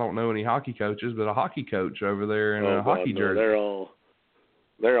maybe, I don't know any hockey coaches, but a hockey coach over there in a hockey jersey.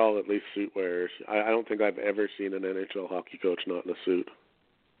 They're all at least suit wearers. I don't think I've ever seen an NHL hockey coach not in a suit.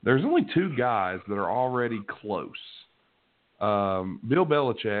 There's only 2 guys that are already close. Bill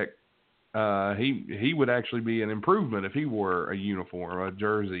Belichick. He would actually be an improvement if he wore a uniform, a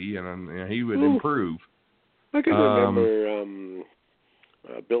jersey, and he would improve. I can remember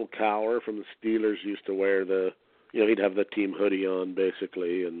Bill Cowher from the Steelers used to wear he'd have the team hoodie on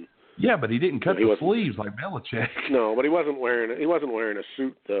basically, and yeah, but he didn't cut the sleeves like Belichick. No, but he wasn't wearing a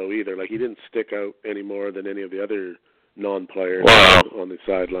suit though either. Like he didn't stick out any more than any of the other non-players on the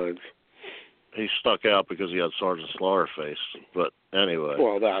sidelines. He stuck out because he had Sergeant Slaughter face, but anyway.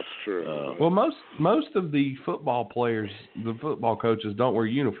 Well, that's true. Well, most of the football players, the football coaches, don't wear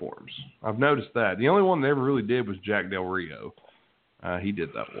uniforms. I've noticed that. The only one that ever really did was Jack Del Rio. He did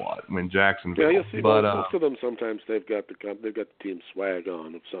that a lot when Jacksonville. Yeah, you see, but most of them sometimes they've got the team swag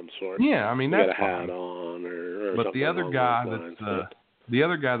on of some sort. Yeah, I mean that's got a hat fine. on or but something the other along guy those that's lines, the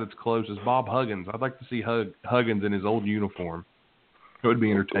other guy that's close is Bob Huggins. I'd like to see Huggins in his old uniform. It would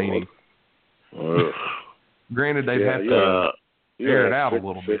be entertaining. Granted, they've had to air it out a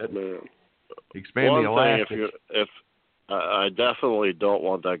little bit. Man. Expand the elastic. If I definitely don't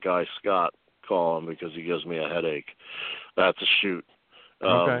want that guy Scott calling because he gives me a headache. That's a shoot.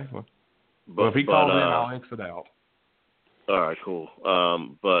 Okay. Well, if he calls in, I'll exit out. All right, cool.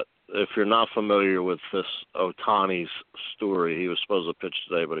 But if you're not familiar with this Ohtani's story, he was supposed to pitch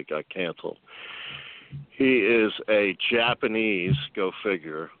today, but it got canceled. He is a Japanese, go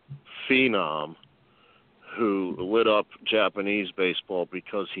figure, phenom who lit up Japanese baseball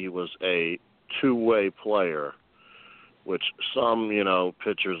because he was a two-way player, which some,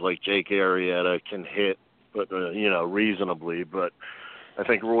 pitchers like Jake Arrieta can hit, but reasonably. But I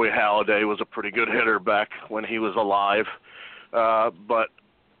think Roy Halladay was a pretty good hitter back when he was alive. But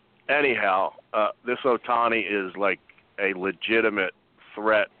anyhow, this Ohtani is like a legitimate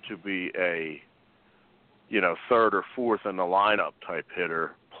threat to be a, third or fourth in the lineup type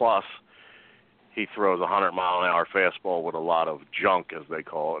hitter. Plus, he throws a 100-mile-an-hour fastball with a lot of junk, as they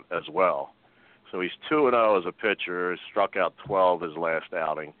call it, as well. So he's 2-0 as a pitcher. He struck out 12 his last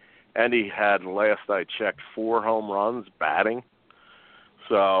outing. And he had, last I checked, 4 home runs batting.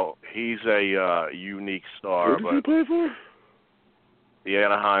 So he's a unique star. Who did he play for? The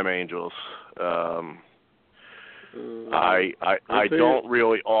Anaheim Angels. I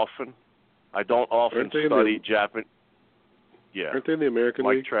don't often study Japan. Yeah. Aren't they in the American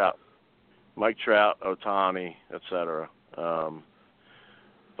League? Mike Trout, Ohtani, etc. But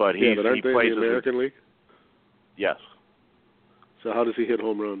aren't they plays in the American League? Yes. So how does he hit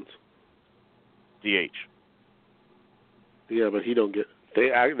home runs? DH. Yeah, but he don't get.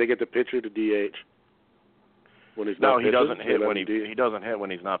 They get the pitcher to DH. When he's not he doesn't hit when he doesn't hit when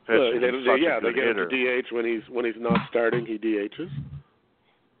he's not pitching. They get him to DH when he's not starting. He DHs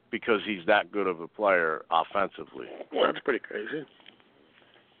because he's that good of a player offensively. Well, that's pretty crazy.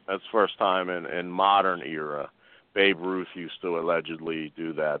 That's the first time in modern era. Babe Ruth used to allegedly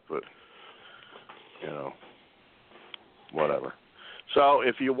do that, but whatever. So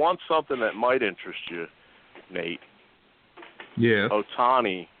if you want something that might interest you, Nate. Yeah.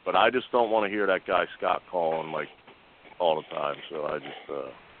 Ohtani, but I just don't want to hear that guy Scott calling like all the time. So I just,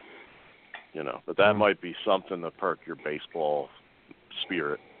 but that might be something to perk your baseball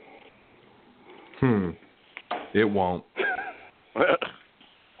spirit. It won't.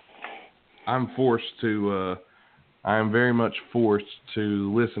 I'm very much forced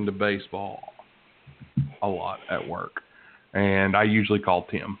to listen to baseball a lot at work. And I usually call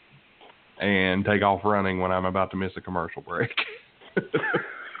Tim and take off running when I'm about to miss a commercial break.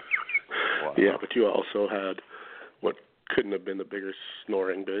 Wow. Yeah, but you also had what couldn't have been the biggest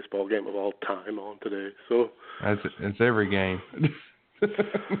snoring baseball game of all time on today. So it's every game.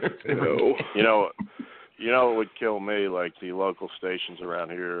 No. What would kill me, like the local stations around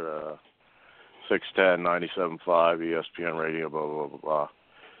here, 610, 97.5, ESPN radio, blah, blah, blah, blah.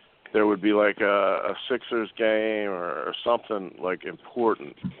 There would be like a Sixers game or something like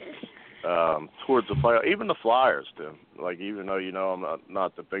important towards the play. Even the Flyers, Tim. Like, even though I'm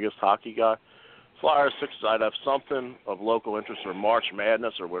not the biggest hockey guy, Flyers, Sixers, I'd have something of local interest or March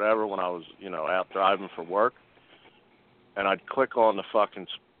Madness or whatever when I was out driving for work, and I'd click on the fucking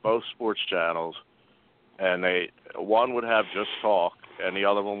both sports channels, and one would have just talk, and the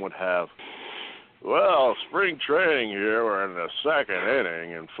other one would have, well, spring training here, we're in the second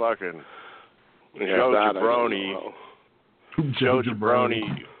inning, and fucking Joe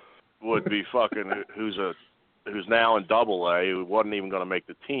Jabroni would be fucking, who's now in Double-A, who wasn't even going to make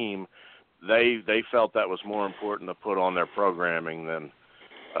the team. They felt that was more important to put on their programming than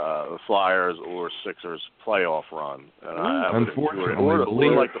the Flyers or Sixers playoff run. And unfortunately, or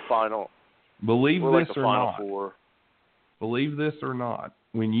like the final. Believe or this like the or final not. Four. Believe this or not,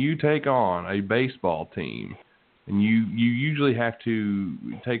 when you take on a baseball team, and you usually have to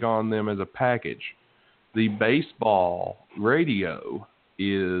take on them as a package, the baseball radio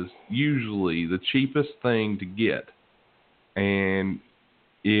is usually the cheapest thing to get. And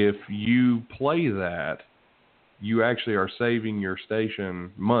if you play that, you actually are saving your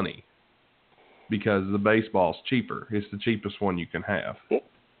station money because the baseball's cheaper. It's the cheapest one you can have.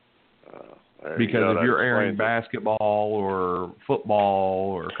 Because if you're airing basketball or football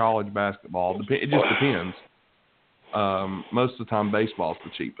or college basketball, it just depends. Most of the time, baseball's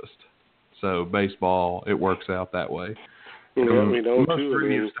the cheapest. So baseball, it works out that way. Yeah, we know most too.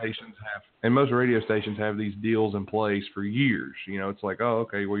 Most radio stations have these deals in place for years. It's like, oh,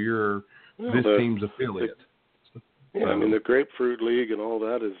 okay, well, you're this team's affiliate. I mean, the Grapefruit League and all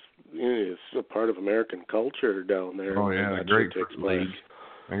that is it's a part of American culture down there. Oh yeah, the Grapefruit League.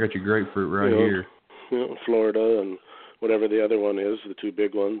 I got your grapefruit right here. Florida and whatever the other one is, the two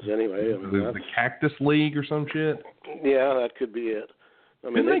big ones. Anyway, the Cactus League or some shit. Yeah, that could be it. I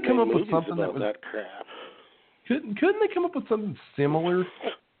mean, couldn't they come up with something about that crap? Couldn't they come up with something similar,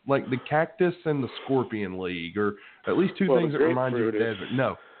 like the Cactus and the Scorpion League, or at least two things that remind you of the desert?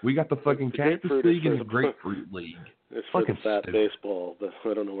 No, we got the fucking Cactus League and the Grapefruit League. It's for the fat baseball. But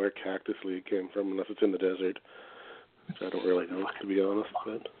I don't know where Cactus League came from, unless it's in the desert. So I don't really know, to be honest.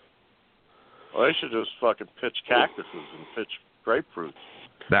 But well, they should just fucking pitch cactuses and pitch grapefruits.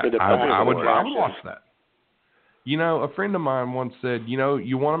 I would watch that. A friend of mine once said, you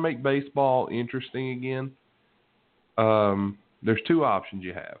want to make baseball interesting again? There's two options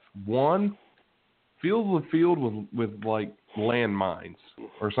you have. One, fill the field with like landmines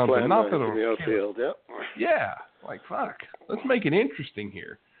or something. Not that it'll kill field, Yeah, like fuck. Let's make it interesting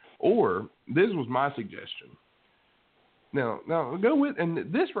here. Or this was my suggestion. Now go with, and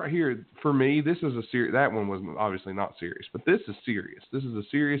this right here for me, this is a serious. That one was obviously not serious, but this is serious. This is a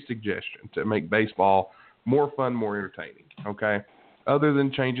serious suggestion to make baseball more fun, more entertaining. Okay, other than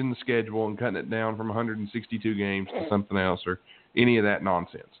changing the schedule and cutting it down from 162 games to something else or any of that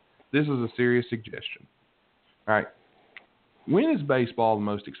nonsense. This is a serious suggestion. All right. When is baseball the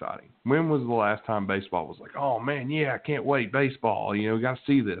most exciting? When was the last time baseball was like, oh man, yeah, I can't wait, baseball. We got to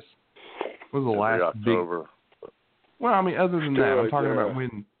see this. When was the last October. big? Well, I mean, other than that, I'm talking about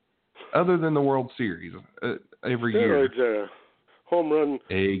when, other than the World Series every year. Home run.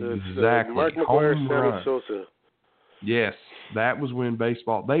 Exactly. Mark McGwire, Sammy Sosa. Yes, that was when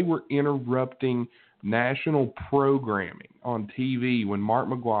baseball. They were interrupting national programming on TV when Mark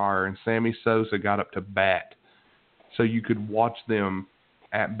McGwire and Sammy Sosa got up to bat, so you could watch them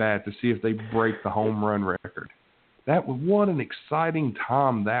at bat to see if they break the home run record. What an exciting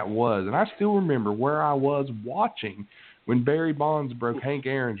time that was. And I still remember where I was watching when Barry Bonds broke Hank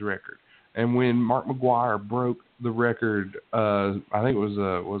Aaron's record and when Mark McGwire broke the record. I think it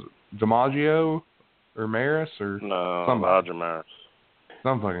was it DiMaggio or Maris or somebody. Roger Maris.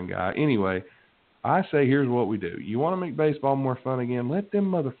 Some fucking guy. Anyway, I say here's what we do. You want to make baseball more fun again? Let them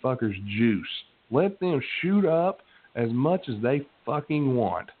motherfuckers juice. Let them shoot up as much as they fucking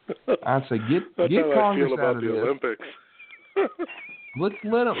want. I'd say get Congress out of this. Olympics. Let's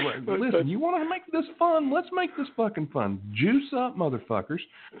let them listen. You want to make this fun? Let's make this fucking fun. Juice up, motherfuckers.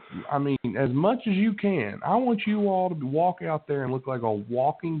 I mean, as much as you can. I want you all to walk out there and look like a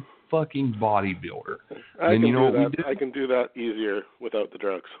walking fucking bodybuilder. I can do that easier without the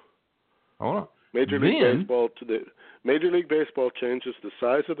drugs. Hold on. Major League Baseball changes the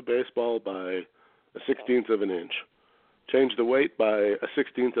size of the baseball by a 1/16 of an inch. Change the weight by a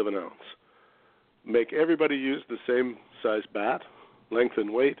 1/16 of an ounce. Make everybody use the same size bat, length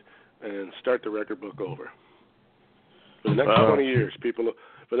and weight, and start the record book over. For the next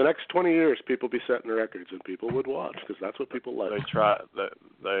 20 years, people be setting records, and people would watch because that's what people like.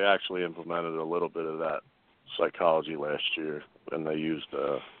 They actually implemented a little bit of that psychology last year, and they used.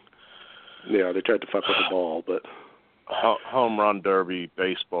 Yeah, they tried to fuck with the ball, but home run derby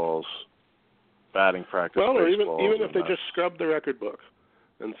baseballs. Batting practice. Well, or even if they just scrubbed the record book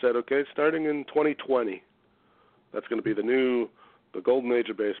and said, okay, starting in 2020, that's going to be the golden age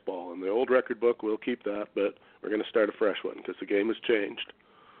of baseball, and the old record book, we'll keep that, but we're going to start a fresh one because the game has changed.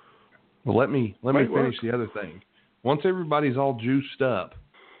 Well, let me finish the other thing. Once everybody's all juiced up,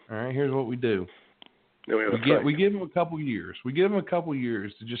 all right, here's what we do. We give them a couple years. We give them a couple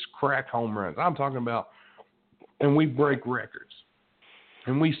years to just crack home runs. I'm talking about, and we break records,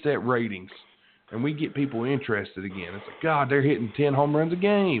 and we set ratings. And we get people interested again. It's like, God, they're hitting 10 home runs a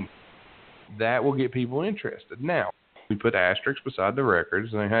game. That will get people interested. Now, we put asterisks beside the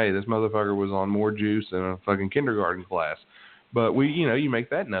records saying, hey, this motherfucker was on more juice than a fucking kindergarten class. But you make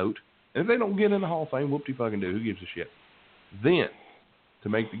that note. And if they don't get in the Hall of Fame, whoop-de-fucking-do. Who gives a shit? Then, to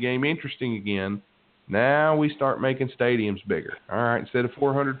make the game interesting again, now we start making stadiums bigger. All right, instead of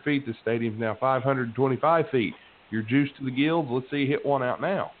 400 feet, the stadium's now 525 feet. You're juiced to the gills. Let's see you hit one out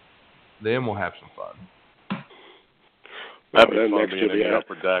now. Then we'll have some fun. That'd be fun being in the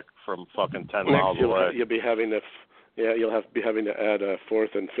upper deck from fucking 10 miles away. You'll be having to add a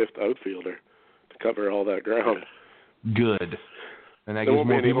fourth and fifth outfielder to cover all that ground. Good. And that gives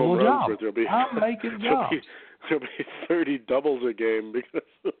more people a job. I'll make it a job. There'll be 30 doubles a game because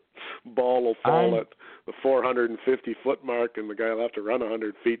the ball will fall at the 450-foot mark, and the guy will have to run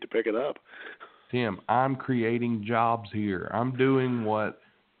 100 feet to pick it up. Tim, I'm creating jobs here. I'm doing what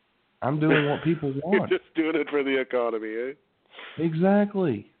people want. You're just doing it for the economy, eh?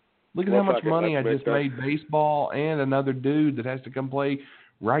 Exactly. Look at how much money I just that. made baseball and another dude that has to come play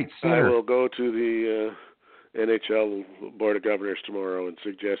right center. I will go to the NHL Board of Governors tomorrow and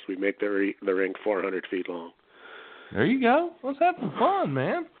suggest we make the rink 400 feet long. There you go. Let's have some fun,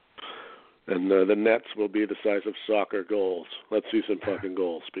 man. And the nets will be the size of soccer goals. Let's see some fucking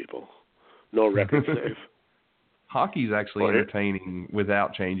goals, people. No record save. Hockey's actually entertaining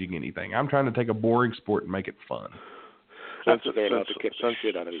without changing anything. I'm trying to take a boring sport and make it fun. Since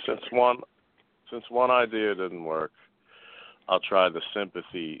one idea didn't work, I'll try the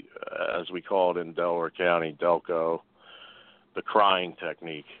sympathy, as we call it in Delaware County, Delco, the crying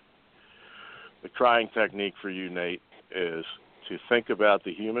technique. The crying technique for you, Nate, is to think about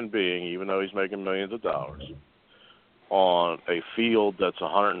the human being, even though he's making millions of dollars, on a field that's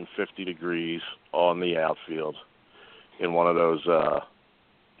 150 degrees on the outfield in one of those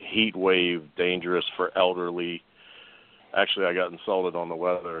heat wave, dangerous for elderly. Actually, I got insulted on the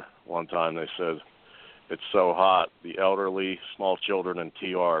weather one time. They said, it's so hot, the elderly, small children, and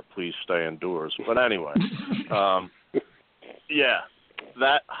TR, please stay indoors. But anyway, yeah,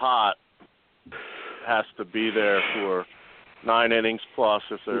 that hot has to be there for 9 innings plus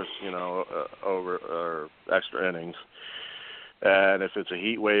if there's, over or extra innings. And if it's a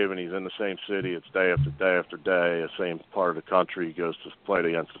heat wave and he's in the same city, it's day after day after day, the same part of the country, he goes to play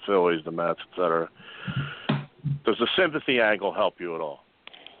against the Phillies, the Mets, etc. Does the sympathy angle help you at all?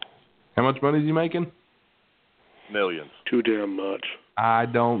 How much money is he making? Millions. Too damn much. I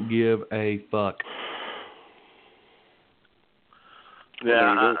don't give a fuck.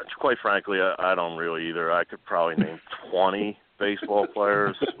 Yeah, quite frankly, I don't really either. I could probably name 20 baseball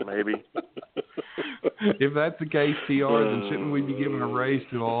players, maybe. If that's the case, TR, then shouldn't we be giving a raise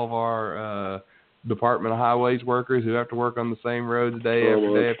to all of our Department of Highways workers who have to work on the same roads day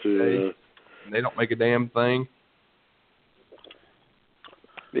after day after day? And they don't make a damn thing.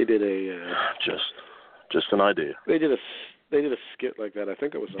 They did a just an idea. They did a skit like that. I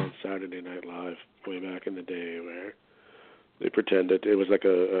think it was on Saturday Night Live way back in the day, where they pretended it was like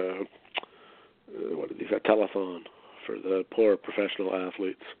a telethon for the poor professional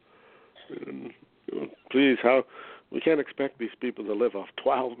athletes. And, please, we can't expect these people to live off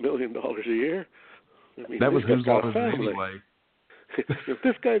 $12 million a year. I mean, that was who's on his anyway. If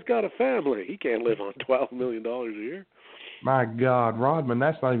this guy's got a family, he can't live on $12 million a year. My God, Rodman,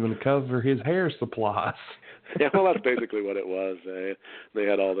 that's not even to cover his hair supplies. Yeah, well, that's basically what it was. They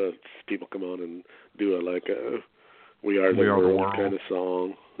had all the people come on and do a We Are the World kind of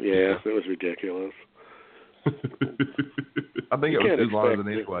song. Yeah, it was ridiculous. I think it was his line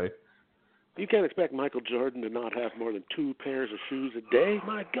anyway. You can't expect Michael Jordan to not have more than 2 pairs of shoes a day?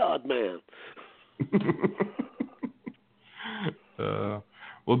 My God, man.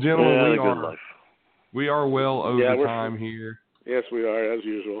 Well, gentlemen, we are well over time here. Yes, we are, as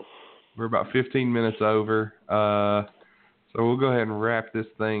usual. We're about 15 minutes over. So we'll go ahead and wrap this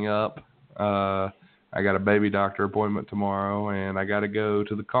thing up. I got a baby doctor appointment tomorrow, and I got to go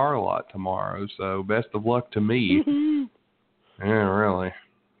to the car lot tomorrow. So best of luck to me. Yeah, really.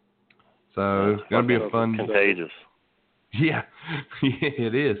 So it's going to be a fun day. Contagious. Yeah,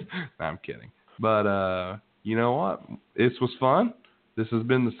 it is. No, I'm kidding. But you know what? This was fun. This has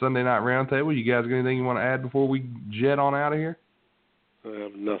been the Sunday Night Roundtable. You guys got anything you want to add before we jet on out of here? I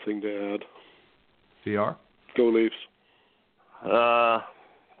have nothing to add. TR? Go Leafs.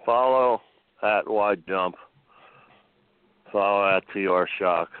 Follow at Wide Jump. Follow at TR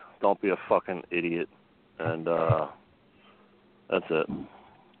Shock. Don't be a fucking idiot. And that's it.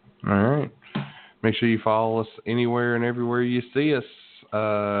 All right. Make sure you follow us anywhere and everywhere you see us.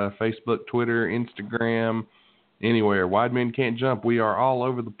 Facebook, Twitter, Instagram, anywhere. Wide Men Can't Jump. We are all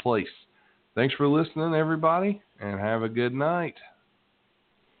over the place. Thanks for listening, everybody, and have a good night.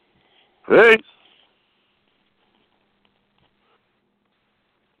 Peace.